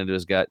leaked down into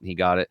his gut, and he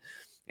got it.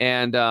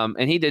 And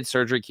he did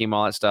surgery, chemo,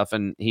 all that stuff,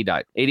 and he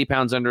died. 80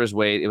 pounds under his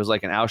weight. It was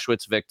like an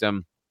Auschwitz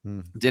victim.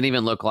 Didn't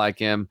even look like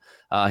him.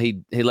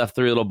 He left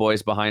 3 little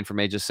boys behind from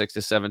ages 6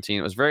 to 17.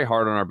 It was very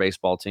hard on our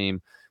baseball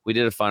team. We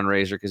did a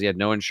fundraiser because he had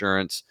no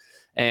insurance,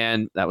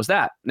 and that was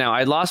that. Now,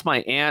 I lost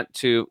my aunt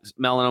to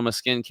melanoma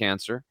skin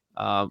cancer,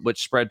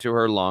 which spread to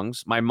her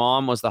lungs. My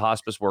mom was the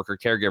hospice worker,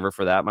 caregiver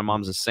for that. My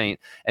mom's a saint.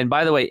 And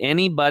by the way,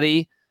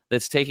 anybody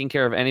that's taking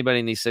care of anybody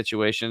in these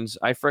situations,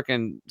 I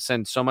frickin'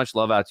 send so much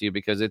love out to you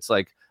because it's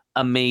like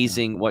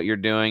amazing what you're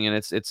doing, and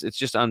it's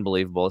just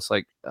unbelievable. It's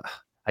like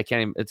I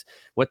can't even. It's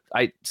what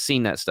I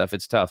seen that stuff.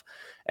 It's tough.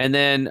 And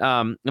then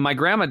my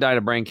grandma died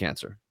of brain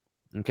cancer.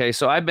 Okay,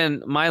 so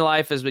my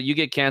life is, but you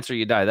get cancer,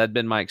 you die. That'd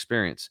been my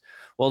experience.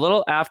 Well, a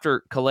little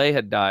after Calais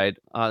had died,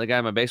 the guy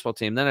on my baseball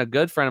team, then a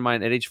good friend of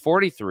mine at age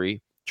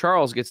 43,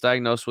 Charles, gets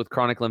diagnosed with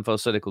chronic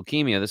lymphocytic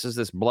leukemia. This is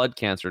this blood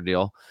cancer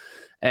deal.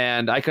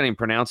 And I couldn't even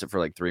pronounce it for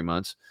like 3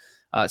 months.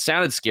 It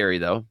sounded scary,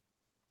 though.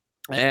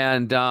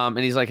 And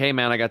he's like, hey,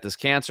 man, I got this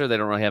cancer. They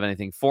don't really have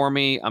anything for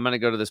me. I'm going to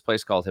go to this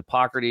place called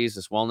Hippocrates,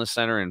 this wellness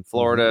center in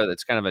Florida.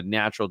 That's kind of a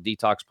natural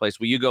detox place.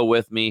 Will you go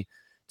with me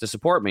to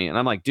support me? And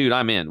I'm like, dude,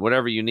 I'm in,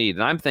 whatever you need.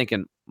 And I'm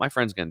thinking, my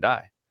friend's going to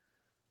die.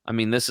 I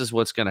mean, this is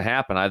what's going to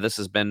happen. This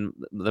has been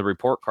the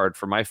report card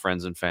for my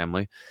friends and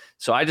family.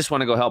 So I just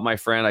want to go help my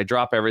friend. I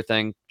drop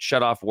everything,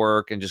 shut off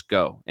work, and just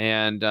go.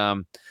 And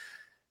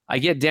I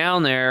get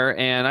down there,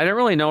 and I didn't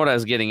really know what I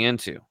was getting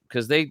into,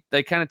 because they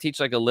kind of teach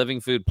like a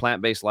living food,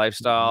 plant-based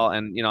lifestyle.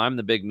 And, I'm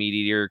the big meat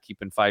eater,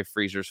 keeping 5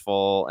 freezers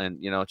full.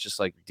 And, it's just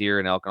like deer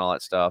and elk and all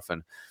that stuff.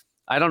 And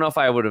I don't know if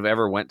I would have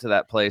ever went to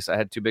that place. I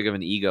had too big of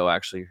an ego,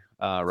 actually,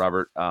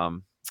 Robert,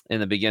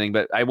 in the beginning.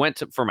 But I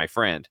went for my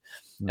friend.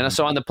 And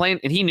so on the plane,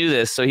 and he knew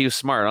this, so he was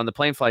smart. On the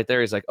plane flight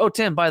there, he's like, oh,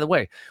 Tim, by the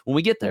way, when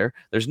we get there,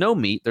 there's no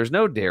meat, there's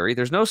no dairy,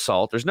 there's no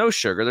salt, there's no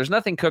sugar, there's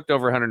nothing cooked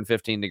over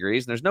 115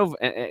 degrees, and there's no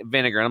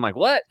vinegar. And I'm like,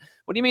 what?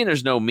 What do you mean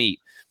there's no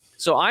meat?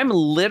 So I'm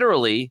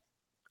freaking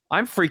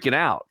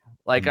out.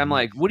 Like, I'm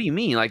like, what do you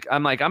mean?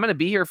 I'm going to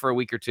be here for a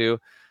week or two.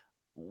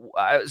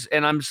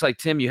 And I'm just like,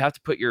 Tim, you have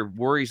to put your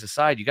worries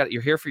aside.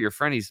 You're here for your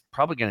friend. He's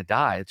probably going to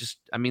die.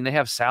 They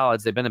have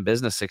salads. They've been in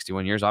business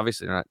 61 years.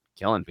 Obviously, they're not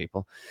killing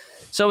people.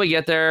 So we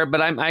get there,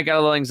 but I got a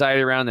little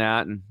anxiety around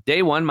that. And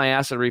day 1, my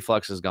acid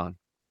reflux is gone.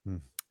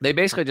 They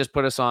basically just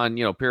put us on,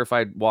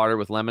 purified water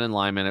with lemon and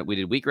lime in it. We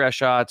did wheatgrass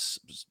shots,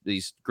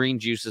 these green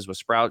juices with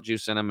sprout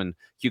juice in them, and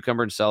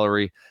cucumber and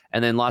celery,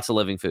 and then lots of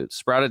living foods,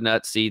 sprouted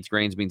nuts, seeds,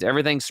 grains, beans,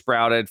 everything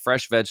sprouted,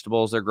 fresh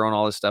vegetables. They're growing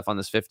all this stuff on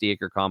this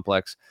 50-acre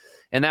complex.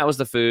 And that was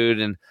the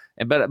food.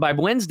 But by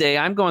Wednesday,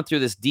 I'm going through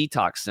this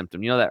detox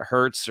symptom, that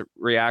hurts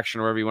reaction,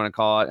 or whatever you want to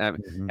call it.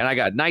 And I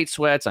got night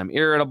sweats. I'm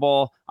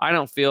irritable. I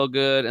don't feel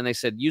good. And they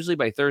said, usually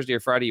by Thursday or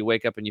Friday, you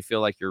wake up and you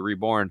feel like you're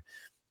reborn.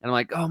 And I'm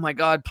like, oh my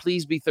God,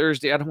 please be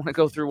Thursday. I don't want to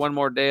go through one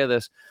more day of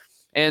this.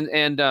 And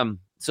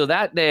so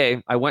that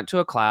day I went to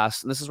a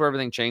class, and this is where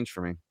everything changed for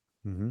me.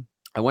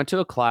 I went to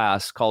a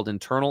class called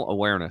Internal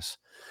Awareness.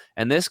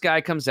 And this guy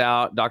comes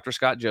out, Dr.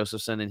 Scott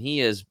Josephson, and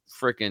he is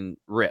freaking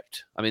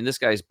ripped. I mean, this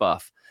guy's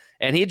buff.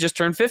 And he had just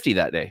turned 50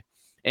 that day.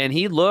 And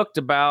he looked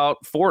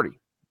about 40.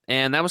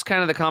 And that was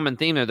kind of the common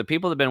theme there. The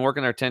people that have been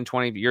working there 10,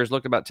 20 years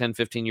looked about 10,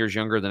 15 years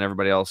younger than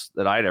everybody else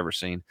that I'd ever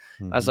seen.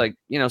 I was like,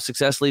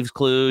 success leaves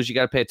clues. You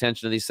got to pay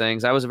attention to these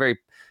things. I was a very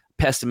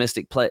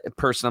pessimistic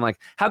person. I'm like,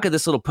 how could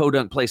this little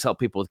podunk place help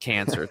people with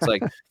cancer? It's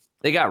like,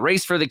 they got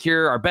Race for the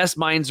Cure. Our best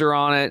minds are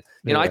on it.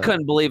 I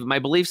couldn't believe it. My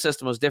belief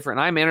system was different.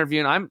 And I'm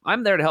interviewing.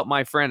 I'm there to help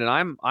my friend,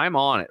 and I'm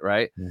on it,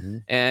 right?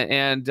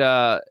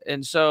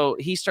 And so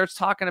he starts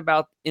talking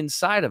about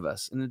inside of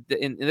us, and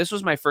this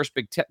was my first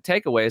big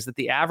takeaway, is that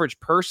the average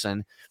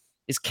person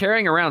is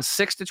carrying around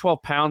 6 to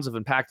 12 pounds of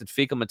impacted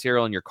fecal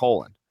material in your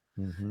colon.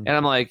 And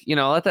I'm like,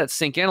 let that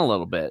sink in a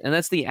little bit. And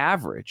that's the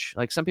average.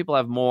 Like, some people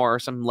have more,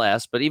 some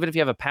less, but even if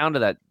you have a pound of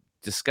that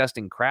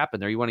disgusting crap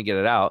in there, you want to get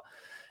it out.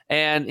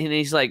 And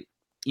he's like,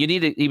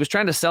 he was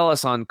trying to sell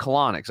us on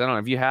colonics. I don't know.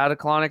 Have you had a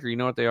colonic, or you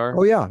know what they are?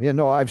 Oh yeah. Yeah.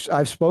 No,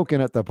 I've spoken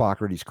at the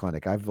Hippocrates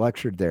Clinic. I've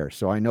lectured there.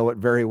 So I know it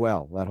very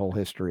well, that whole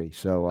history.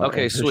 So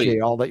okay, I appreciate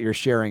sweet. all that you're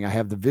sharing. I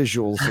have the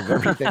visuals of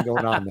everything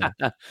going on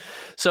there.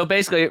 So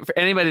basically, for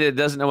anybody that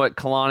doesn't know what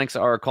colonics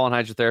are, colon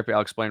hydrotherapy, I'll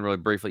explain really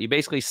briefly. You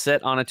basically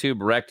sit on a tube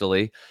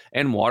rectally,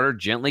 and water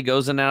gently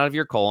goes in and out of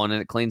your colon,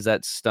 and it cleans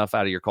that stuff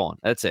out of your colon.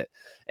 That's it.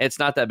 It's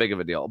not that big of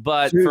a deal.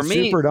 But for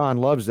me, Super Don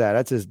loves that.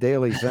 That's his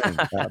daily thing,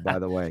 by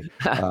the way.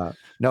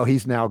 No,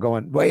 he's now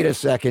going, wait a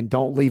second,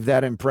 don't leave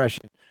that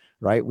impression,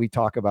 right? We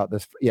talk about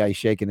this. Yeah, he's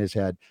shaking his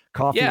head.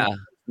 Coffee,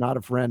 not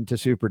a friend to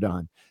Super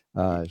Don.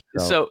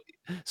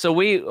 So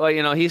we,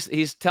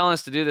 he's telling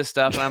us to do this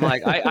stuff, and I'm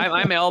like,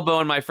 I'm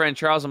elbowing my friend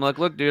Charles. I'm like,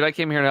 look, dude, I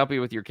came here to help you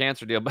with your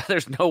cancer deal, but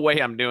there's no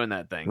way I'm doing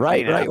that thing.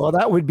 Right. Well,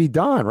 that would be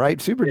Don, right?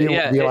 Super deal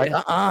would be like,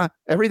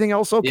 everything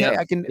else okay. Yep,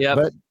 I can,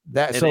 but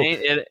that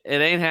it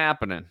ain't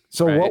happening.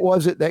 So right? What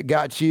was it that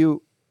got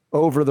you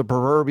over the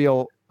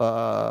proverbial?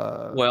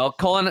 Well,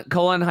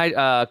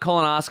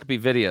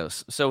 colonoscopy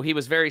videos. So he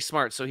was very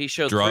smart. So he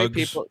showed drugs,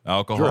 3 people,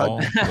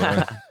 alcohol.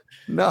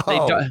 No.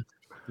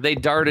 They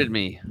darted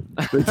me.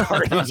 They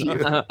darted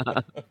you.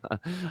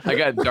 I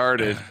got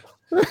darted.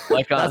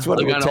 Like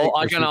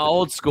on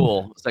old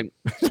school. It's like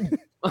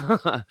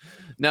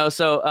no.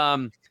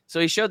 So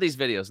he showed these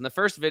videos, and the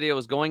first video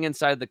was going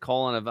inside the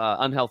colon of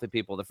unhealthy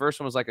people. The first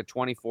one was like a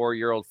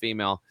 24-year-old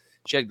female.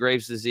 She had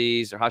Graves'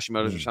 disease or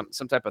Hashimoto's or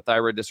some type of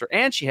thyroid disorder,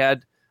 and she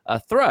had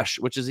thrush,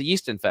 which is a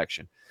yeast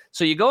infection.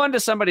 So you go into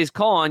somebody's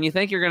colon, you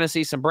think you're going to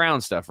see some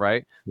brown stuff,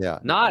 right? Yeah.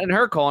 Not in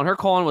her colon. Her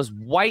colon was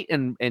white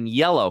and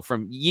yellow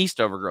from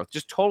yeast overgrowth,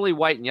 just totally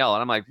white and yellow.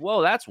 And I'm like,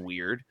 whoa, that's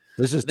weird.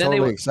 This is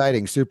totally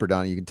exciting, Super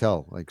Don. You can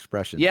tell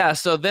expression. Yeah.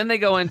 So then they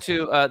go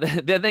into a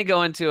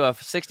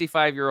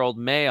 65-year-old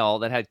male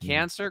that had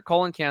cancer,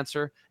 colon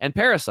cancer, and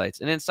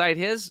parasites. And inside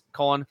his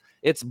colon,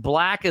 it's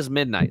black as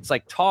midnight. It's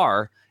like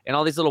tar, and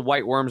all these little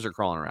white worms are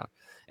crawling around.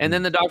 And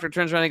then the doctor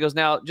turns around and goes,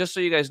 now, just so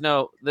you guys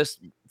know, this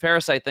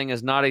parasite thing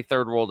is not a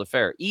third world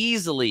affair.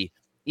 Easily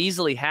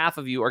half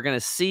of you are going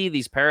to see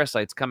these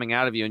parasites coming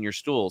out of you in your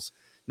stools.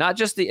 not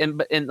just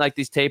in like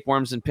these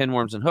tapeworms and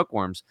pinworms and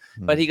hookworms,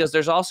 but he goes,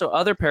 there's also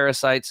other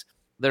parasites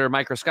that are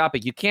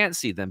microscopic. You can't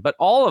see them, but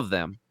all of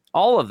them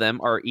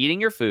are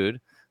eating your food.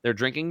 They're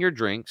drinking your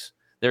drinks.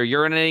 They're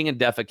urinating and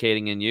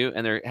defecating in you,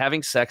 and they're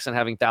having sex and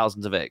having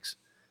thousands of eggs.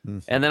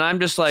 And then I'm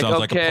just like, Sounds okay.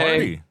 like a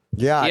party.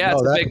 Yeah,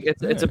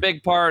 it's a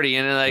big party,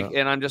 and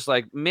and I'm just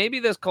like, maybe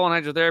this colon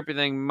hydrotherapy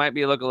thing might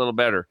look a little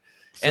better.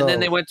 And then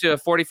they went to a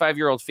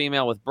 45-year-old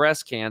female with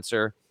breast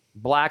cancer,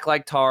 black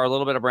like tar, a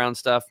little bit of brown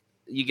stuff.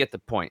 You get the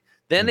point.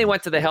 Then they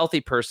went to the healthy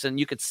person.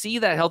 You could see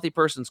that healthy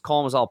person's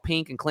colon was all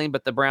pink and clean,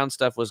 but the brown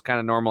stuff was kind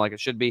of normal, like it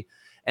should be.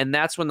 And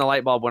that's when the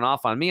light bulb went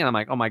off on me, and I'm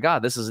like, oh my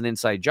God, this is an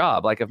inside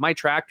job. Like if my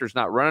tractor's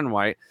not running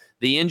right,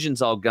 the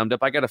engine's all gummed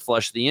up, I got to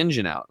flush the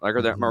engine out, like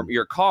or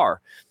your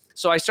car.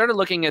 So I started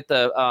looking at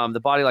the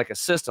body like a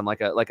system,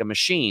 like a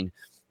machine,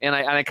 and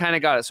I kind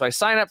of got it. So I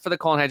sign up for the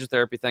colon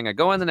hydrotherapy thing. I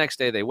go in the next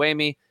day, they weigh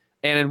me,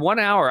 and in 1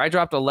 hour I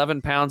dropped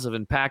 11 pounds of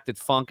impacted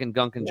funk and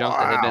gunk and junk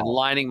that had been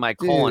lining my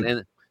colon.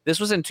 And this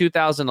was in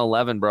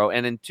 2011, bro.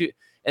 And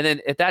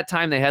then at that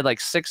time they had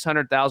like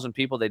 600,000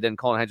 people they did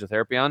colon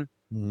hydrotherapy on.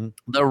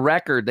 The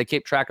record, they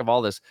keep track of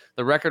all this.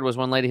 The record was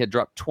one lady had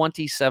dropped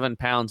 27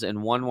 pounds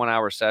in one 1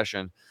 hour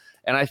session.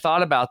 And I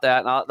thought about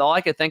that, and all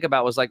I could think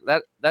about was like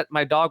that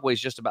my dog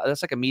weighs just about,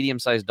 that's like a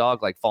medium-sized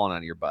dog like falling out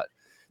of your butt.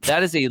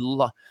 That is a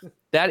lot.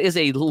 That is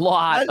a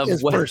lot of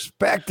weight.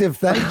 Perspective.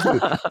 Thank you,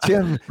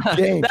 Tim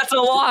James. That's a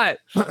lot.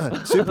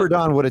 Super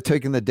Don would have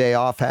taken the day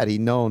off had he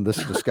known this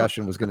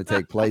discussion was going to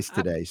take place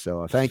today.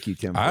 So thank you,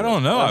 Tim. I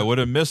don't know. I would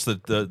have missed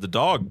the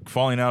dog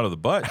falling out of the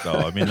butt, though.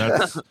 I mean,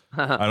 that's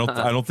I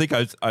don't think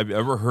I've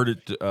ever heard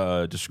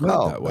it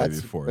described that way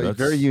before. That's a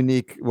very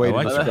unique way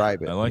to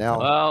describe it. I like that.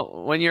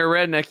 Well, when you're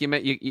a redneck,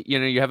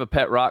 you have a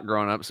pet rock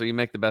growing up, so you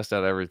make the best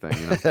out of everything.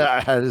 You know?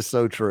 That is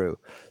so true.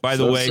 By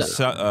the way,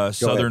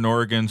 Southern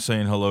Oregon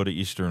saying hello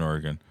to Eastern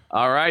Oregon.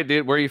 All right,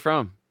 dude. Where are you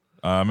from?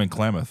 I'm in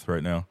Klamath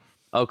right now.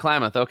 Oh,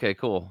 Klamath. Okay,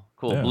 cool.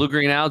 Yeah.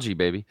 Blue-green algae,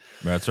 baby.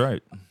 That's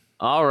right.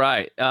 All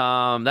right.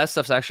 That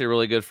stuff's actually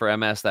really good for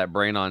MS, that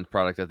Brain-On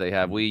product that they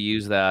have. We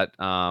use that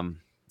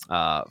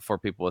for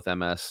people with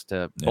MS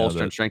to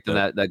bolster and strengthen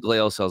that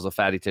glial cells, the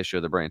fatty tissue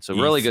of the brain. So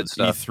really good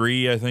stuff.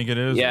 E3, I think it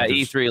is. Yeah,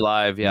 E3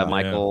 Live. Yeah,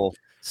 Michael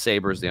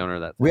Saber's the owner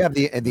of that. We have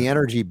the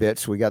energy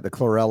bits. We got the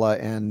chlorella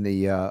and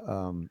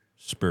the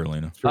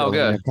spirulina. Oh,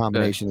 good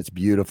combination. It's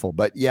beautiful.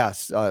 But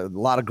yes, a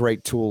lot of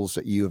great tools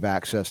that you have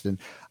accessed. And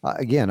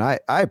again, I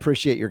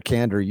appreciate your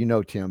candor. You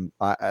know, Tim,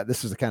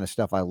 this is the kind of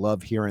stuff I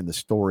love hearing, the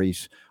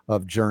stories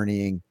of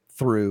journeying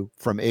through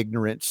from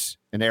ignorance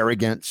and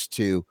arrogance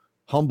to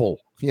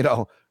humble,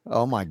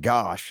 oh my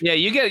gosh. Yeah,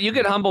 you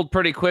get humbled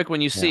pretty quick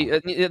when you see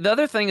the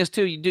other thing is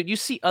too, you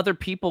see other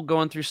people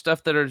going through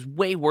stuff that is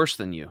way worse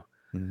than you.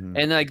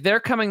 And like they're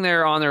coming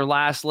there on their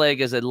last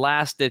leg as a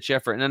last ditch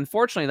effort. And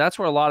unfortunately, that's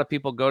where a lot of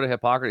people go to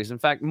Hippocrates. In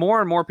fact, more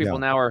and more people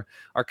now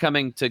are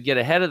coming to get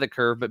ahead of the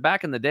curve. But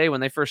back in the day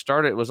when they first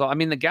started, it was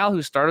the gal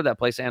who started that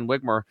place, Ann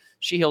Wigmore,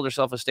 she healed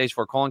herself of stage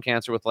 4 colon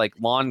cancer with like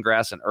lawn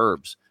grass and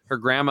herbs. Her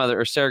grandmother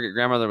or surrogate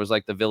grandmother was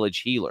like the village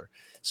healer.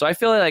 So I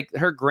feel like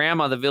her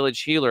grandma, the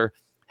village healer,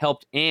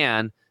 helped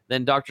Ann,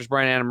 then Doctors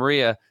Brian and Anna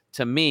Maria,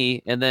 to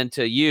me, and then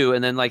to you,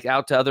 and then like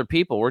out to other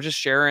people. We're just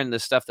sharing the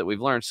stuff that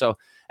we've learned. So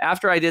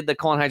after I did the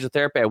colon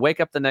hydrotherapy, I wake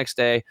up the next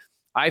day.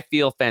 I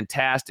feel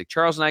fantastic.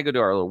 Charles and I go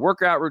do our little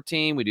workout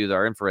routine. We do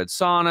our infrared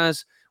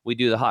saunas. We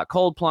do the hot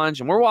cold plunge,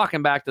 and we're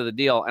walking back to the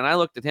deal. And I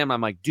looked at him.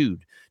 I'm like,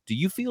 dude, do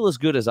you feel as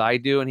good as I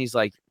do? And he's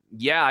like,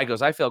 yeah. I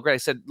goes, I feel great. I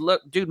said,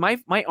 look, dude,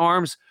 my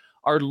arms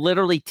are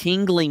literally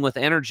tingling with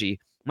energy.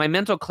 My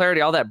mental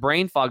clarity, all that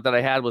brain fog that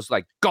I had was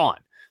like gone.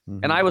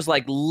 And I was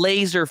like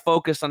laser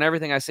focused on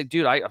everything. I said,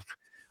 dude,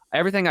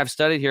 everything I've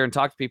studied here and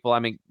talked to people, I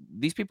mean,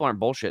 these people aren't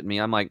bullshitting me.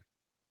 I'm like,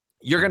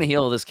 you're going to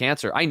heal this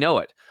cancer. I know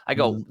it. I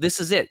go, this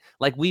is it.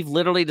 Like we've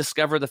literally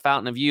discovered the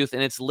fountain of youth,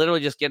 and it's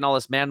literally just getting all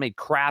this man-made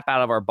crap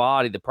out of our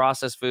body, the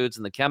processed foods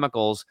and the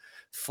chemicals,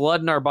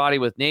 flooding our body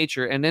with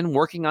nature, and then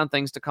working on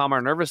things to calm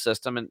our nervous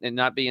system and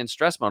not be in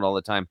stress mode all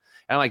the time.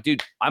 And I'm like,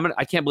 dude,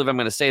 I can't believe I'm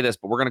going to say this,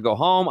 but we're going to go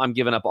home. I'm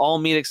giving up all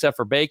meat except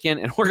for bacon,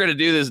 and we're going to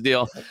do this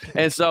deal.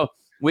 And so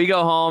we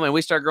go home and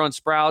we start growing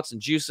sprouts and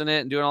juicing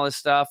it and doing all this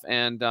stuff.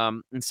 And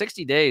in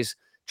 60 days,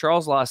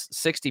 Charles lost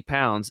 60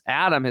 pounds.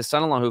 Adam, his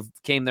son-in-law, who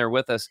came there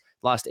with us,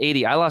 lost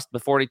 80. I lost the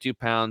 42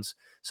 pounds.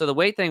 So the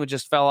weight thing would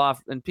just fell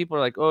off. And people are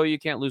like, oh, you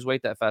can't lose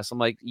weight that fast. I'm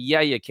like,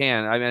 yeah, you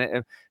can. I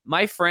mean,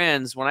 my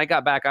friends, when I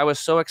got back, I was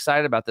so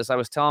excited about this. I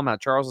was telling them how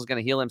Charles was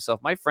going to heal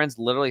himself. My friends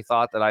literally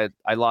thought that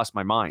I lost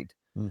my mind.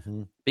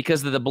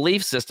 Because of the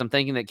belief system,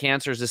 thinking that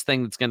cancer is this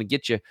thing that's going to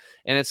get you.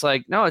 And it's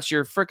like, no, it's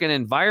your freaking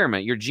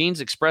environment. Your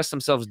genes express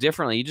themselves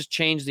differently. You just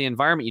change the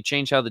environment. You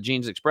change how the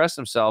genes express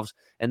themselves.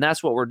 And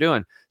that's what we're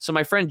doing. So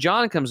my friend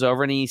John comes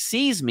over and he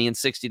sees me in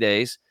 60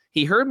 days.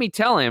 He heard me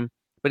tell him,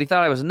 but he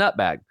thought I was a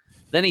nutbag.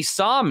 Then he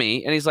saw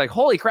me and he's like,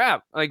 holy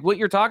crap. Like what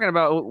you're talking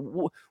about.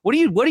 What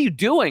are you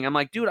doing? I'm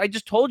like, dude, I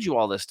just told you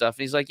all this stuff.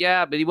 And he's like,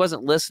 yeah, but he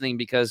wasn't listening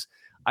because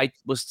I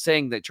was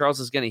saying that Charles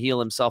is going to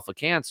heal himself of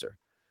cancer.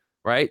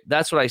 right?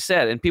 That's what I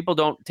said. And people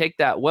don't take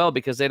that well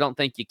because they don't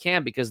think you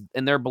can, because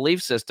in their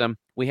belief system,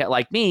 we have,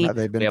 like me,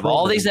 we have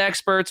all these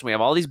experts, we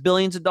have all these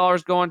billions of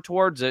dollars going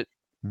towards it.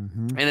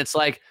 And it's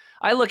like,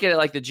 I look at it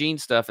like the gene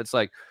stuff. It's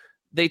like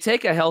they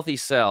take a healthy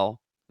cell,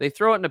 they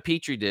throw it in a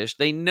petri dish,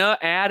 they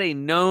add a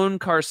known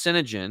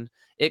carcinogen,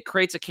 it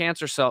creates a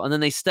cancer cell, and then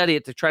they study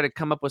it to try to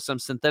come up with some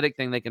synthetic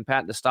thing they can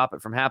patent to stop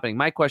it from happening.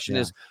 My question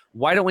is,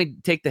 why don't we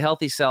take the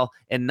healthy cell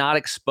and not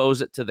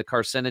expose it to the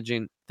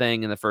carcinogen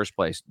thing in the first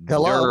place?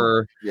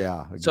 Hello.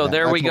 Yeah. Exactly. So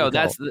there we go.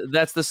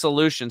 That's the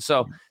solution.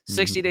 So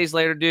 60 days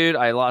later, dude,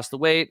 I lost the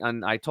weight,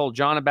 and I told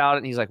John about it,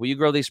 and he's like, will you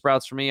grow these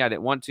sprouts for me? I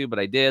didn't want to, but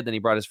I did. Then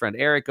he brought his friend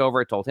Eric over.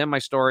 I told him my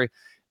story.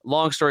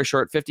 Long story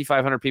short,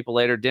 5,500 people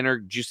later, dinner,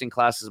 juicing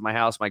classes at my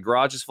house. My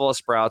garage is full of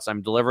sprouts.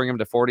 I'm delivering them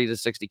to 40 to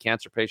 60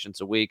 cancer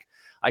patients a week.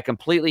 I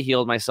completely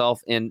healed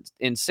myself in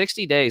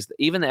 60 days.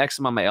 Even the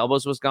eczema on my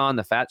elbows was gone.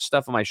 The fat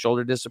stuff on my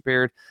shoulder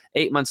disappeared.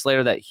 8 months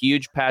later, that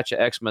huge patch of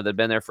eczema that had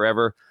been there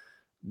forever,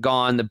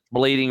 gone. The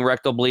bleeding,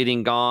 rectal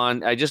bleeding,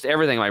 gone.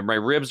 Everything. My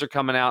ribs are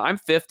coming out. I'm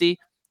 50,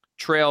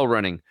 trail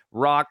running,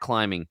 rock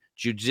climbing,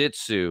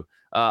 jujitsu.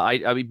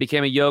 I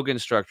became a yoga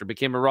instructor,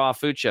 became a raw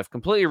food chef,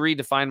 completely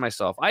redefined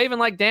myself. I even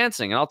like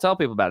dancing, and I'll tell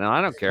people about it. And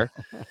I don't care.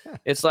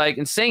 It's like,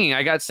 and singing.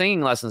 I got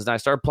singing lessons, and I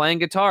started playing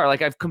guitar.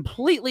 Like, I've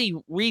completely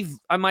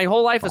my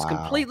whole life is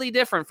completely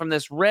different from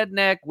this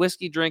redneck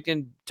whiskey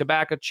drinking,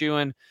 tobacco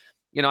chewing.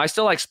 I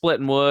still like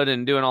splitting wood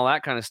and doing all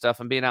that kind of stuff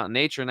and being out in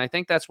nature. And I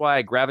think that's why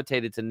I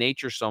gravitated to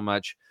nature so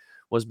much,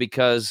 was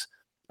because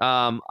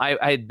I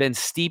had been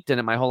steeped in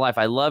it my whole life.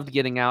 I loved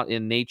getting out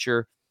in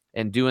nature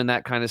and doing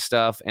that kind of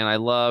stuff. And I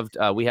loved,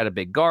 we had a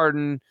big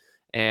garden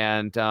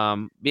and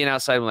being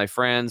outside with my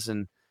friends.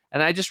 And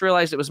I just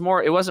realized it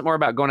wasn't more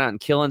about going out and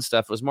killing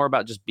stuff. It was more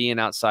about just being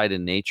outside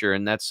in nature.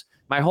 And that's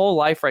my whole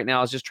life right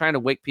now, is just trying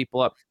to wake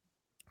people up.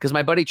 Because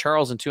my buddy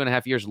Charles in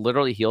 2.5 years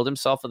literally healed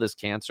himself of this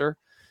cancer.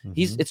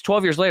 It's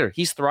 12 years later.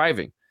 He's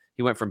thriving.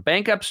 He went from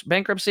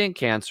bankruptcy and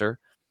cancer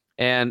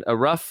and a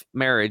rough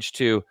marriage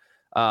to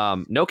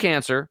no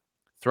cancer,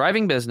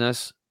 thriving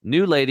business,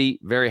 new lady,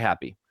 very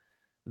happy.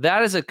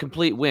 That is a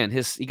complete win.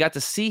 He got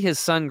to see his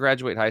son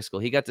graduate high school.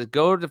 He got to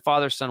go to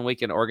father-son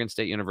weekend at Oregon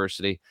State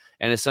University,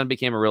 and his son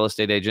became a real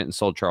estate agent and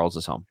sold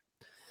Charles's home.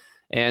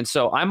 And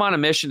so I'm on a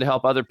mission to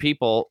help other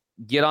people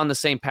get on the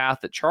same path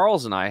that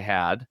Charles and I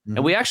had.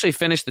 And we actually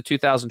finished the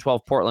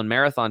 2012 Portland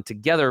Marathon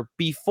together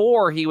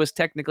before he was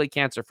technically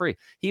cancer-free.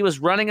 He was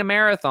running a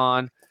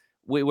marathon.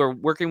 We were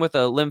working with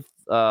a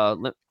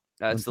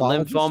it's the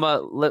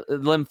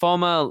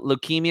Lymphoma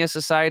Leukemia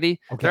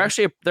Society.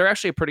 Okay. They're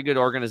actually a pretty good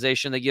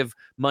organization. They give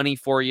money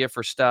for you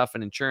for stuff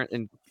and insurance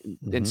and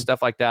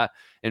stuff like that,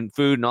 and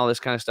food and all this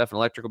kind of stuff and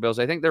electrical bills.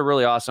 I think they're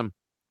really awesome,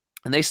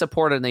 and they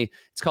support it. And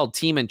it's called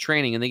Team in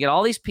Training, and they get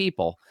all these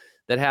people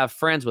that have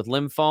friends with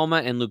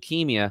lymphoma and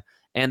leukemia,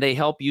 and they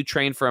help you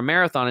train for a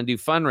marathon and do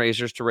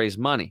fundraisers to raise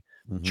money.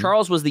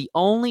 Charles was the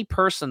only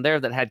person there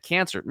that had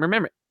cancer.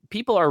 Remember,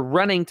 people are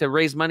running to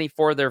raise money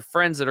for their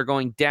friends that are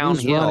going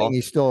downhill.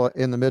 He's still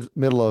in the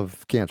middle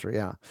of cancer.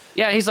 Yeah.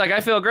 Yeah. He's like, I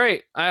feel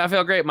great. I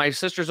feel great. My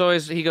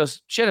sister's he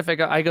goes, shit, if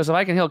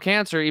I can heal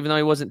cancer, even though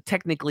he wasn't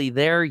technically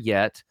there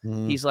yet,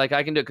 he's like,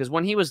 I can do it. Because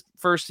when he was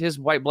first, his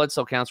white blood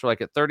cell counts were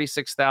like at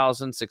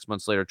 36,000, 6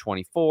 months later,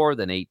 24,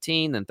 then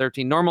 18, then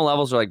 13. Normal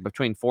levels are like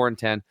between 4 and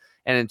 10.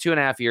 And in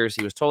 2.5 years,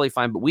 he was totally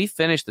fine. But we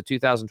finished the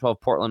 2012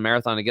 Portland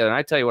Marathon together. And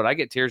I tell you what, I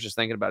get tears just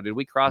thinking about it, dude.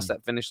 We crossed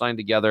that finish line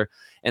together.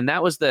 And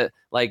that was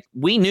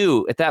we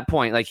knew at that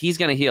point, like, he's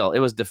going to heal. It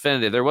was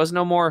definitive. There was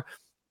no more,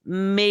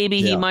 maybe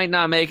he might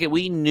not make it.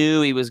 We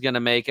knew he was going to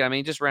make it. I mean,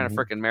 he just ran a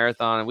freaking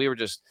marathon. And we were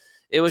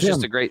it was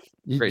just a great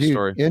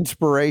story.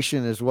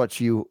 Inspiration is what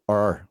you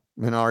are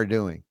and are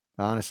doing,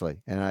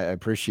 honestly. And I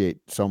appreciate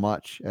so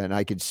much. And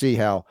I could see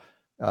how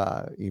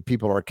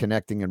people are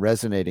connecting and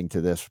resonating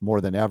to this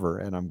more than ever.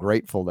 And I'm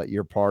grateful that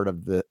you're part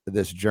of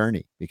this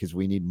journey, because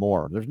we need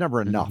more. There's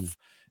never enough.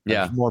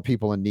 There's more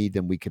people in need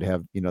than we could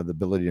have, the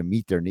ability to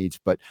meet their needs.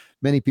 But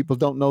many people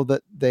don't know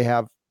that they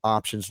have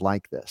options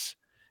like this.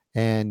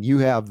 And you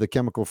have the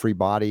chemical-free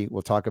body.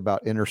 We'll talk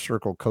about inner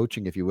circle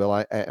coaching, if you will.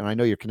 And I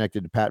know you're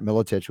connected to Pat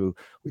Militich, who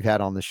we've had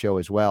on the show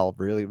as well.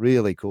 Really,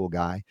 really cool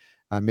guy.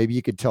 Maybe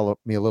you could tell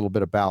me a little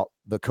bit about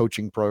the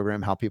coaching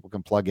program, how people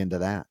can plug into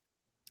that.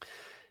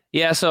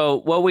 Yeah.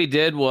 So what we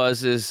did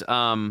was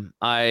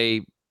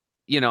I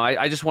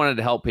just wanted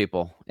to help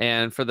people.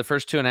 And for the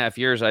first 2.5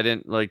 years, I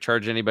didn't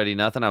charge anybody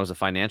nothing. I was a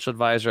financial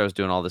advisor. I was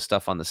doing all this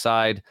stuff on the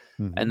side.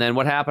 And then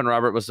what happened,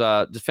 Robert, was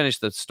to finish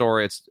the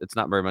story. It's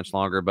not very much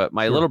longer, but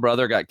my little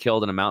brother got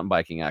killed in a mountain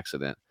biking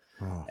accident.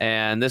 Oh.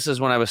 And this is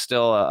when I was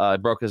still, I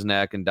broke his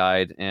neck and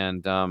died.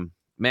 And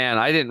man,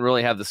 I didn't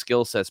really have the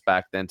skill sets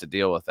back then to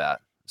deal with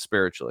that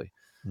spiritually.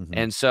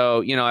 And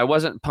so, I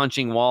wasn't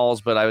punching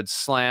walls, but I would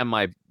slam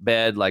my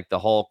bed like the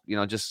Hulk,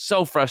 just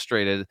so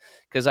frustrated,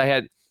 because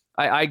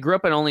I grew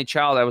up an only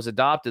child. I was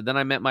adopted. Then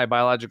I met my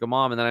biological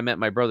mom, and then I met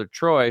my brother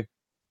Troy.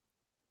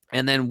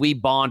 And then we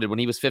bonded. When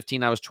he was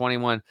 15, I was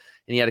 21, and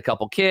he had a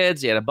couple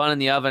kids. He had a bun in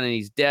the oven, and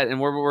he's dead. And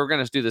we're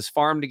going to do this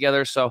farm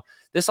together. So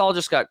this all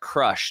just got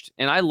crushed.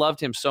 And I loved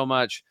him so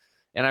much.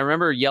 And I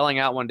remember yelling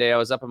out one day, I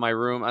was up in my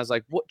room. I was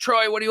like,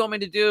 Troy, what do you want me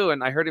to do?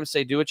 And I heard him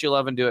say, do what you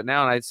love and do it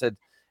now. And I said,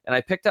 and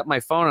I picked up my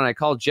phone and I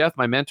called Jeff,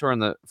 my mentor in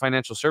the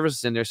financial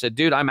services in there, said,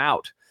 dude, I'm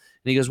out.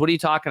 And he goes, what are you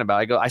talking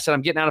about? I said,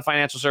 I'm getting out of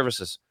financial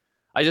services.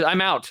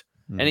 I'm out.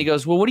 And he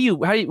goes, well, what are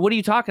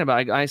you talking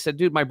about? I said,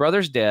 dude, my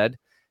brother's dead.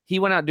 He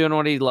went out doing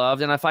what he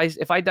loved. And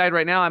if I died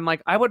right now, I'm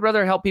like, I would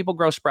rather help people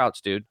grow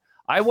sprouts, dude.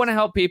 I want to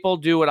help people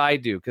do what I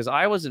do. Cause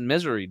I was in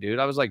misery, dude.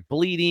 I was like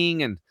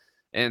bleeding and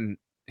it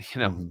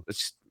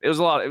was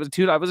a lot. It was,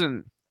 dude,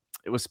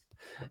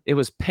 it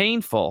was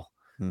painful.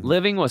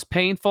 Living was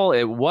painful.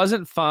 It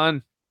wasn't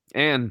fun.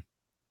 And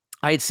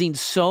I had seen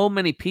so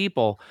many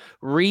people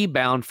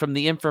rebound from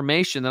the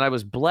information that I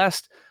was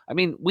blessed. I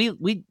mean,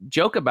 we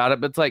joke about it,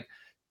 but it's like,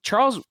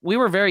 Charles, we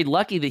were very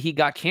lucky that he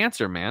got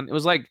cancer, man. It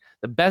was like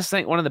the best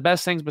thing, one of the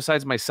best things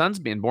besides my son's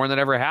being born that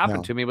ever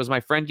happened to me was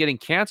my friend getting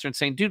cancer and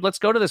saying, dude, let's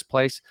go to this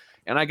place.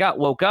 And I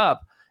woke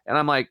up and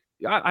I'm like,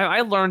 I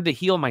learned to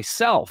heal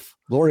myself.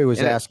 Lori was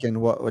asking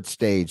what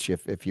stage,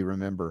 if you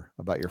remember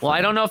about your friend. Well,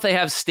 I don't know if they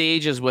have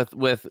stages with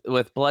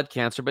blood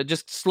cancer, but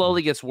just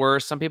slowly gets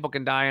worse. Some people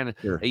can die in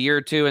a year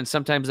or two, and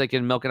sometimes they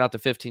can milk it out to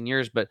 15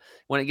 years. But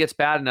when it gets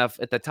bad enough,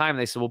 at the time,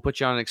 they said, we'll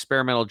put you on an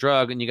experimental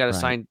drug, and you got to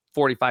sign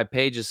 45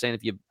 pages saying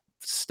if you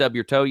stub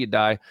your toe, you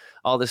die,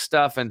 all this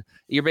stuff. And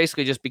you're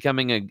basically just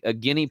becoming a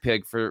guinea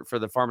pig for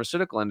the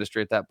pharmaceutical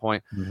industry at that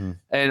point.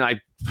 And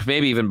I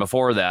maybe even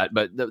before that.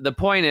 But the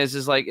point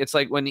is like, it's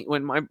like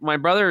when my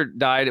brother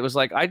died, it was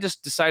like, I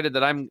just decided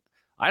that I don't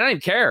even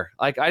care.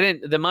 Like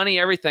the money,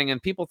 everything.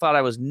 And people thought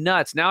I was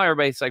nuts. Now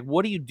everybody's like,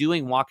 what are you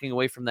doing walking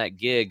away from that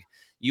gig?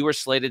 You were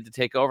slated to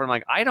take over. I'm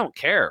like, I don't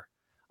care.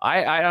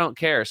 I don't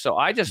care. So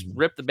I just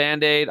ripped the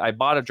Band-Aid. I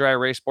bought a dry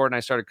erase board and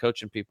I started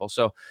coaching people.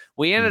 So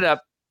we ended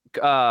up,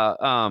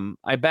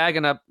 I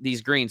bagging up these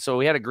greens. So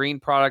we had a green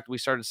product. We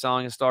started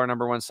selling. It's our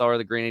number one seller,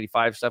 the green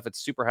 85 stuff. It's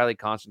super highly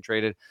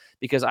concentrated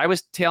because I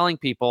was telling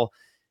people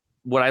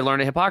what I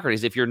learned at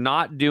Hippocrates. If you're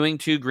not doing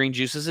 2 green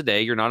juices a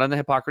day, you're not on the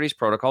Hippocrates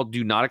protocol,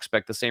 do not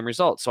expect the same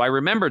results. So I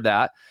remembered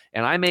that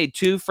and I made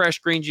 2 fresh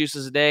green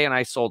juices a day and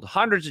I sold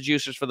hundreds of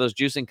juicers for those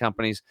juicing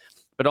companies,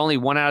 but only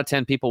 1 out of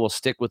 10 people will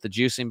stick with the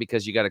juicing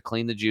because you got to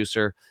clean the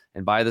juicer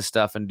and buy the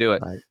stuff and do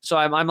it. Right. So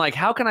I'm like,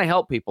 how can I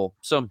help people?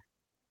 So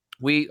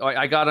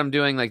I got them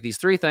doing like these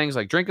 3 things,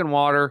 like drinking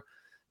water,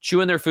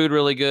 chewing their food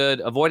really good,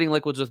 avoiding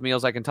liquids with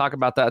meals. I can talk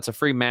about that. It's a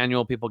free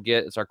manual people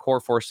get. It's our core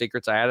 4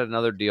 secrets. I added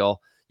another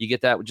deal. You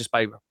get that just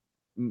by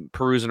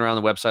perusing around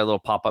the website. A little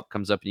pop-up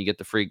comes up and you get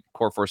the free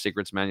core 4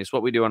 secrets manual. It's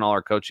what we do in all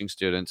our coaching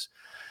students.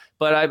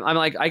 But I'm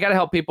like, I got to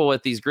help people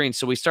with these greens.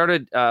 So we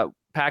started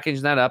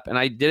packaging that up and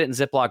I did it in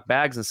Ziploc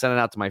bags and sent it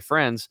out to my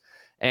friends.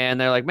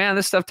 And they're like, man,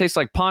 this stuff tastes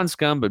like pond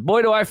scum, but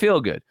boy, do I feel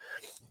good.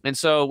 And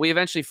so we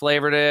eventually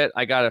flavored it.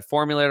 I got a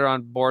formulator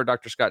on board.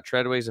 Dr. Scott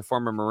Treadway is a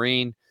former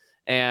Marine.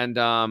 And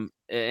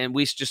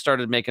we just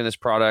started making this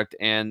product.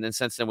 And then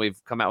since then,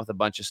 we've come out with a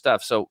bunch of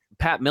stuff. So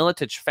Pat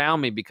Miletich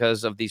found me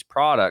because of these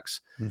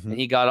products. And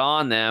he got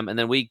on them. And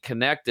then we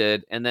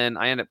connected. And then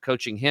I ended up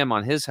coaching him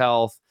on his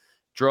health.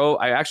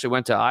 I actually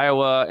went to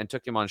Iowa and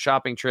took him on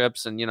shopping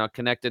trips and,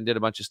 connected, did a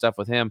bunch of stuff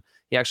with him.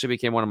 He actually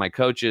became one of my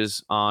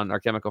coaches on our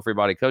Chemical Free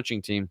Body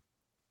coaching team.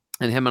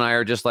 And him and I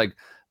are just like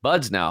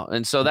buds now.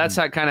 And so that's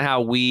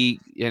how we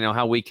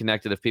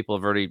connected, if people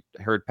have already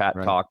heard Pat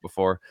talk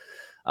before.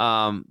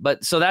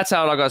 But so that's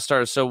how it all got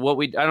started. So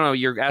I don't know,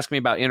 you're asking me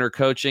about inner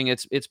coaching.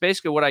 It's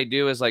basically what I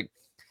do is like,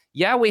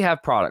 yeah, we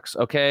have products.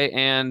 Okay.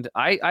 And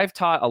I've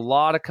taught a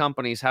lot of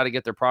companies how to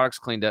get their products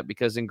cleaned up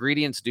because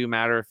ingredients do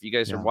matter. If you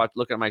guys are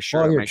looking at my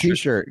shirt, your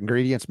t-shirt,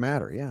 ingredients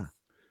matter. Yeah.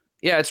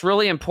 Yeah, it's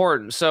really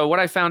important. So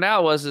what I found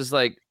out is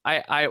like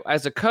I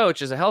as a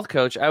coach, as a health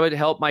coach, I would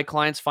help my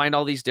clients find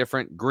all these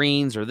different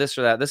greens or this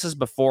or that. This is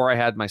before I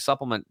had my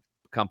supplement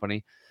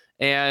company.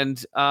 And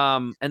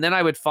then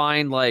I would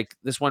find like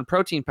this one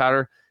protein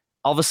powder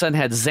all of a sudden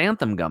had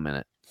xanthan gum in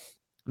it.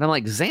 And I'm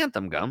like,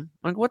 xanthan gum?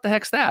 I'm like, what the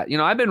heck's that?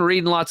 I've been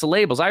reading lots of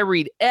labels. I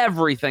read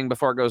everything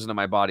before it goes into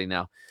my body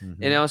now.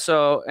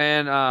 So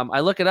I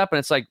look it up and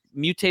it's like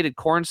mutated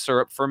corn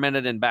syrup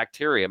fermented in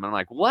bacterium. And I'm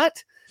like,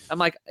 what? I'm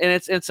like, and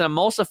it's an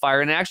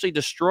emulsifier and it actually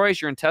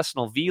destroys your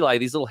intestinal villi,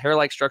 these little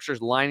hair-like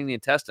structures lining the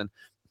intestine,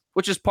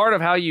 which is part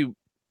of how you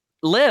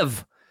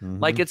live.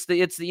 Like it's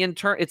the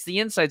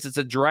insides. It's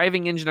a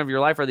driving engine of your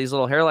life are these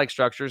little hair-like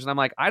structures. And I'm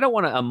like, I don't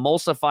want to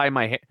emulsify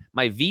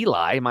my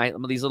villi,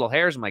 these little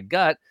hairs in my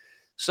gut.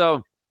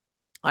 So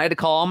I had to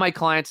call all my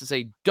clients and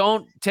say,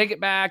 don't take it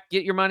back,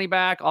 get your money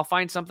back. I'll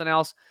find something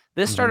else.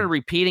 This started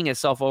repeating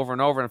itself over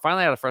and over. And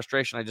finally out of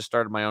frustration, I just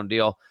started my own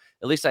deal.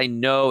 At least I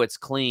know it's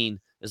clean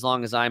as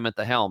long as I'm at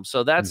the helm.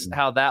 So that's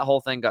how that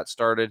whole thing got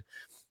started.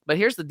 But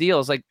here's the deal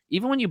is like,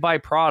 even when you buy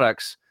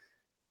products,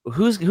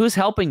 who's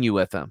helping you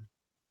with them?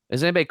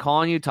 Is anybody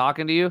calling you,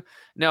 talking to you?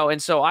 No.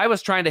 And so I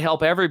was trying to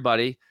help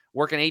everybody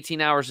working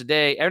 18 hours a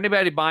day,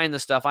 everybody buying the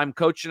stuff. I'm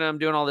coaching them,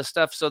 doing all this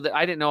stuff so that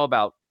I didn't know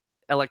about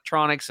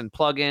electronics and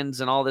plugins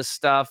and all this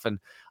stuff. And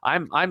I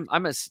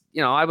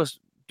was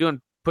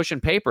doing pushing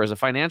paper as a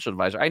financial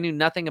advisor. I knew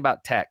nothing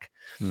about tech.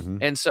 And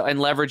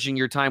leveraging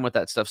your time with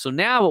that stuff. So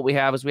now what we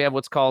have is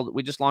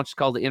we just launched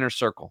called the Inner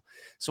Circle.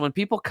 So when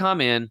people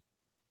come in,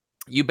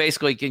 you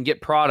basically can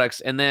get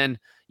products, and then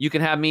you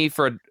can have me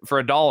for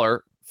 $1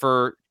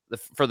 for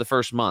the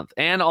first month,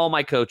 and all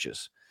my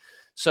coaches.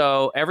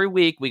 So every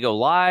week we go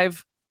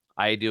live.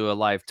 I do a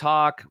live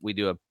talk.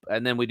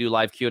 And then we do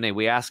live Q&A.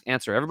 We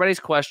answer everybody's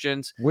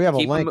questions. We have a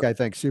link, I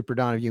think, Super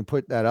Don, if you can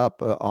put that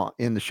up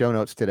in the show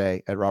notes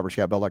today at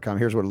robertscottbell.com.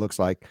 Here's what it looks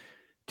like.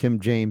 Tim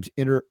James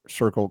Inner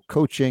Circle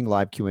Coaching,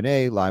 live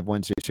Q&A, live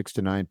Wednesday, 6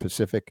 to 9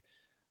 Pacific,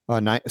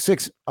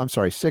 6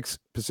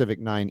 Pacific,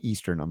 9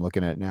 Eastern. I'm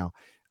looking at it now.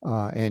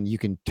 And you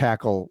can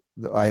tackle,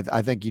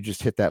 I think you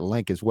just hit that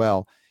link as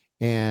well.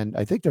 And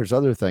I think there's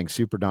other things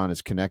Super Don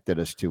has connected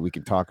us to we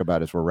can talk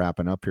about as we're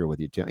wrapping up here with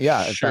you, Tim.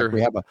 Yeah, in fact,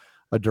 we have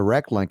a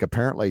direct link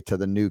apparently to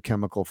the new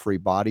chemical-free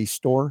body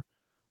store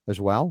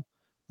as well,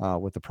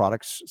 with the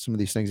products, some of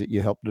these things that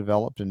you helped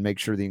develop and make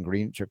sure the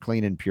ingredients are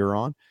clean and pure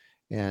on.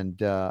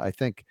 And I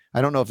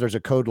don't know if there's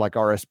a code like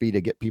RSB to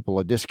get people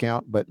a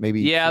discount, but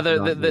maybe. Yeah,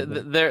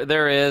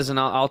 there is. And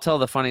I'll tell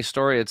the funny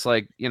story. It's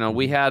like,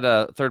 we had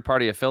a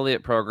third-party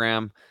affiliate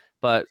program,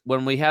 but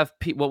when we have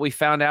what we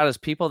found out is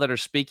people that are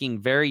speaking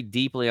very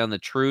deeply on the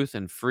truth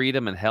and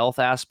freedom and health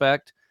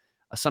aspect,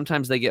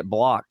 sometimes they get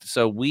blocked.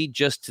 So we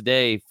just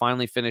today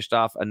finally finished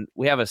off, and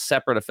we have a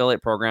separate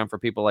affiliate program for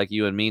people like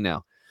you and me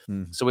now.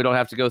 So we don't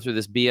have to go through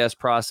this BS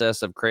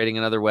process of creating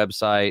another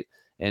website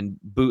and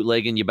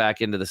bootlegging you back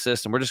into the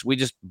system.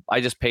 I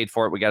just paid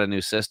for it. We got a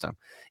new system.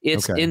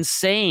 It's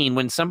insane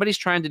when somebody's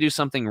trying to do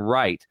something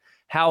right,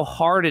 how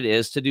hard it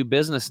is to do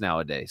business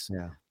nowadays.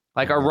 Yeah.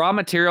 Like our raw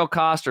material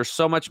costs are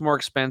so much more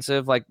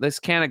expensive. Like this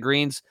can of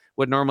greens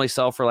would normally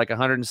sell for like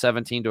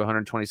 $117 to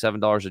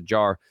 $127 a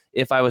jar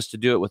if I was to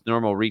do it with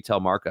normal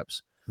retail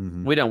markups.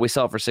 We don't. We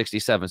sell it for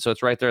 $67. So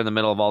it's right there in the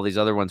middle of all these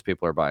other ones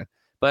people are buying.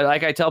 But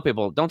like I tell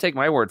people, don't take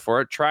my word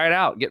for it. Try it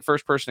out. Get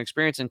first-person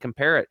experience and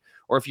compare it.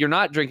 Or if you're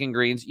not drinking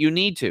greens, you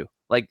need to.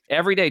 Like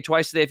every day,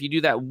 twice a day, if you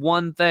do that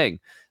one thing,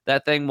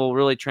 that thing will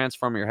really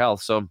transform your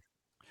health. So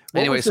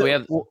anyway,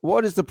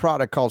 what is the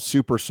product called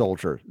Super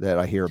Soldier that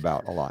I hear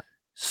about a lot?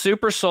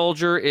 Super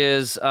Soldier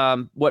is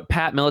what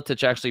Pat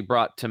Miletich actually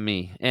brought to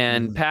me.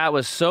 And Pat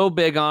was so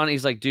big on it.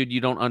 He's like, dude,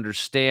 you don't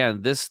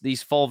understand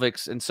these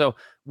fulvics. And so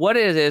what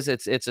it is,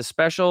 it's a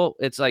special,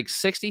 it's like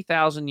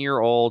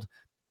 60,000-year-old,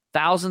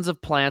 thousands of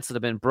plants that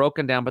have been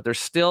broken down, but they're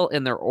still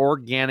in their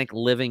organic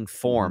living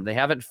form. They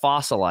haven't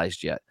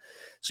fossilized yet.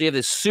 So you have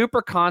this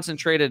super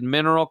concentrated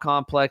mineral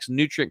complex,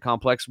 nutrient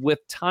complex with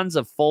tons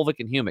of fulvic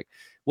and humic.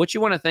 What you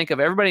want to think of,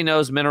 everybody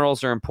knows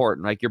minerals are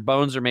important. Like your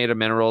bones are made of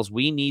minerals.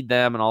 We need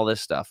them and all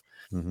this stuff.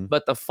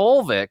 But the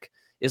fulvic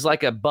is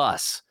like a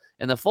bus.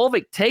 And the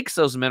fulvic takes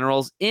those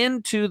minerals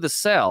into the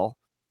cell.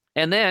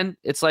 And then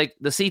it's like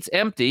the seat's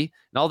empty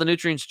and all the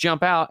nutrients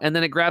jump out. And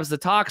then it grabs the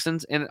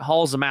toxins and it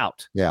hauls them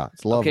out. Yeah,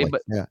 it's lovely. Okay,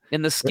 but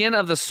in the skin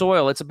of the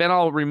soil, it's been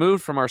all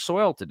removed from our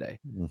soil today.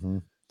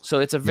 So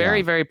it's a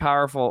very, very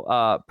powerful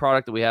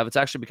product that we have. It's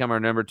actually become our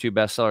number 2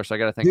 bestseller. So I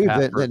got to thank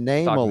Pat for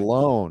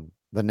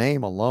the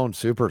name alone,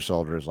 Super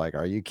Soldier is like,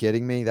 are you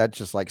kidding me? That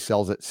just like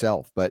sells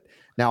itself. But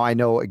now I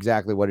know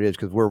exactly what it is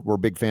because we're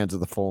big fans of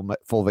the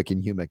fulvic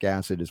and humic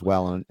acid as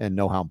well, and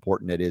know how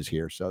important it is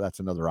here. So that's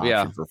another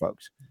option for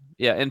folks.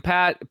 Yeah, and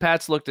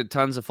Pat's looked at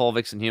tons of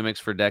fulvics and humics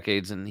for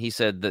decades, and he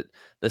said that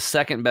the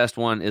second best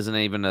one isn't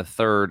even a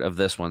third of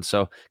this one.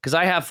 So, because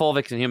I have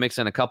fulvics and humics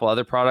in a couple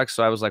other products,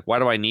 so I was like, why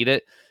do I need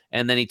it?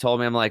 And then he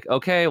told me, I'm like,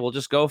 okay, we'll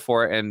just go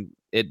for it, and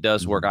it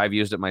does work. I've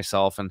used it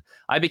myself, and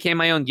I became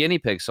my own guinea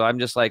pig. So I'm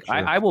just like,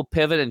 I will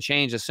pivot and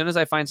change as soon as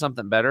I find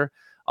something better.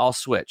 I'll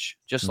switch.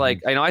 Just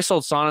like I know I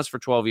sold saunas for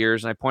 12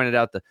 years, and I pointed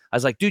out I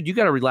was like, dude, you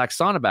got a relaxed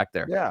sauna back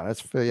there. Yeah, that's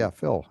Phil.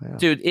 Yeah.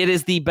 Dude, it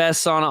is the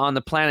best sauna on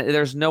the planet.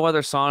 There's no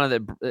other sauna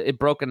that it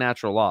broke a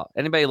natural law.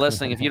 Anybody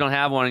listening, if you don't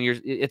have one,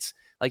 and it's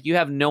like you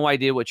have no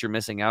idea what you're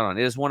missing out on.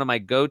 It is one of my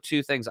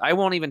go-to things. I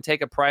won't even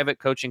take a private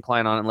coaching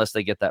client on unless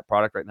they get that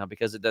product right now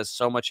because it does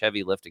so much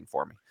heavy lifting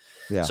for me.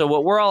 Yeah. So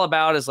what we're all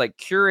about is like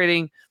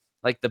curating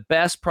like the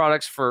best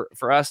products for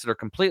us that are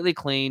completely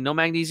clean, no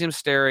magnesium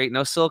stearate,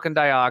 no silicon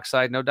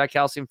dioxide, no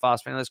dicalcium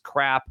phosphate, this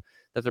crap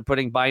that they're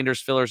putting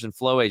binders, fillers, and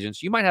flow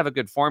agents. You might have a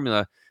good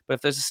formula, but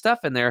if there's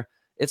stuff in there,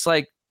 it's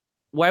like,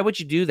 why would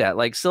you do that?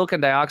 Like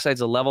silicon dioxide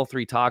is a level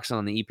 3 toxin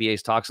on the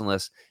EPA's toxin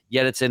list,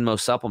 yet it's in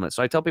most supplements.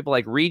 So I tell people,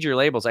 like, read your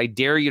labels. I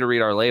dare you to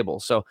read our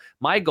labels. So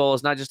my goal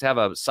is not just to have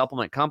a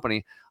supplement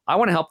company. I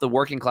want to help the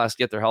working class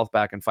get their health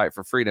back and fight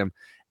for freedom,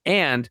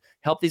 and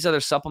help these other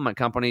supplement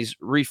companies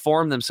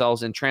reform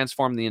themselves and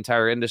transform the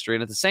entire industry.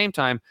 And at the same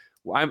time,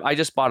 I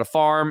just bought a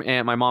farm,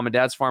 and my mom and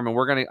dad's farm,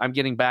 and I'm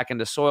getting back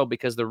into soil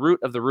because the root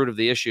of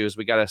the issue is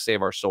we got to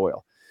save our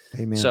soil.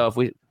 Amen. So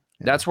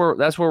that's where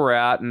we're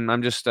at. And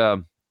I'm just,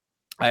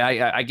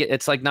 I get,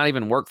 it's like not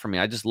even work for me.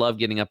 I just love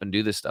getting up and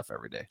do this stuff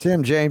every day.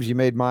 Tim James, you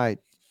made my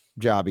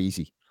job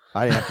easy.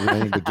 I didn't have to do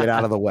anything to get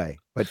out of the way.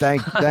 But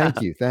thank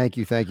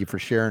you for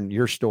sharing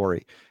your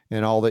story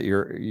and all that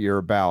you're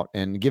about,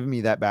 and giving me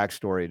that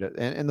backstory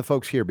and the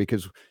folks here,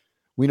 because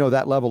we know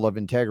that level of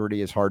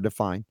integrity is hard to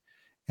find,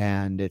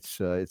 and it's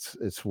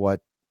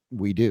what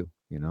we do,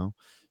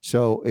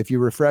 So if you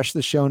refresh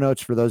the show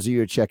notes, for those of you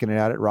who are checking it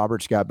out at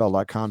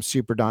robertscottbell.com,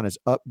 Super Don has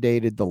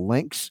updated the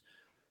links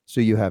so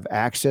you have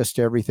access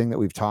to everything that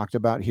we've talked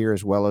about here,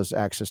 as well as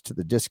access to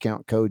the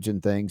discount codes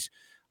and things.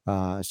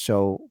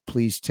 So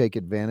please take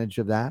advantage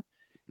of that.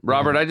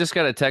 Robert, I just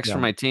got a text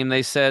from my team.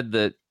 They said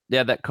that,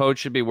 that code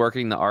should be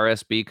working, the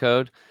RSB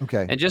code.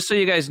 Okay. And just so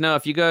you guys know,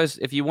 if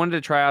you wanted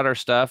to try out our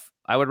stuff,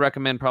 I would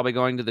recommend probably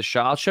going to the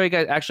shop. I'll show you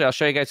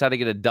guys how to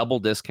get a double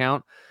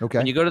discount. Okay.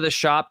 When you go to the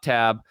shop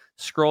tab,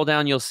 scroll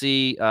down, you'll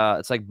see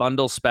it's like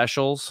bundle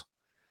specials.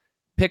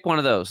 Pick one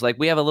of those. Like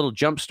we have a little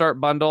jumpstart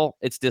bundle,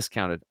 it's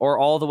discounted, or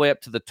all the way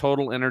up to the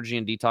total energy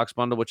and detox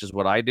bundle, which is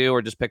what I do,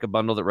 or just pick a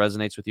bundle that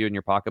resonates with you in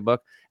your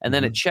pocketbook. And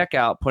then at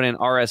checkout, put in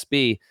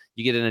RSB,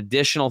 you get an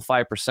additional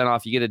 5%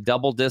 off. You get a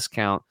double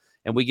discount,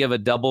 and we give a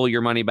double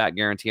your money back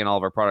guarantee on all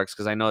of our products,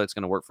 because I know it's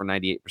going to work for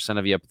 98%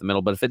 of you up at the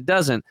middle. But if it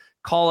doesn't,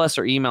 call us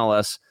or email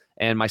us,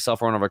 and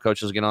myself or one of our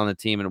coaches will get on the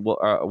team, and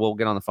we'll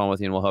get on the phone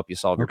with you, and we'll help you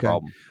solve your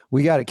problem.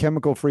 We got it,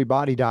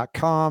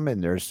 chemicalfreebody.com,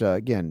 and there's,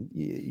 again,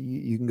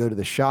 you can go to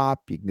the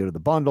shop, you can go to the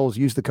bundles,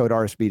 use the code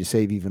RSB to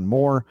save even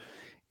more.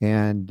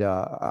 And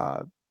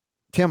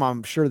Tim,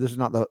 I'm sure this is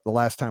not the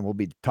last time we'll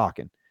be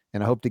talking,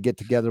 and I hope to get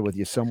together with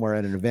you somewhere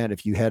at an event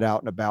if you head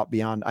out and about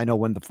beyond. I know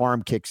when the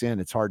farm kicks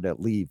in, it's hard to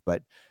leave,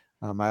 but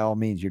by all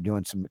means, you're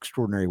doing some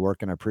extraordinary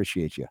work, and I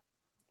appreciate you.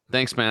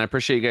 Thanks, man. I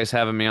appreciate you guys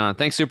having me on.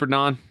 Thanks, Super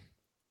Don.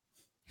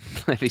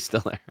 If he's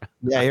still there.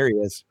 Yeah, here he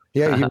is.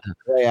 Yeah,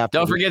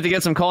 don't forget to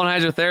get some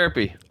colonizer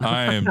therapy.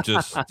 I'm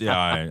just,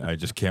 I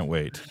just can't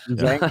wait.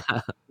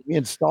 We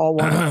install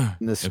one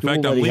in the school.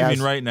 In fact, I'm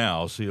leaving right now.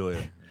 I'll see you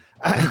later.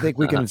 I think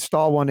we can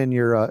install one in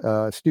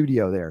your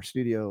studio there,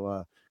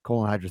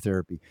 colon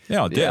hydrotherapy.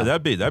 Yeah,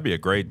 that'd be a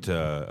great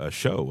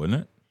show,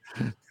 wouldn't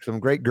it?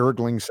 Some great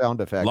gurgling sound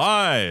effects.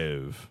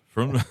 Live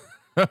from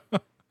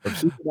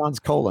Super Don's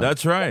colon.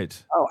 That's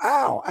right.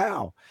 Oh,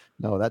 ow.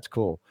 No, that's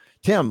cool.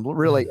 Tim,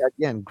 really,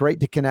 again,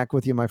 great to connect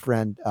with you, my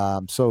friend.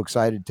 I'm so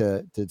excited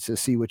to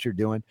see what you're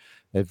doing.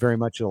 It very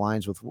much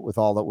aligns with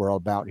all that we're all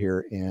about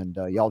here. And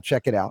y'all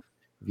check it out.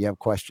 If you have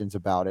questions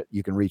about it,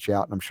 you can reach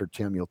out. And I'm sure,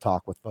 Tim, you'll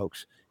talk with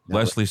folks.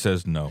 Leslie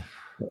says no.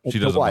 She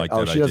doesn't like that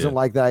idea. She doesn't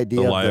like the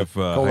idea of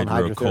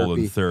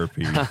hydrocolon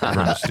therapy from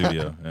the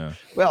studio. Yeah.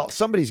 Well,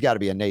 somebody's got to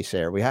be a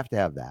naysayer. We have to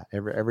have that.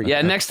 Every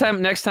next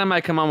time I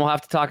come on, we'll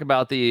have to talk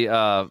about the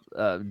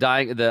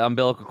the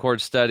umbilical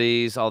cord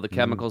studies, all the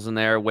chemicals in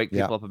there. Wake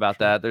people up about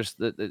that.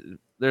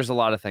 There's a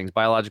lot of things,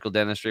 biological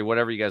dentistry,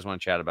 whatever you guys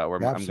want to chat about.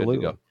 I'm good to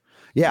go.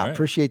 Yeah,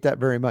 appreciate that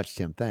very much,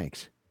 Tim.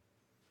 Thanks.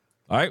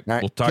 All right.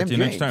 We'll talk Tim to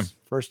you James, next time.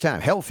 First time.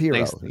 Health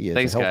hero.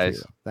 Thanks, guys.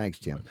 Hero. Thanks,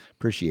 Tim.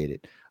 Appreciate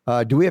it.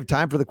 Do we have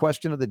time for the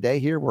question of the day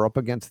here? We're up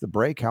against the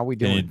break. How are we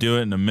doing? Can you do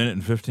it in a minute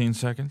and 15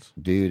 seconds?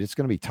 Dude, it's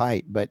going to be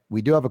tight, but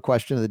we do have a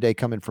question of the day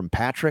coming from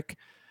Patrick.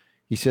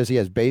 He says he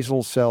has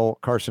basal cell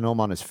carcinoma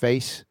on his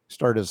face.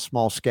 Started as a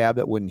small scab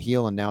that wouldn't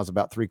heal, and now is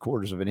about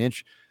 3/4 of an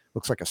inch.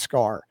 Looks like a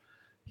scar.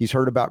 He's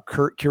heard about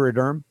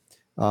Curaderm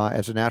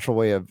as a natural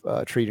way of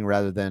treating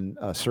rather than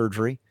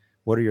surgery.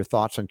 What are your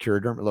thoughts on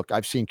Curaderm? Look,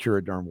 I've seen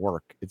Curaderm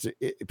work.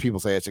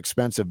 People say it's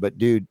expensive, but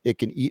dude, it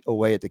can eat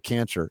away at the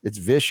cancer. It's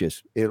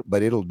vicious,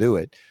 but it'll do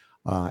it.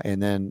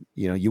 And then,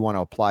 you want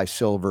to apply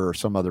silver or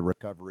some other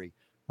recovery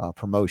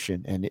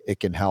promotion, and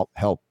it can help,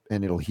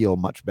 and it'll heal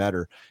much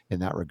better in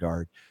that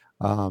regard.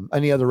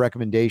 Any other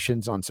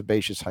recommendations on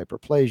sebaceous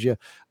hyperplasia?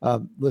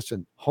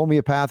 Listen,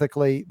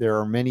 homeopathically, there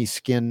are many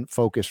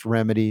skin-focused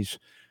remedies.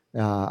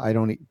 I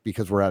don't,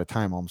 because we're out of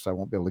time almost, I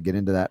won't be able to get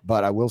into that.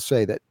 But I will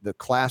say that the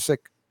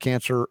classic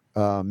cancer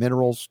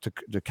minerals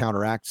to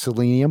counteract: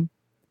 selenium,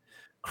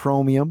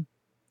 chromium,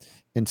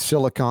 and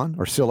silicon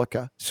or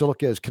silica.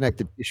 Silica is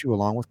connective tissue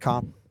along with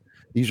copper.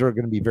 These are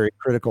going to be very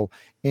critical,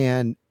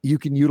 and you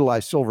can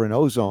utilize silver and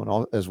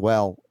ozone as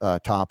well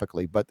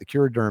topically. But the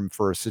Curaderm,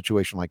 for a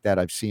situation like that,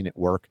 I've seen it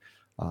work.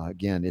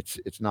 Again,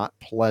 it's not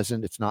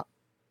pleasant. It's not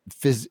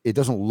it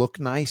doesn't look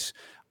nice,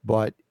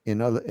 but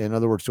in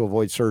other words, to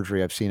avoid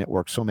surgery, I've seen it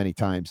work so many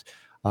times.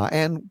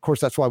 And of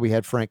course, that's why we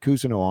had Frank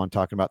Cousineau on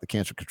talking about the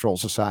Cancer Control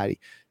Society.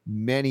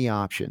 Many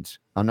options.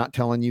 I'm not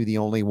telling you the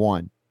only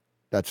one.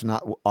 That's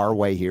not our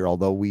way here,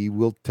 although I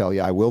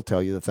will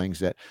tell you the things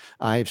that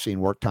I have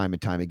seen work time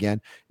and time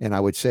again. And I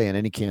would say in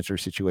any cancer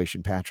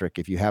situation, Patrick,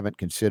 if you haven't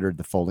considered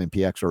the Folium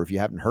PX, or if you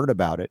haven't heard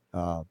about it,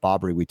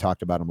 Bobry, we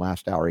talked about him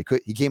last hour.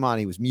 He came on,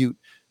 he was mute,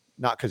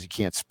 not because he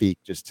can't speak,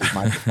 just his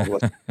microphone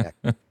wasn't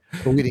connected.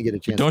 But we didn't get a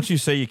chance. Don't you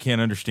say you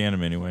can't understand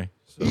him anyway?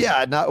 So.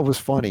 Yeah, no, it was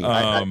funny.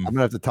 I'm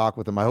gonna have to talk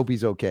with him. I hope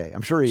he's okay.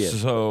 I'm sure he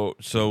is.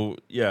 So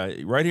yeah,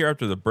 right here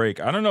after the break,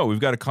 I don't know. We've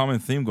got a common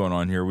theme going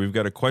on here. We've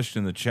got a question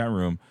in the chat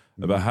room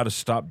about how to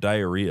stop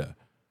diarrhea.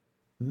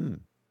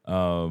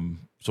 So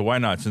why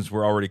not? Since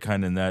we're already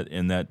kind of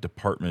in that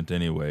department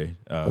anyway,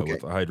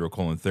 with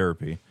hydrocolon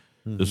therapy,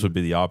 this would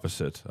be the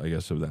opposite, I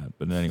guess, of that.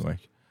 But anyway,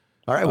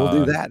 All right, we'll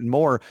do that and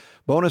more.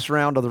 Bonus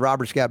round of the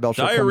Robert Scott Bell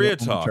Show. Diarrhea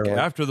talk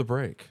after the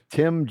break.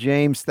 Tim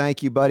James,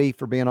 thank you, buddy,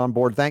 for being on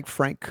board. Thank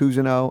Frank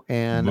Cousineau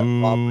and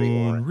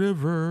Moon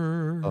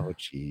River. Oh,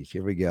 geez.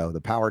 Here we go.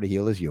 The power to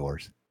heal is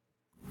yours.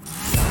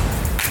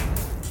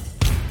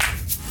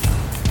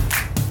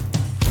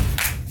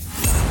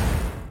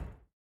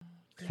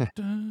 It's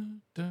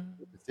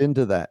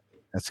into that.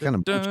 That's kind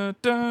of.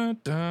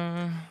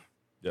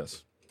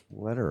 Yes.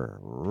 Let her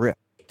rip,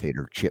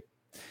 Tater Chip.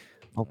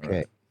 Okay.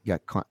 Right. You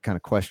got kind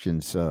of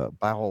questions,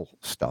 bowel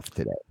stuff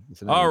today.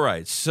 All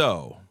right.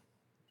 So,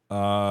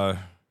 got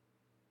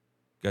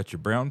your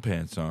brown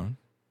pants on.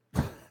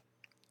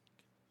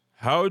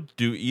 How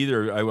do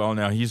either? Well,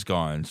 now he's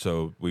gone,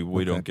 so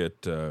we don't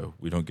get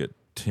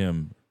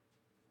Tim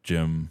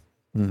James.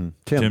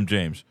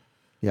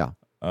 Yeah.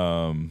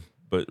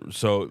 But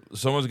so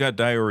someone's got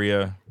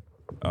diarrhea.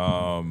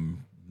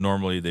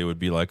 Normally they would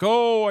be like,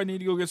 "Oh, I need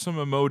to go get some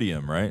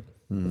Imodium," right?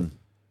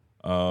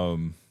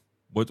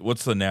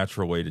 What's the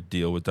natural way to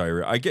deal with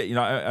diarrhea? I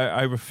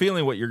have a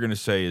feeling what you're going to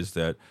say is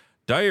that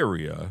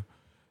diarrhea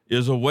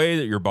is a way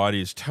that your body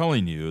is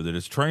telling you that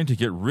it's trying to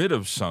get rid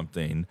of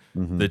something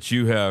that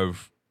you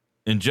have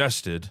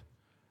ingested.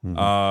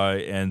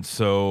 And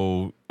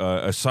so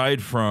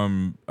aside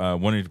from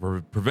wanting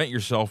to prevent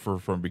yourself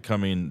from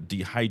becoming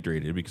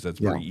dehydrated, because that's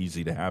very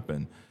easy to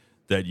happen,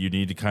 that you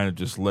need to kind of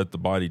just let the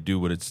body do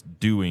what it's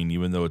doing,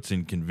 even though it's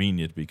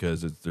inconvenient,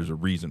 because there's a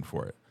reason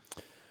for it.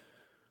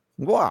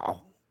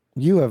 Wow.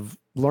 You have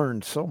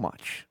learned so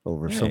much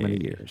over so many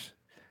years.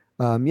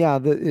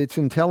 It's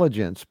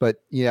intelligence, but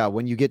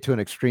when you get to an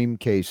extreme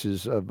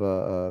cases of,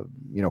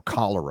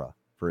 cholera,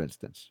 for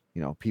instance,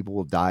 people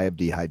will die of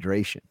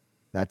dehydration.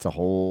 That's a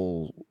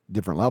whole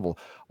different level.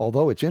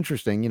 Although it's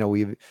interesting,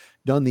 we've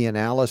done the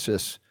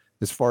analysis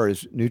as far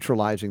as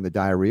neutralizing the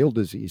diarrheal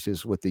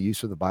diseases with the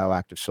use of the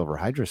bioactive silver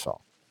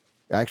hydrosol.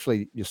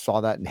 Actually, you saw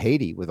that in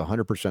Haiti with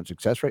 100%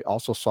 success rate.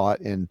 Also saw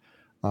it in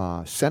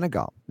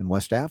Senegal in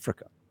West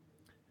Africa.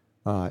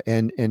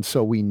 And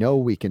so we know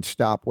we can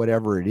stop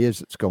whatever it is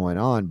that's going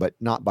on, but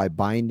not by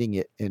binding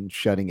it and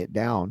shutting it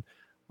down,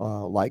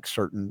 like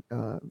certain,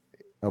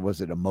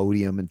 was it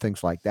Imodium and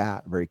things like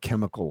that, very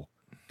chemical,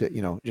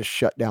 just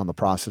shut down the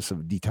process of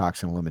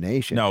detox and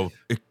elimination. Now,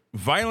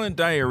 violent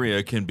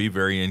diarrhea can be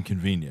very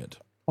inconvenient.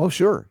 Oh,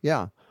 sure.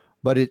 Yeah.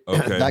 But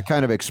that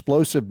kind of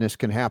explosiveness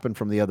can happen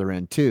from the other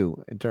end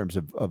too, in terms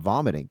of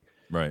vomiting.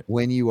 Right.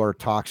 When you are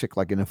toxic,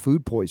 like in a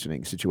food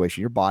poisoning situation,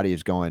 your body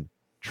is going,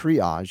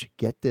 triage,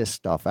 get this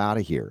stuff out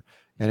of here.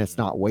 And it's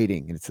not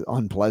waiting. And it's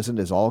unpleasant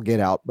as all get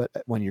out. But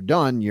when you're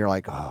done, you're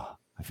like, oh,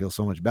 I feel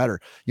so much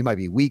better. You might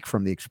be weak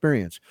from the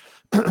experience,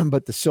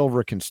 but the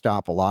silver can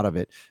stop a lot of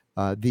it.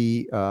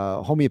 The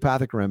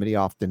homeopathic remedy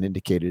often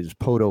indicated is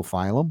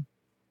podophyllum,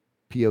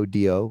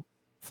 P-O-D-O,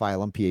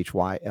 phylum,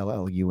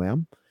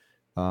 P-H-Y-L-L-U-M.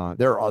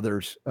 There are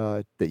others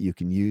that you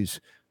can use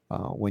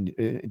when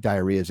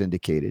diarrhea is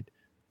indicated.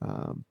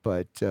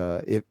 But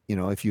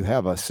if you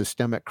have a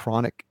systemic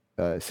chronic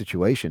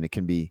situation, it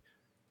can be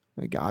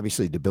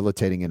obviously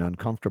debilitating and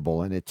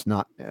uncomfortable, and it's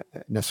not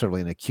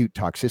necessarily an acute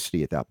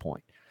toxicity at that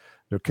point.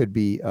 There could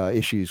be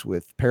issues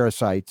with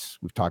parasites.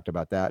 We've talked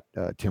about that.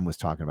 Tim was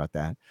talking about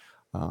that.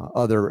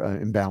 Other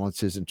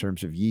imbalances in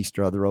terms of yeast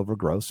or other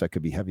overgrowths that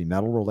could be heavy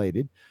metal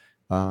related.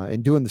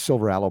 And doing the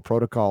silver aloe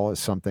protocol is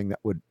something that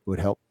would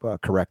help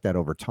correct that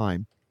over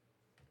time.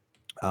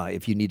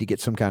 If you need to get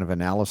some kind of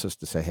analysis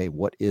to say, hey,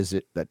 what is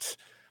it that's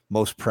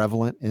most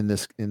prevalent in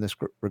this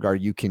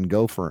regard, you can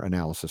go for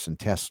analysis and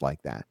tests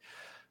like that.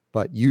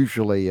 But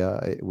usually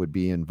it would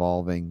be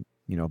involving,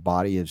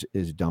 body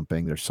is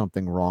dumping. There's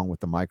something wrong with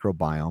the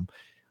microbiome.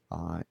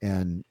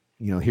 And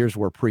here's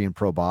where pre and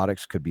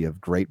probiotics could be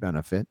of great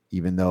benefit,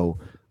 even though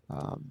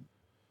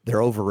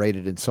they're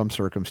overrated in some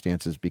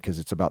circumstances because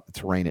it's about the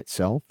terrain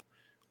itself.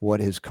 What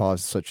has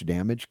caused such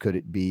damage? Could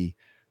it be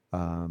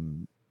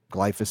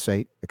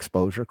glyphosate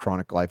exposure,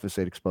 chronic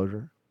glyphosate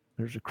exposure?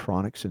 There's a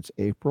chronic since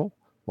April.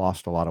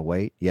 Lost a lot of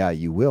weight. Yeah,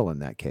 you will in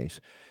that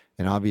case.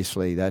 And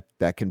obviously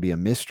that can be a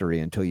mystery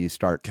until you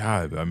start.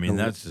 God, I mean,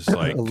 that's just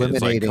like,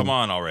 it's like, come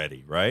on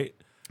already, right?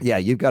 Yeah,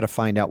 you've got to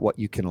find out what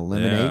you can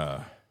eliminate.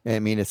 Yeah. I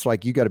mean, it's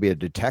like you got to be a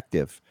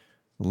detective.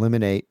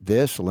 Eliminate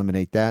this,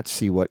 eliminate that,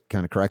 see what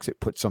kind of corrects it,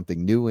 put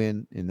something new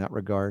in that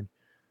regard.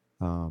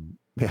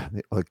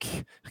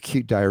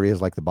 Acute diarrhea is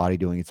like the body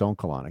doing its own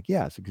colonic.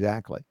 Yes,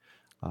 exactly.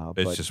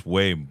 It's just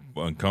way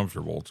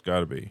uncomfortable. It's got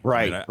to be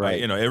right.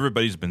 Right.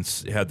 Everybody's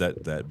had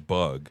that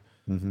bug,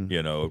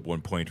 at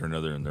one point or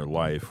another in their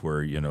life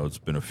where it's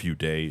been a few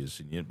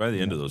days, and by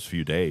the end of those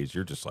few days,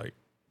 you're just like,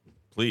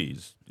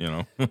 please,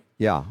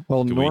 Yeah.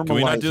 Well, can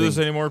we not do this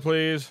anymore,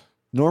 please?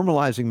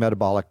 Normalizing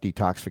metabolic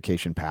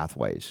detoxification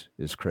pathways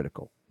is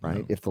critical, right?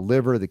 Yeah. If the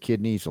liver, the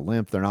kidneys, the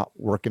lymph, they're not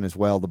working as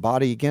well, the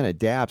body again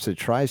adapts. It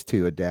tries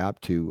to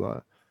adapt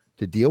to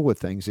deal with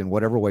things in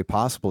whatever way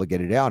possible to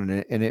get it out.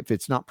 And if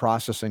it's not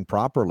processing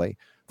properly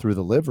through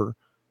the liver,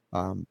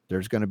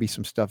 there's going to be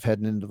some stuff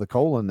heading into the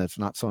colon that's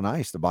not so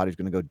nice. The body's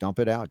going to go dump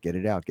it out, get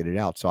it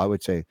out. So I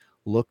would say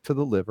look to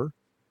the liver,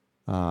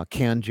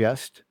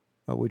 Cangest,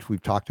 which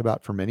we've talked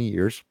about for many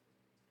years.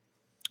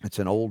 It's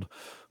an old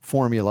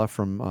formula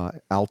from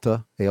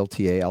Alta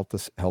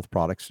Health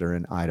Products. They're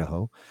in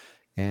Idaho.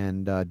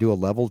 And do a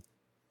level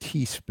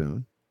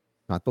teaspoon,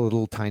 not the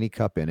little tiny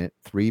cup in it,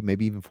 3,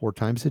 maybe even 4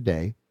 times a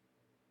day.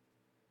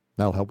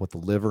 That'll help with the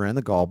liver and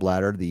the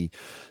gallbladder, the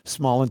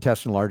small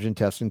intestine, large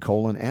intestine,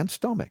 colon, and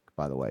stomach,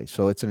 by the way.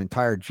 So it's an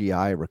entire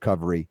GI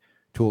recovery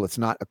tool. It's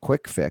not a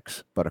quick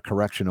fix, but a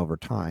correction over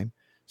time.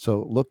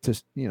 So look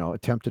to,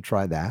 attempt to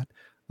try that.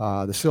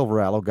 The Silver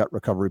Aloe Gut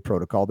Recovery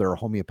Protocol. There are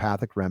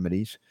homeopathic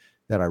remedies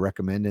that I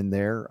recommend in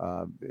there.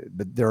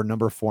 But there are a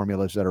number of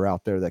formulas that are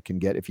out there that can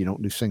get, if you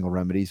don't do single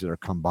remedies, that are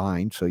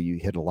combined. So you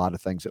hit a lot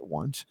of things at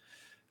once.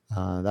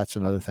 That's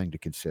another thing to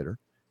consider.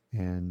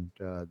 And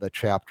the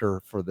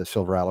chapter for the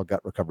Silver Aloe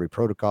Gut Recovery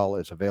Protocol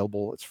is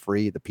available. It's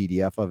free. The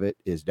PDF of it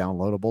is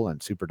downloadable,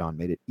 and Super Don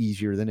made it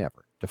easier than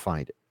ever to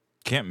find it.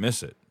 Can't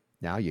miss it.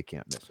 Now you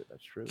can't miss it.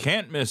 That's true.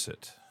 Can't miss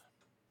it.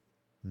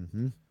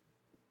 Mm-hmm.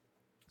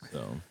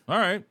 So, all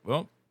right.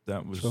 Well,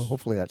 that was. So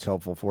hopefully that's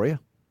helpful for you.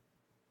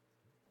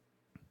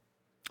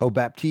 Oh,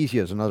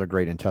 Baptisia is another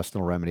great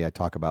intestinal remedy I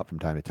talk about from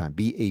time to time.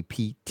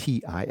 Baptisia,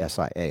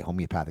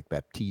 homeopathic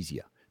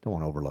Baptisia. Don't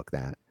want to overlook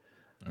that.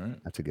 All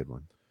right. That's a good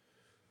one.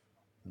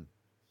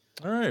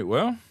 All right.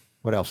 Well,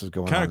 what else is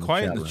going on? Kind of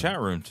quiet in the chat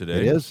room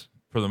today. It is?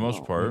 For the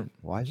most part.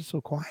 Why is it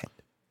so quiet?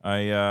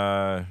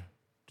 I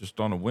just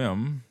on a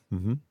whim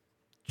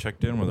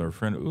checked in with our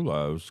friend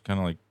Ula. I was kind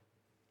of like,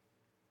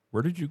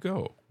 where did you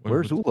go?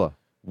 Where's Ula?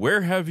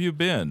 Where have you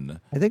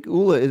been? I think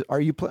Ula is.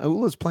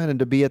 Ula's planning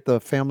to be at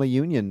the family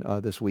union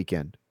this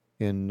weekend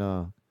in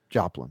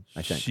Joplin,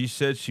 I think. She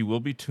said she will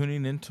be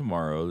tuning in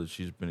tomorrow. That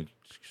she's been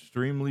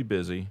extremely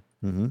busy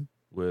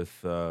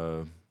with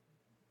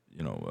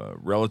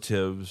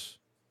relatives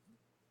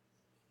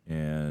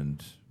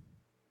and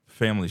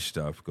family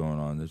stuff going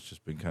on. That's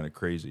just been kind of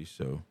crazy.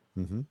 So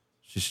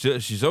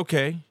she's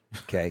okay.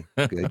 Okay,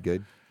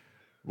 good.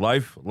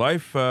 Life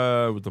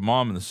with the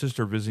mom and the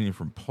sister visiting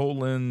from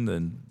Poland,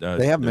 and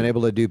they haven't been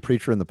able to do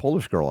Preacher and the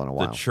Polish Girl in a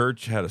while. The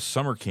church had a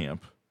summer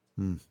camp,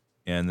 and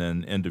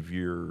then end of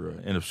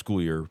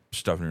school year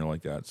stuff and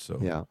like that. So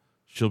yeah,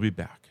 she'll be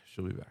back.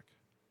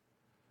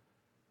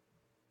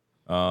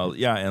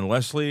 And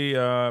Leslie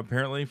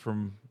apparently,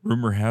 from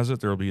rumor has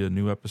it, there'll be a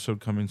new episode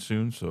coming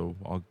soon. So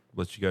I'll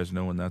let you guys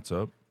know when that's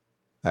up.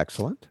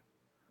 Excellent.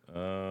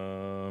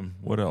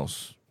 What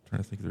else? I'm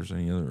trying to think if there's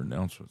any other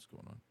announcements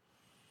going on.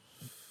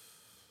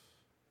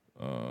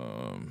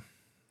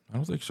 I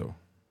don't think so.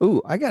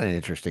 Ooh, I got an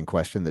interesting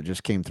question that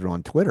just came through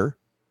on Twitter.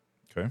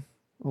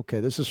 Okay,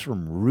 this is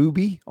from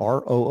Ruby,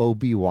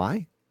 Rooby.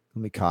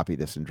 Let me copy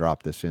this and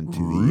drop this into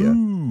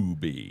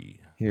Ruby.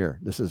 Here,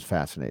 this is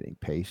fascinating.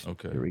 Paste.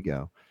 Okay. Here we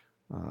go.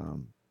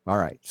 All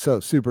right. So,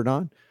 Super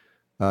Don,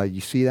 you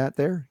see that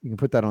there? You can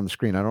put that on the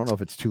screen. I don't know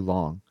if it's too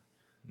long.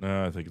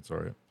 No, I think it's all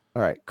right.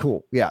 All right,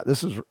 cool. Yeah,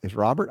 this is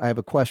Robert. I have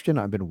a question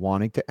I've been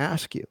wanting to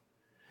ask you.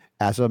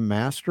 As a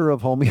master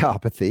of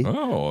homeopathy.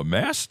 Oh, a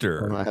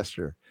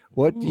master.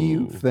 What do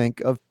you think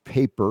of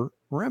paper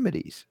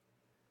remedies?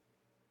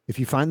 If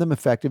you find them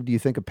effective, do you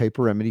think a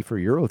paper remedy for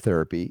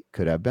urotherapy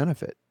could have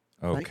benefit?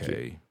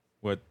 Okay.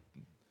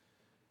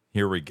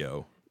 Here we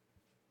go.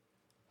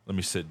 Let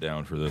me sit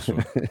down for this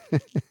one.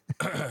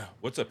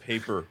 What's a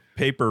paper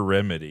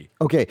remedy?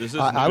 Okay. This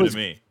is new to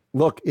me.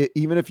 Look,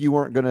 even if you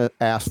weren't going to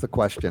ask the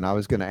question, I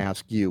was going to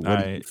ask you,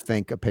 what do you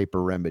think a paper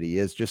remedy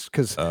is? Just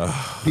because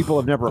people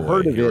have never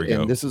heard of it,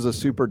 and this is a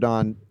Super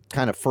Don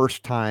kind of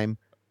first time.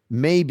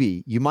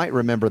 Maybe you might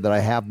remember that I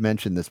have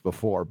mentioned this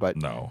before, but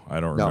no, I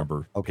don't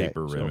remember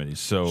paper remedies.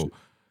 So,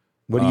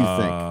 what do you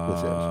think this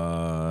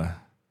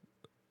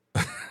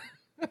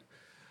is?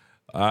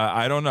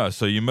 I don't know.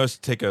 So you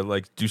must take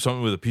do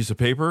something with a piece of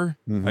paper,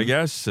 I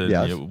guess.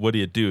 And what do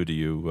you do? Do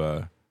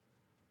you?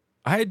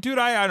 I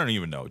don't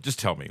even know. Just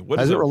tell me. What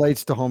as it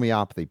relates to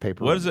homeopathy,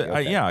 paper. What is it?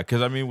 Okay. Yeah,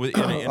 because I mean, in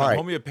a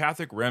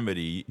homeopathic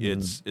remedy,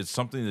 it's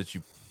something that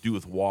you do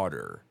with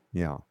water.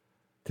 Yeah,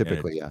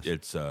 typically, yes.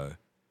 It's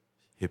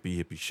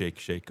hippie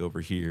shake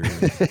over here,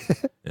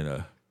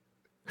 and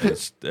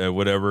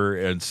whatever.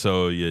 And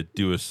so you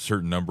do a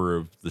certain number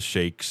of the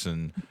shakes,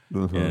 and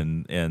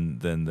then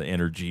the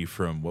energy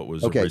from what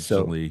was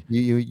originally. So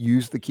you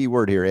use the key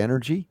word here,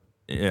 energy.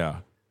 Yeah.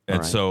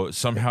 And so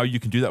somehow you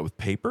can do that with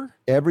paper?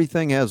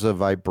 Everything has a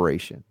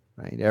vibration,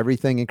 right?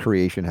 Everything in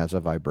creation has a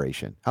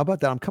vibration. How about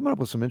that? I'm coming up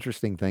with some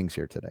interesting things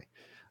here today.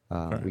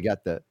 We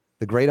got the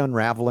great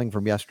unraveling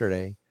from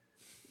yesterday.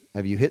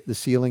 Have you hit the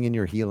ceiling in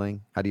your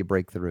healing? How do you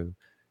break through?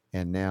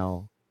 And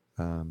now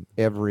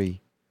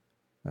everything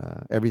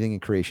in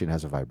creation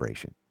has a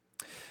vibration.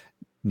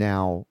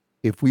 Now,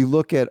 if we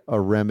look at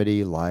a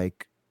remedy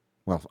like,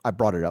 well, I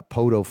brought it up,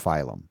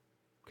 podophyllum.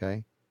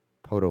 Okay?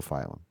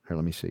 Podophyllum. Here,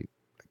 let me see.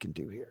 Can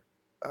do here.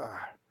 All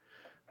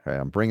right,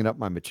 I'm bringing up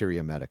my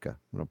Materia Medica.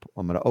 I'm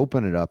going to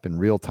open it up in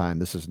real time.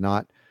 This is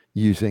not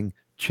using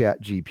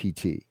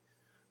ChatGPT.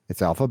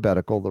 It's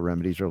alphabetical. The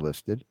remedies are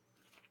listed.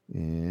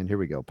 And here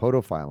we go.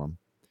 Podophyllum.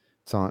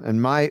 It's on, and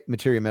my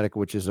Materia Medica,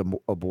 which is a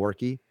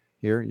Borky,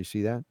 here. You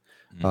see that?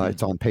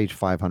 It's on page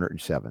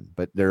 507,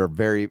 but there are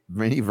very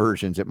many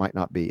versions. It might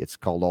not be. It's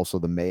called also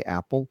the May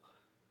apple.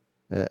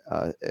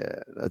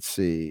 Let's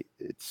see.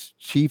 Its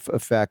chief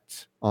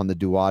effects on the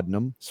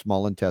duodenum,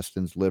 small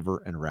intestines,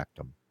 liver, and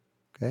rectum.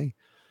 Okay.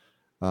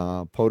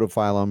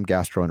 Podophyllum,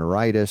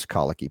 gastroenteritis,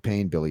 colicky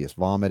pain, bilious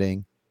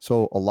vomiting.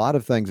 So a lot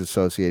of things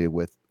associated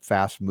with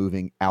fast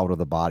moving out of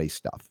the body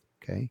stuff.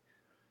 Okay.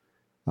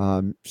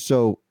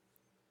 So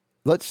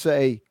let's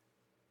say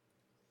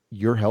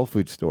your health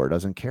food store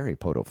doesn't carry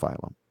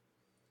podophyllum.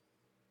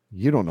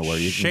 You don't know where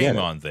you can get it. Shame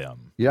on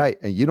them. Yeah,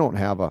 and you don't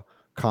have a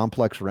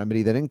complex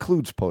remedy that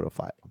includes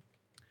podophyllum.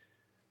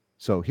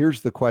 So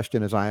here's the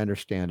question as I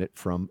understand it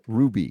from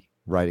Ruby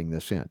writing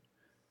this in.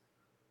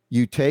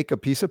 You take a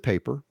piece of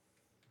paper,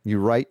 you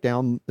write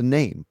down the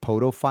name,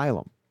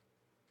 podophyllum.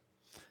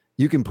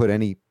 You can put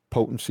any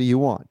potency you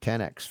want,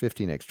 10x,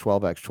 15x,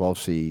 12x,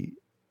 12C,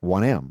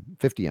 1M,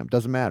 50M,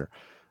 doesn't matter.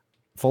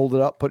 Fold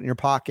it up, put it in your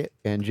pocket,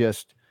 and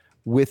just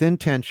with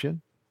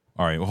intention.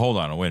 All right, well, hold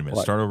on. Wait a minute.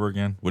 Start over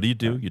again. What do?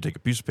 You take a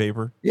piece of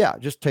paper? Yeah,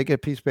 just take a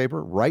piece of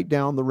paper, write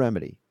down the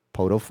remedy,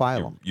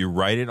 podophyllum. You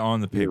write it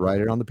on the paper? You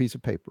write it on the piece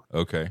of paper.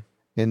 Okay.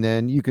 And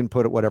then you can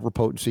put whatever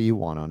potency you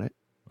want on it.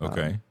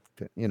 Okay.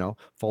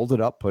 Fold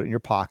it up, put it in your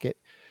pocket.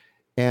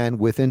 And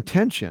with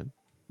intention,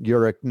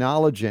 you're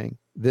acknowledging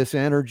this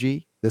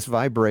energy, this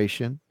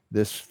vibration,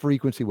 this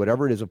frequency,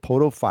 whatever it is, of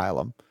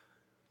podophyllum.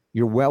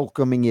 You're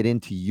welcoming it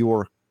into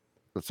your,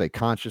 let's say,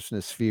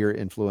 consciousness, sphere,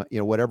 influence,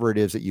 whatever it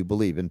is that you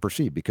believe and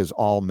perceive, because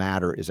all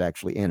matter is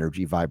actually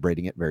energy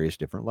vibrating at various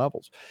different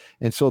levels.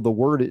 And so the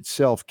word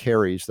itself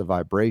carries the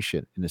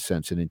vibration, in a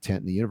sense, and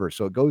intent in the universe.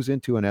 So it goes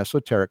into an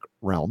esoteric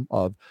realm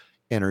of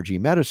energy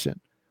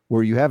medicine,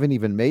 where you haven't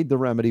even made the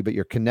remedy, but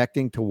you're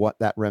connecting to what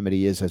that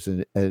remedy is as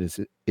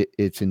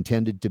it's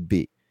intended to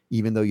be,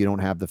 even though you don't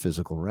have the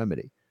physical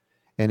remedy.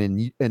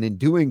 And in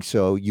doing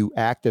so, you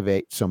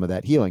activate some of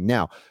that healing.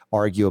 Now,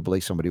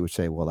 arguably, somebody would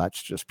say, well,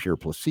 that's just pure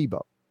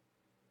placebo.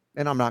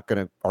 And I'm not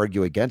going to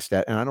argue against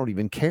that. And I don't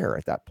even care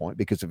at that point,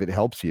 because if it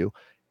helps you,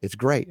 it's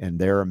great. And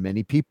there are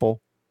many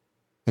people,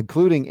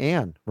 including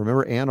Ann.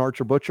 Remember Ann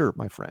Archer Butcher,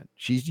 my friend?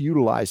 She's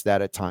utilized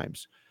that at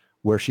times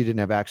where she didn't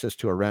have access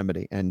to a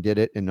remedy and did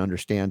it and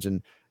understands.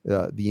 And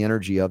the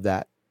energy of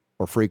that,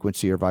 or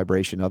frequency or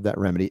vibration of that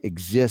remedy,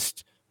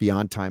 exists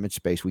beyond time and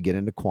space. We get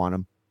into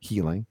quantum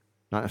healing.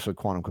 Not necessarily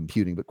quantum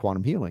computing, but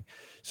quantum healing.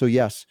 So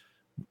yes,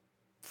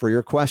 for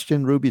your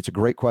question, Ruby, it's a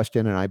great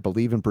question. And I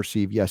believe and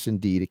perceive, yes,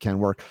 indeed, it can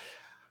work.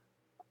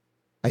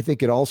 I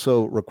think it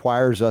also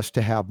requires us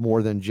to have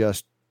more than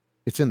just,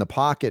 it's in the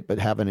pocket, but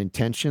have an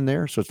intention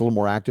there. So it's a little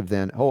more active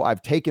than, oh,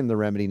 I've taken the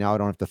remedy, now I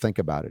don't have to think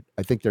about it.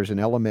 I think there's an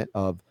element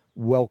of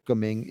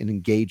welcoming and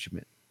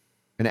engagement,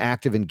 an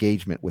active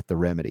engagement with the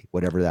remedy,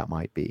 whatever that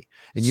might be.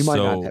 And you might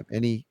not have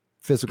any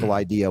physical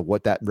idea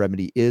what that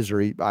remedy is,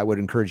 or I would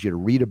encourage you to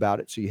read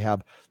about it so you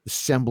have the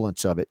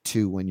semblance of it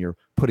too when you're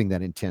putting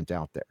that intent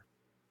out there.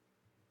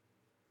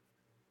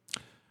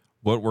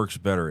 What works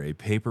better, a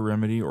paper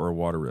remedy or a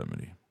water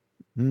remedy?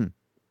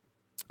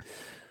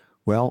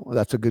 Well,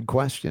 that's a good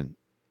question.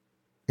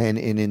 And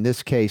in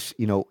this case,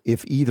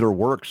 if either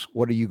works,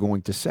 what are you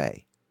going to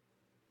say?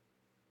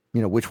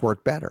 Which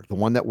worked better? The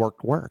one that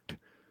worked.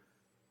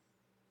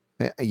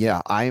 Yeah,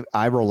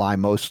 I rely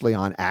mostly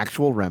on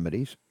actual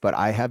remedies, but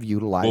I have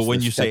utilized. Well,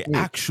 when you say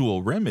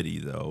actual remedy,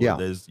 though,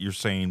 you're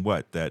saying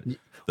what? That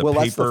the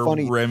paper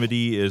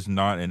remedy is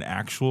not an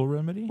actual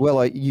remedy?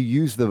 Well, you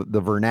use the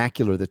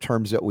vernacular, the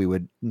terms that we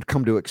would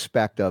come to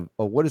expect of,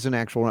 what is an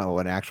actual remedy?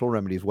 An actual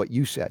remedy is what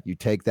you said. You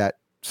take that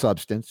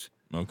substance,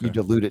 you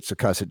dilute it,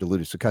 succuss it,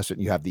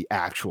 and you have the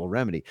actual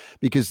remedy.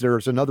 Because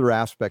there's another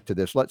aspect to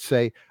this. Let's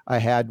say I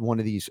had one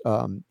of these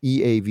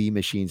EAV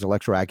machines,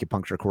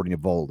 electroacupuncture according to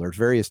Volt. There's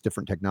various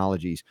different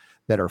technologies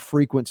that are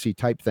frequency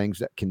type things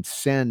that can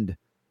send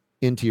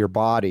into your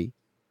body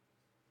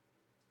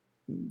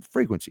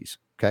frequencies.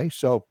 Okay,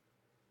 so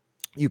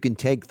you can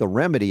take the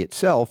remedy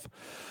itself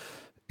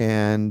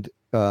and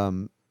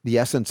the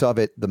essence of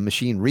it, the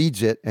machine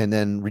reads it and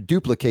then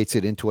reduplicates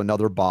it into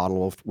another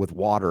bottle with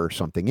water or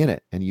something in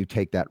it, and you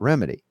take that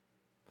remedy.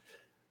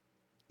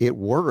 It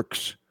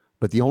works,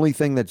 but the only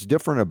thing that's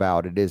different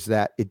about it is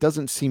that it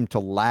doesn't seem to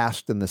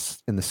last in the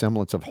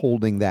semblance of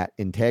holding that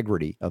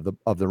integrity of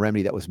the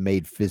remedy that was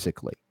made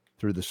physically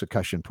through the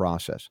succussion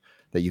process.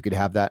 That you could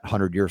have that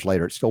 100 years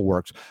later, it still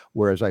works.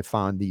 Whereas I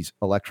found these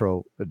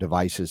electro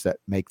devices that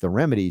make the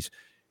remedies,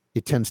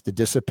 it tends to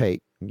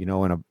dissipate,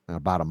 in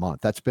about a month.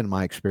 That's been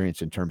my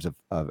experience in terms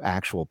of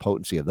actual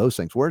potency of those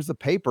things. Whereas the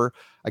paper,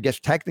 I guess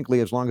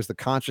technically, as long as the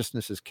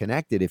consciousness is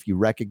connected, if you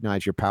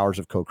recognize your powers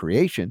of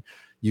co-creation,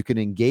 you can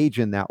engage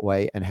in that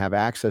way and have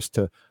access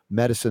to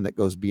medicine that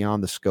goes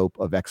beyond the scope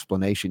of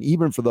explanation.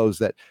 Even for those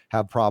that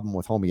have problem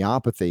with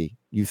homeopathy,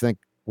 you think,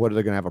 what are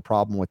they going to have a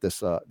problem with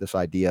this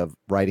idea of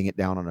writing it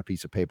down on a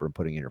piece of paper and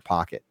putting it in your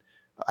pocket?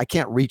 I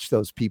can't reach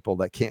those people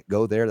that can't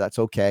go there. That's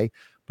okay.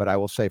 But I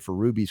will say for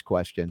Ruby's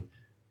question,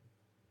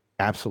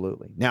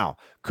 absolutely. Now,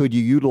 could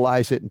you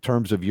utilize it in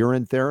terms of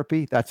urine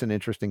therapy? That's an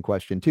interesting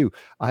question too.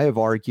 I have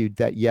argued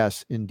that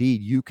yes,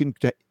 indeed, you can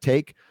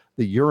take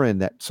the urine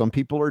that some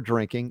people are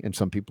drinking and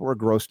some people are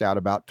grossed out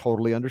about,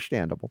 totally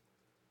understandable,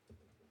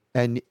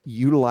 and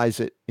utilize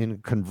it in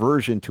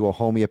conversion to a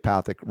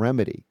homeopathic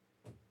remedy.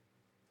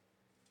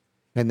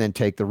 And then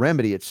take the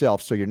remedy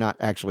itself, so you're not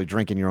actually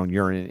drinking your own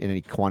urine in any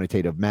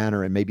quantitative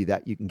manner, and maybe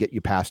that you can get you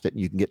past it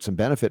and you can get some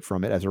benefit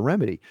from it as a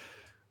remedy.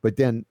 But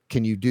then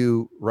can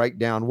you write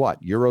down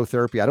what?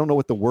 Urotherapy? I don't know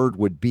what the word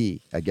would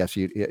be. I guess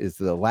is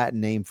the Latin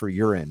name for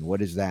urine.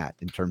 What is that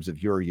in terms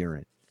of your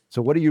urine?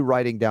 So what are you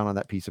writing down on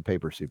that piece of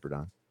paper, Super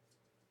Don?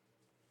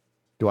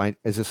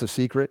 Is this a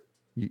secret?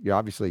 You're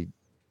obviously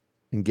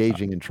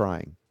engaging and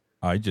trying.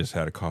 I just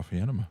had a coffee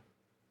enema.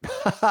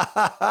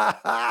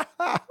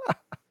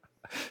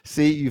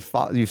 See,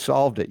 you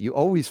solved it. You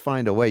always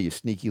find a way, you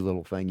sneaky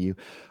little thing. You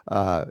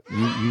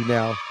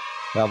now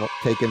have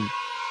taken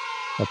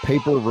a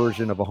paper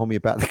version of a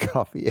homeopathic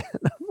coffee.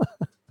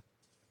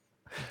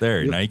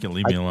 There, now you can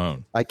leave me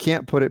alone. I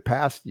can't put it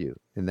past you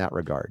in that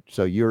regard.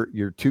 So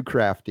you're too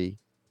crafty.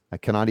 I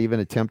cannot even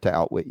attempt to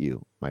outwit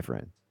you, my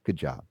friend. Good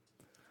job.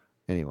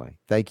 Anyway,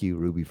 thank you,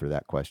 Ruby, for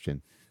that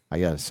question. I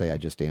got to say, I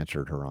just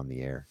answered her on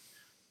the air.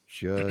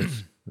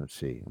 Let's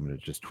see. I'm going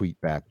to just tweet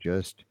back.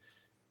 Just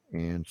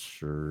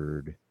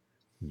answered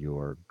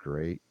your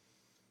great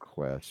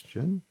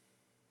question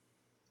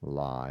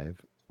live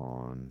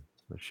on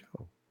the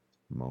show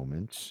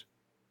moments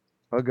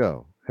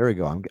ago. There we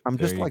go. I'm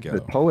just like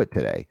the poet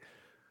today.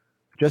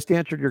 Just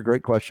answered your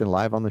great question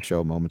live on the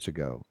show moments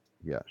ago.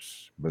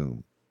 Yes.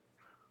 Boom.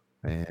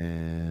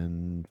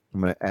 And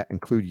I'm going to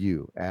include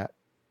you at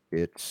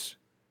It's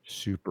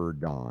Super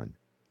Dawn.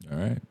 All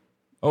right.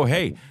 Oh,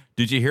 hey,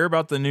 did you hear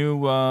about the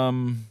new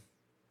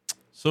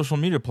social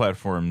media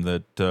platform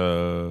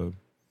that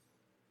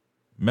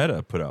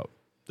Meta put out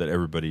that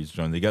everybody's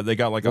joined? They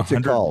got like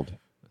 100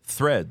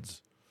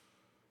 Threads.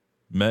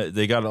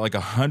 They got like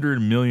 100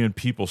 million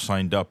people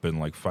signed up in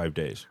like 5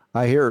 days.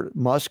 I hear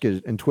Musk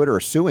and Twitter are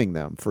suing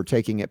them for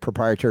taking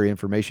proprietary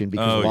information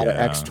because a lot of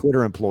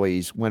ex-Twitter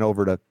employees went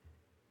over to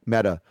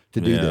Meta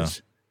to do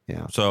this.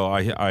 Yeah. So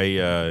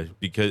I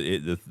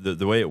because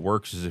the way it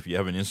works is if you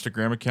have an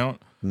Instagram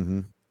account,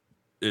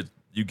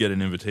 you get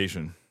an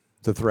invitation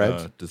to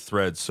Threads. To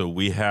Threads. So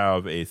we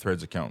have a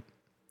Threads account.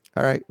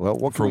 All right. Well,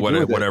 what for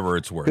whatever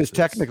it's worth. Because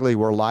technically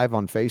we're live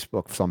on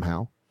Facebook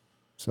somehow,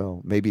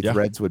 so maybe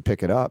Threads would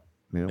pick it up.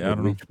 It would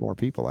reach more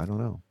people. I don't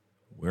know.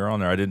 We're on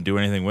there. I didn't do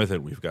anything with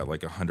it. We've got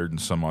like 100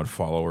 and some odd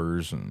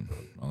followers and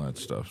all that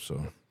stuff.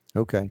 So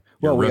okay.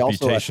 Well, your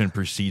reputation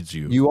precedes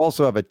you. You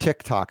also have a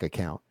TikTok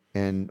account,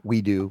 and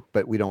we do,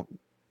 but we don't.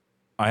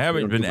 I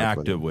haven't been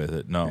active with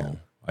it. No, yeah.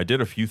 I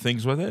did a few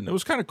things with it, and it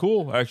was kind of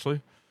cool,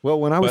 actually. Well,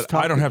 when I was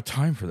talking, I don't have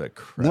time for that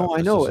crap. No,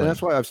 I know, and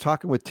that's why I was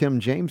talking with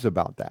Tim James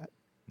about that.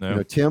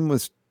 Yeah. Tim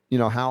was,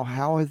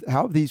 how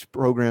have these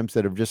programs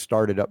that have just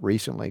started up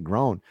recently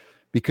grown?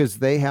 Because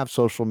they have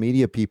social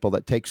media people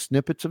that take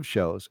snippets of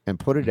shows and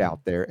put it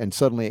out there, and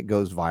suddenly it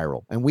goes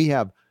viral. And we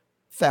have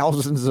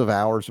thousands of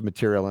hours of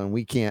material, and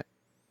we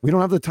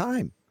don't have the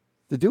time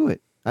to do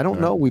it. I don't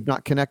know. We've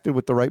not connected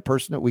with the right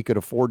person that we could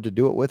afford to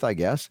do it with, I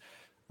guess.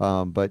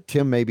 But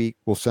Tim maybe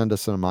will send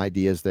us some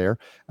ideas there.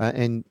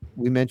 And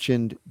we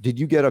mentioned, did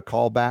you get a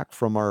call back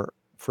from our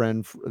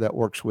friend that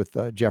works with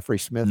Jeffrey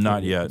Smith?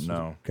 Not yet,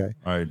 no. Okay.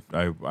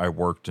 I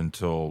worked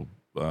until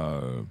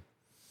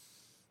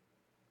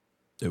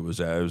it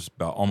was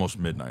about almost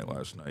midnight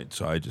last night.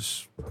 So it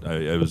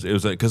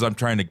was because I'm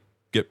trying to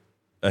get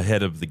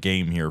ahead of the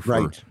game here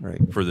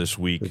for this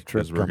week,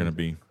 because we're going to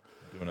be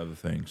doing other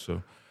things.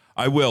 So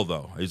I will,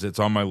 though. It's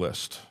on my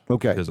list.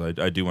 Okay. Because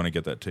I do want to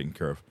get that taken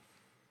care of.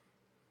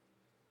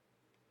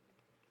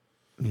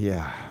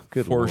 Yeah,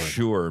 good for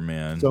sure,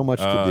 man. So much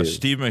to do.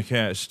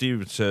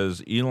 Steve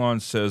says Elon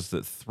says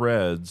that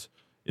Threads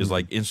is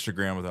like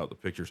Instagram without the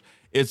pictures.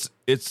 It's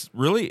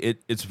really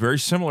it's very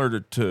similar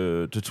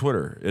to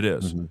Twitter. It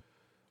is.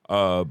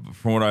 From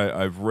what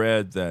I've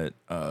read, that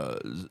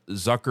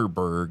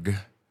Zuckerberg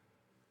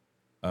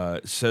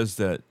says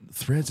that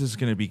Threads is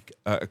going to be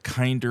a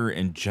kinder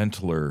and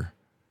gentler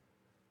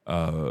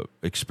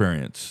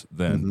experience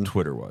than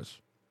Twitter was.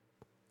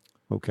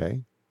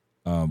 Okay.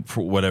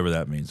 For whatever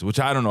that means, which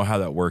I don't know how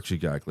that works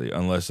exactly,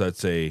 unless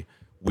that's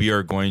we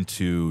are going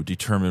to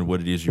determine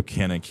what it is you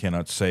can and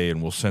cannot say,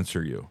 and we'll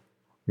censor you.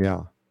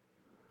 Yeah.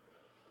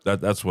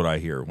 That's what I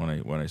hear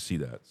when I see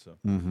that. So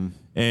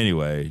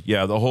anyway,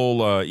 yeah, the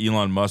whole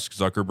Elon Musk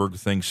Zuckerberg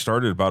thing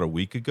started about a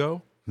week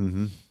ago,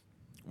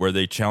 where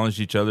they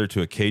challenged each other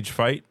to a cage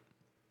fight,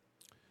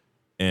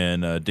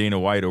 and Dana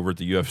White over at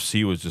the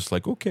UFC was just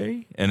like,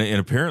 okay, and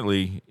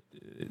apparently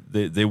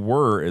they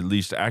were at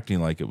least acting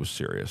like it was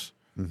serious.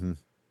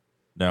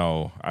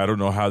 Now, I don't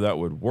know how that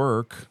would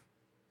work.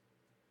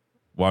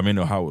 Well, I may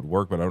know how it would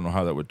work, but I don't know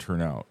how that would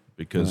turn out,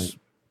 because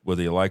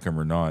whether you like him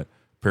or not,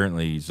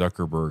 apparently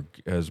Zuckerberg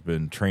has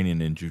been training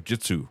in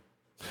jiu-jitsu.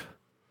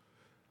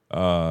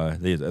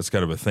 That's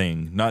kind of a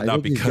thing.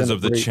 Not because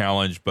of the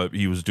challenge, but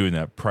he was doing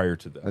that prior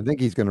to that. I think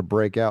he's going to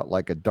break out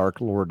like a Dark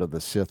Lord of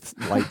the Sith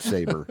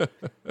lightsaber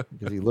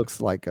because he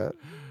looks like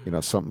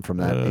something from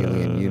that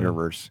alien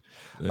universe.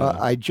 Yeah.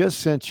 I just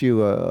sent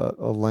you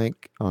a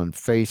link on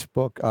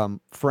Facebook.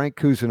 Frank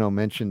Cousineau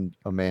mentioned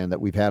a man that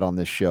we've had on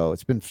this show.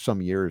 It's been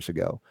some years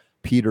ago,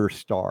 Peter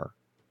Starr,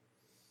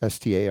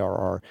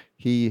 Starr.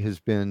 He has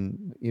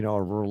been,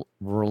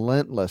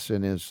 relentless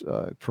in his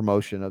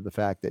promotion of the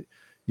fact that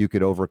you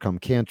could overcome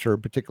cancer,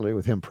 particularly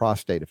with him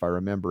prostate, if I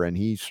remember. And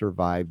he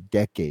survived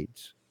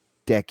decades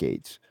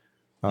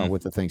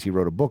with the things. He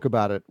wrote a book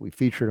about it. We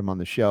featured him on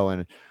the show.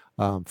 And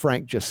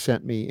Frank just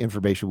sent me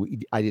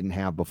information I didn't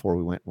have before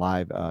we went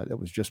live that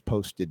was just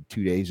posted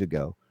 2 days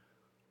ago.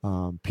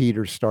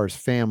 Peter Starr's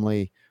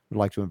family would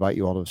like to invite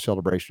you all to a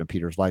celebration of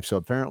Peter's life. So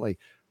apparently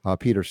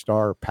Peter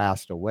Starr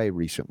passed away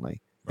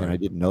recently. And I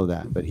didn't know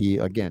that. But he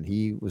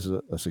was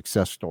a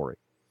success story.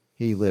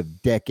 He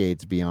lived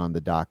decades beyond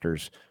the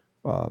doctor's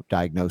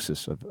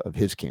diagnosis of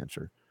his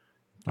cancer.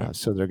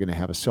 So they're going to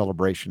have a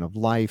celebration of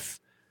life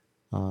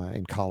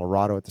in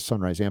Colorado at the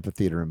Sunrise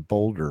Amphitheater in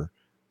Boulder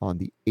on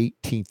the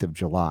 18th of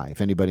July. If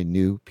anybody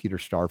knew Peter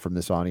Starr from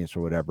this audience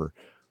or whatever,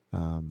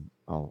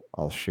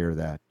 I'll share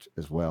that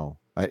as well.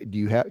 Do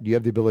you have the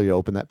ability to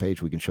open that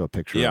page? We can show a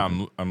picture. Yeah,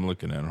 I'm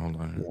looking at it. Hold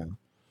on. Yeah.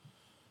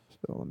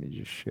 So let me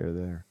just share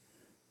there.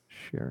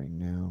 Sharing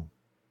now.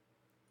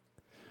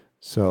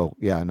 So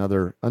yeah,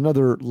 another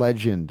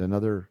legend,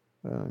 another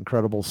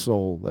incredible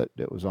soul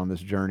that was on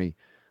this journey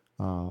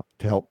to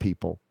help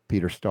people.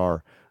 Peter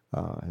Starr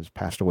has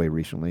passed away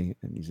recently,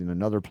 and he's in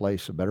another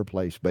place, a better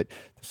place. But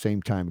at the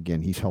same time,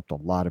 again, he's helped a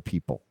lot of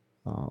people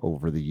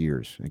over the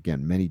years.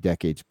 Again, many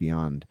decades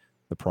beyond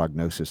the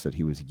prognosis that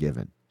he was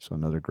given. So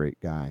another great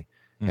guy.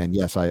 And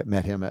yes, I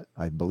met him at,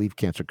 I believe,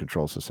 Cancer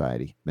Control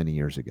Society many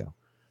years ago.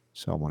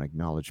 So I want to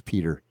acknowledge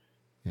Peter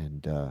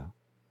and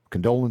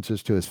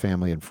condolences to his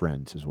family and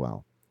friends as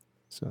well.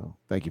 So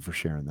thank you for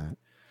sharing that.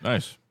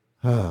 Nice.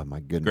 Oh my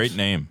goodness. Great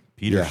name.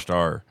 Peter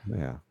Starr.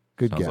 Yeah.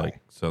 Good guy.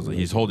 Sounds like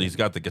he's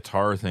got the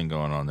guitar thing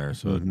going on there.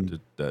 So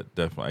that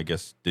definitely, I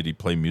guess, did he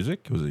play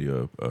music? Was he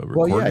a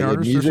recording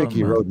artist? He did music.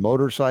 He or? rode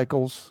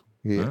motorcycles.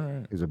 He's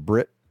a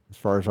Brit, as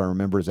far as I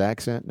remember his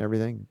accent and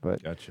everything.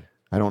 But gotcha.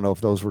 I don't know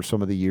if those were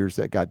some of the years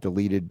that got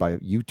deleted by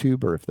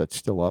YouTube or if that's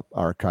still up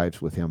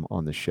archives with him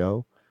on the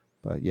show.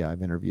 But yeah,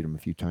 I've interviewed him a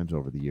few times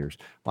over the years.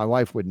 My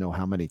wife would know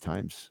how many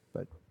times,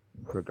 but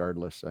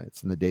regardless,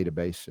 it's in the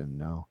database. And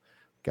now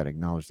got to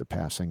acknowledge the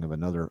passing of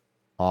another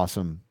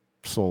awesome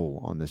soul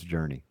on this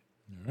journey.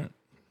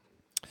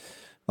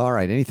 All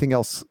right. Anything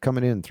else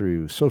coming in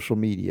through social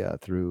media,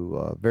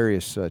 through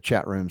various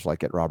chat rooms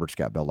like at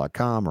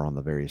robertscottbell.com or on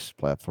the various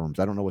platforms?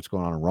 I don't know what's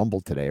going on in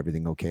Rumble today.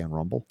 Everything okay on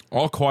Rumble?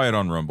 All quiet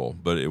on Rumble,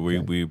 but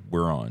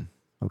we're on.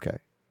 Okay.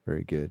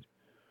 Very good.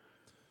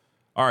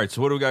 All right.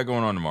 So what do we got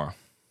going on tomorrow?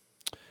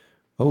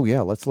 Oh,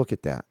 yeah. Let's look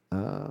at that.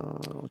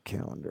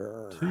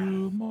 Calendar.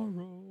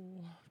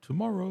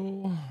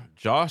 Tomorrow.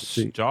 Josh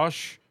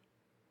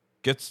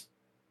gets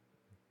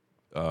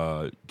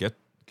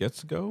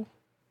to go.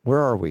 Where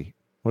are we?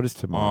 What is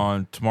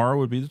tomorrow? Tomorrow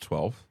would be the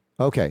 12th.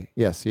 Okay.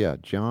 Yes. Yeah.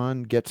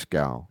 John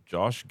Getskow.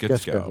 Josh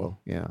Getskow.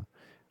 Yeah.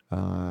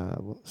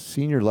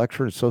 Senior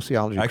lecturer in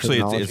sociology. Actually,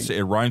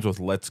 it rhymes with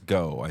 "let's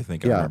go." I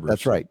think. Yeah,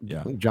 that's right.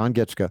 Yeah.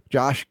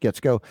 Josh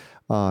Getskow,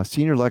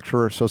 senior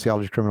lecturer of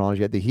sociology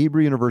criminology at the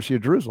Hebrew University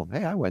of Jerusalem.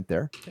 Hey, I went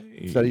there.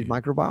 Hey. Studied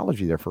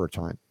microbiology there for a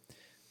time.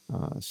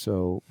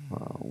 So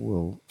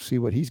we'll see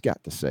what he's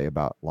got to say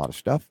about a lot of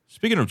stuff.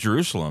 Speaking of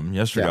Jerusalem,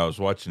 yesterday I was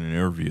watching an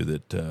interview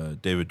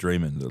that David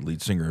Draymond, the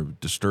lead singer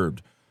of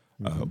Disturbed,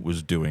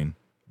 was doing.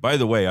 By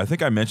the way, I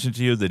think I mentioned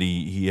to you that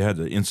he had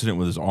an incident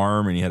with his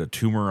arm and he had a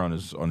tumor on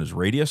his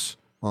radius.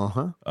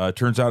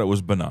 Turns out it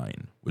was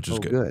benign, which is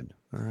good. Good.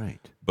 All right.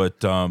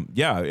 But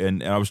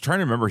and I was trying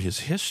to remember his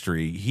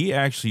history.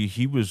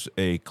 He was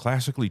a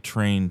classically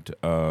trained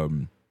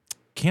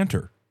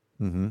cantor.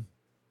 Oh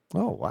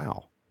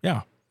wow.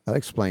 Yeah. That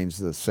explains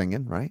the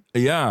singing, right?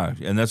 Yeah,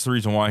 and that's the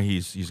reason why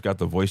he's got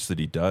the voice that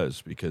he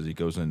does, because he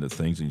goes into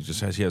things and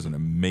he has an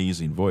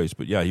amazing voice.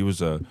 But yeah, he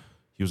was a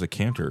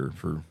cantor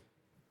for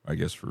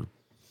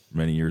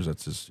many years.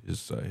 That's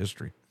his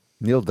history.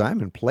 Neil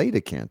Diamond played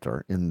a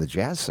cantor in The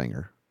Jazz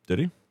Singer. Did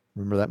he?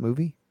 Remember that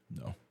movie?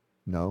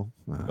 No.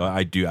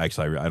 I do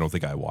actually. I don't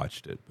think I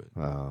watched it, but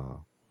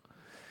all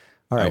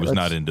right, I was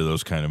not into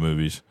those kind of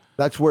movies.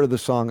 That's where the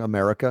song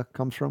 "America"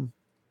 comes from.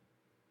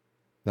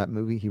 That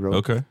movie he wrote.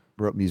 Okay.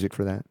 Wrote music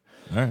for that.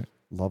 All right.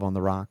 Love on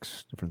the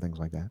Rocks, different things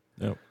like that.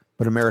 Yep.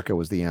 But America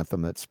was the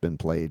anthem that's been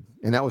played.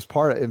 And that was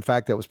part of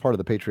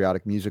the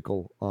patriotic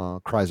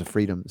musical Cries of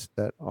Freedom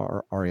that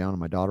Ariana,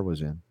 my daughter,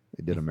 was in.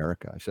 They did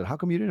America. I said, how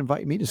come you didn't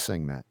invite me to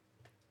sing that?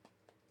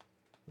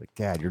 Like,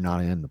 Dad, you're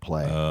not in the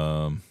play.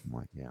 I'm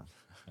like, yeah.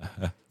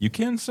 You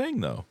can sing,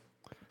 though.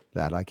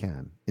 That I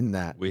can. In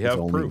that. We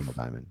have proof.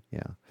 Diamond.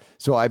 Yeah.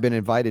 So I've been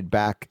invited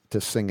back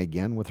to sing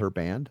again with her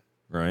band.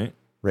 Right.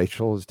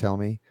 Rachel is telling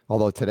me,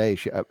 although today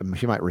she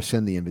might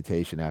rescind the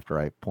invitation after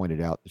I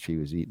pointed out that she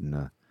was eating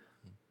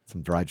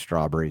some dried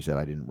strawberries that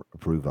I didn't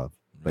approve of.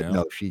 But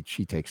no, she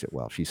takes it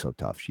well. She's so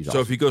tough. She's so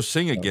awesome. If you go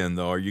sing again,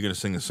 though, are you going to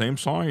sing the same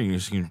song? Or are you going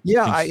to sing?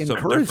 Yeah, I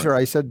encouraged her.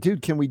 I said,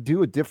 "Dude, can we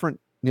do a different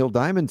Neil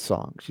Diamond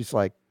song?" She's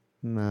like,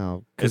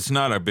 "No." It's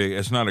not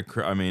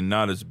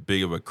not as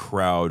big of a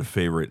crowd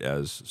favorite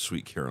as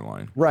Sweet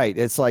Caroline. Right.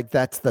 It's like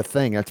that's the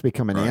thing. That's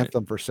become an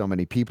anthem for so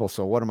many people.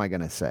 So what am I going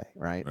to say?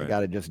 Right. I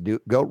got to just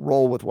go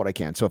roll with what I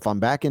can. So if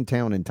I'm back in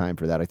town in time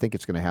for that, I think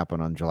it's going to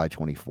happen on July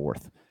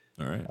 24th.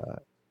 All right.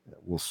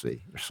 We'll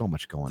see. There's so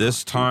much going on.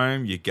 This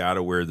time you got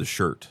to wear the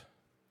shirt.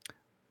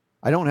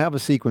 I don't have a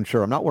sequin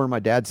shirt. I'm not wearing my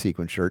dad's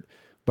sequin shirt,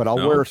 but I'll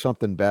wear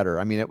something better.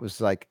 I mean, it was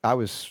like I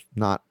was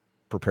not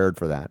prepared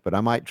for that, but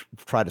I might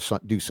try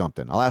to do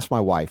something. I'll ask my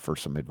wife for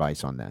some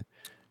advice on that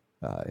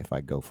if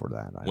I go for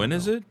that. When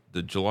is it?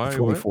 The July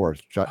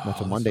 24th.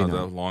 That's a Monday night.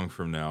 Not that long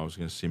from now. I was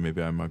going to see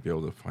maybe I might be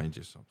able to find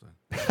you something.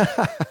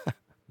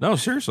 No,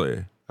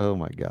 seriously. Oh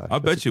my gosh. I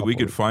bet you we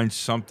could find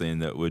something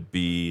that would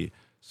be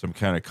some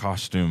kind of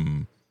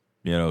costume,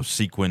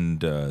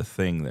 sequined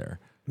thing there.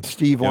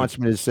 Steve wants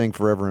me to sing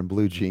Forever in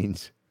Blue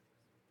Jeans.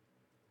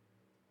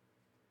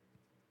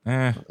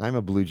 I'm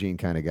a blue jean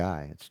kind of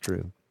guy. It's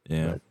true.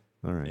 Yeah. But,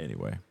 all right.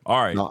 Anyway.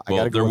 All right. No,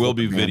 well, there will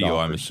be video,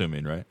 I'm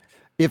assuming, right?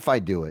 If I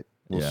do it,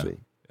 we'll see.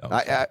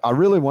 Okay. I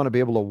really want to be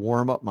able to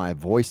warm up my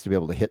voice to be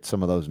able to hit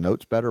some of those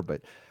notes better.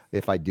 But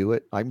if I do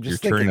it, I'm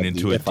just You're turning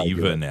into a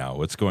diva now.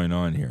 What's going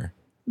on here?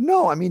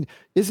 No, I mean,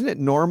 isn't it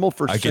normal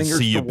for singers to warm up? I can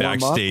see you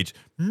backstage.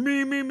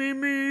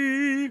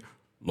 Me.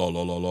 La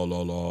la la la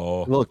la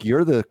la. Look,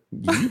 you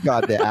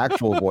got the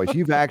actual voice.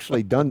 You've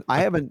actually done. I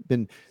haven't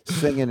been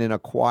singing in a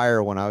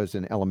choir when I was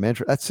in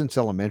elementary. That's since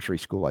elementary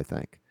school, I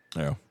think.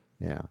 Yeah.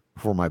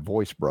 Before my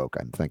voice broke,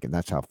 I'm thinking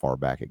that's how far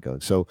back it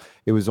goes. So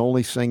it was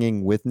only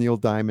singing with Neil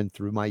Diamond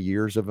through my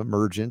years of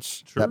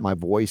emergence that my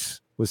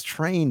voice was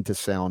trained to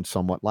sound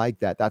somewhat like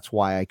that. That's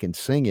why I can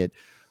sing it,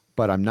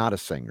 but I'm not a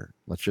singer.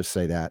 Let's just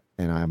say that,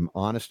 and I'm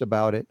honest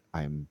about it.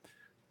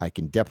 I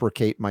can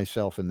deprecate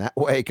myself in that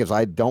way because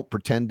I don't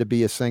pretend to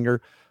be a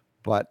singer,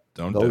 but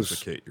don't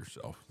deprecate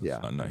yourself.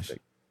 That's not nice.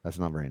 That's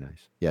not very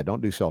nice. Yeah.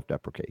 Don't do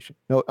self-deprecation.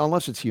 No,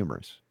 unless it's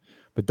humorous,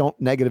 but don't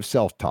negative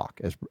self-talk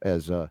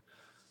as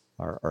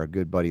our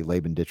good buddy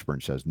Laban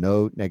Ditchburn says,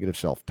 no negative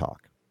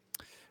self-talk.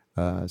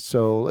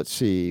 So let's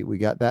see. We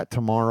got that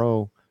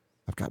tomorrow.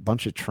 I've got a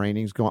bunch of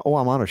trainings going. Oh,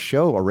 I'm on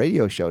a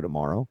radio show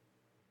tomorrow.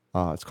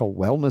 It's called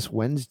Wellness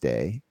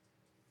Wednesday.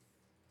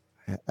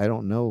 I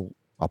don't know.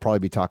 I'll probably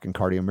be talking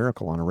Cardio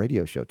Miracle on a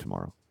radio show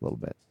tomorrow a little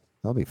bit.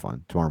 That'll be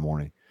fun tomorrow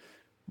morning.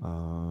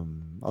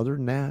 Other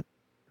than that,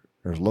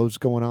 there's loads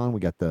going on.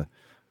 We got the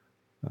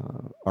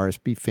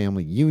RSB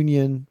Family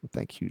Union.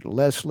 Thank you to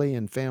Leslie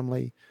and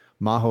family.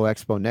 Maho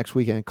Expo next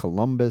weekend,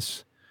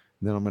 Columbus.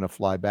 And then I'm going to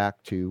fly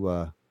back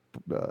to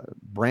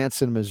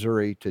Branson,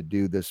 Missouri to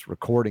do this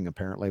recording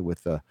apparently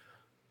with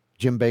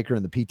Jim Baker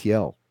and the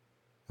PTL.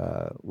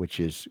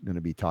 Which is going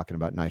to be talking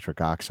about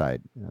nitric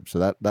oxide.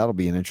 So that'll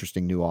be an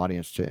interesting new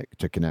audience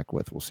to connect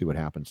with. We'll see what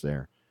happens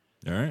there.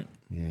 All right.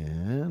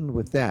 And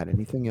with that,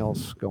 anything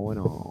else going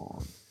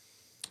on?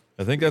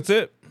 I think that's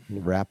it.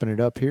 Wrapping it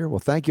up here. Well,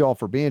 thank you all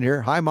for being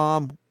here. Hi,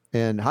 Mom.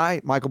 And hi,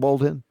 Michael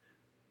Bolden.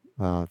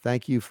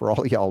 Thank you for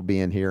all y'all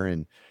being here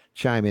and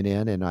chiming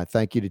in. And I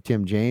thank you to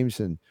Tim James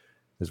and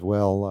as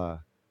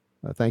well.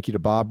 Thank you to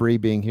Bob Bree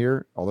being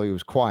here, although he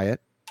was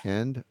quiet.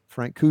 And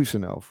Frank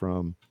Cousineau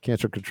from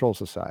Cancer Control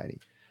Society.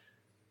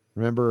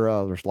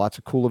 Remember, there's lots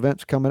of cool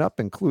events coming up,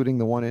 including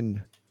the one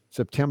in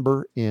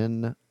September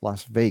in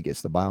Las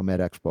Vegas, the Biomed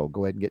Expo.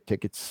 Go ahead and get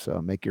tickets,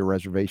 make your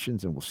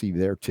reservations, and we'll see you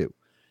there too.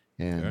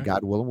 And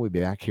God willing, we'll be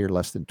back here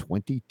less than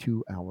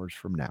 22 hours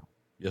from now.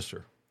 Yes,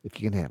 sir.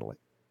 If you can handle it.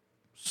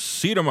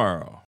 See you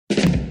tomorrow.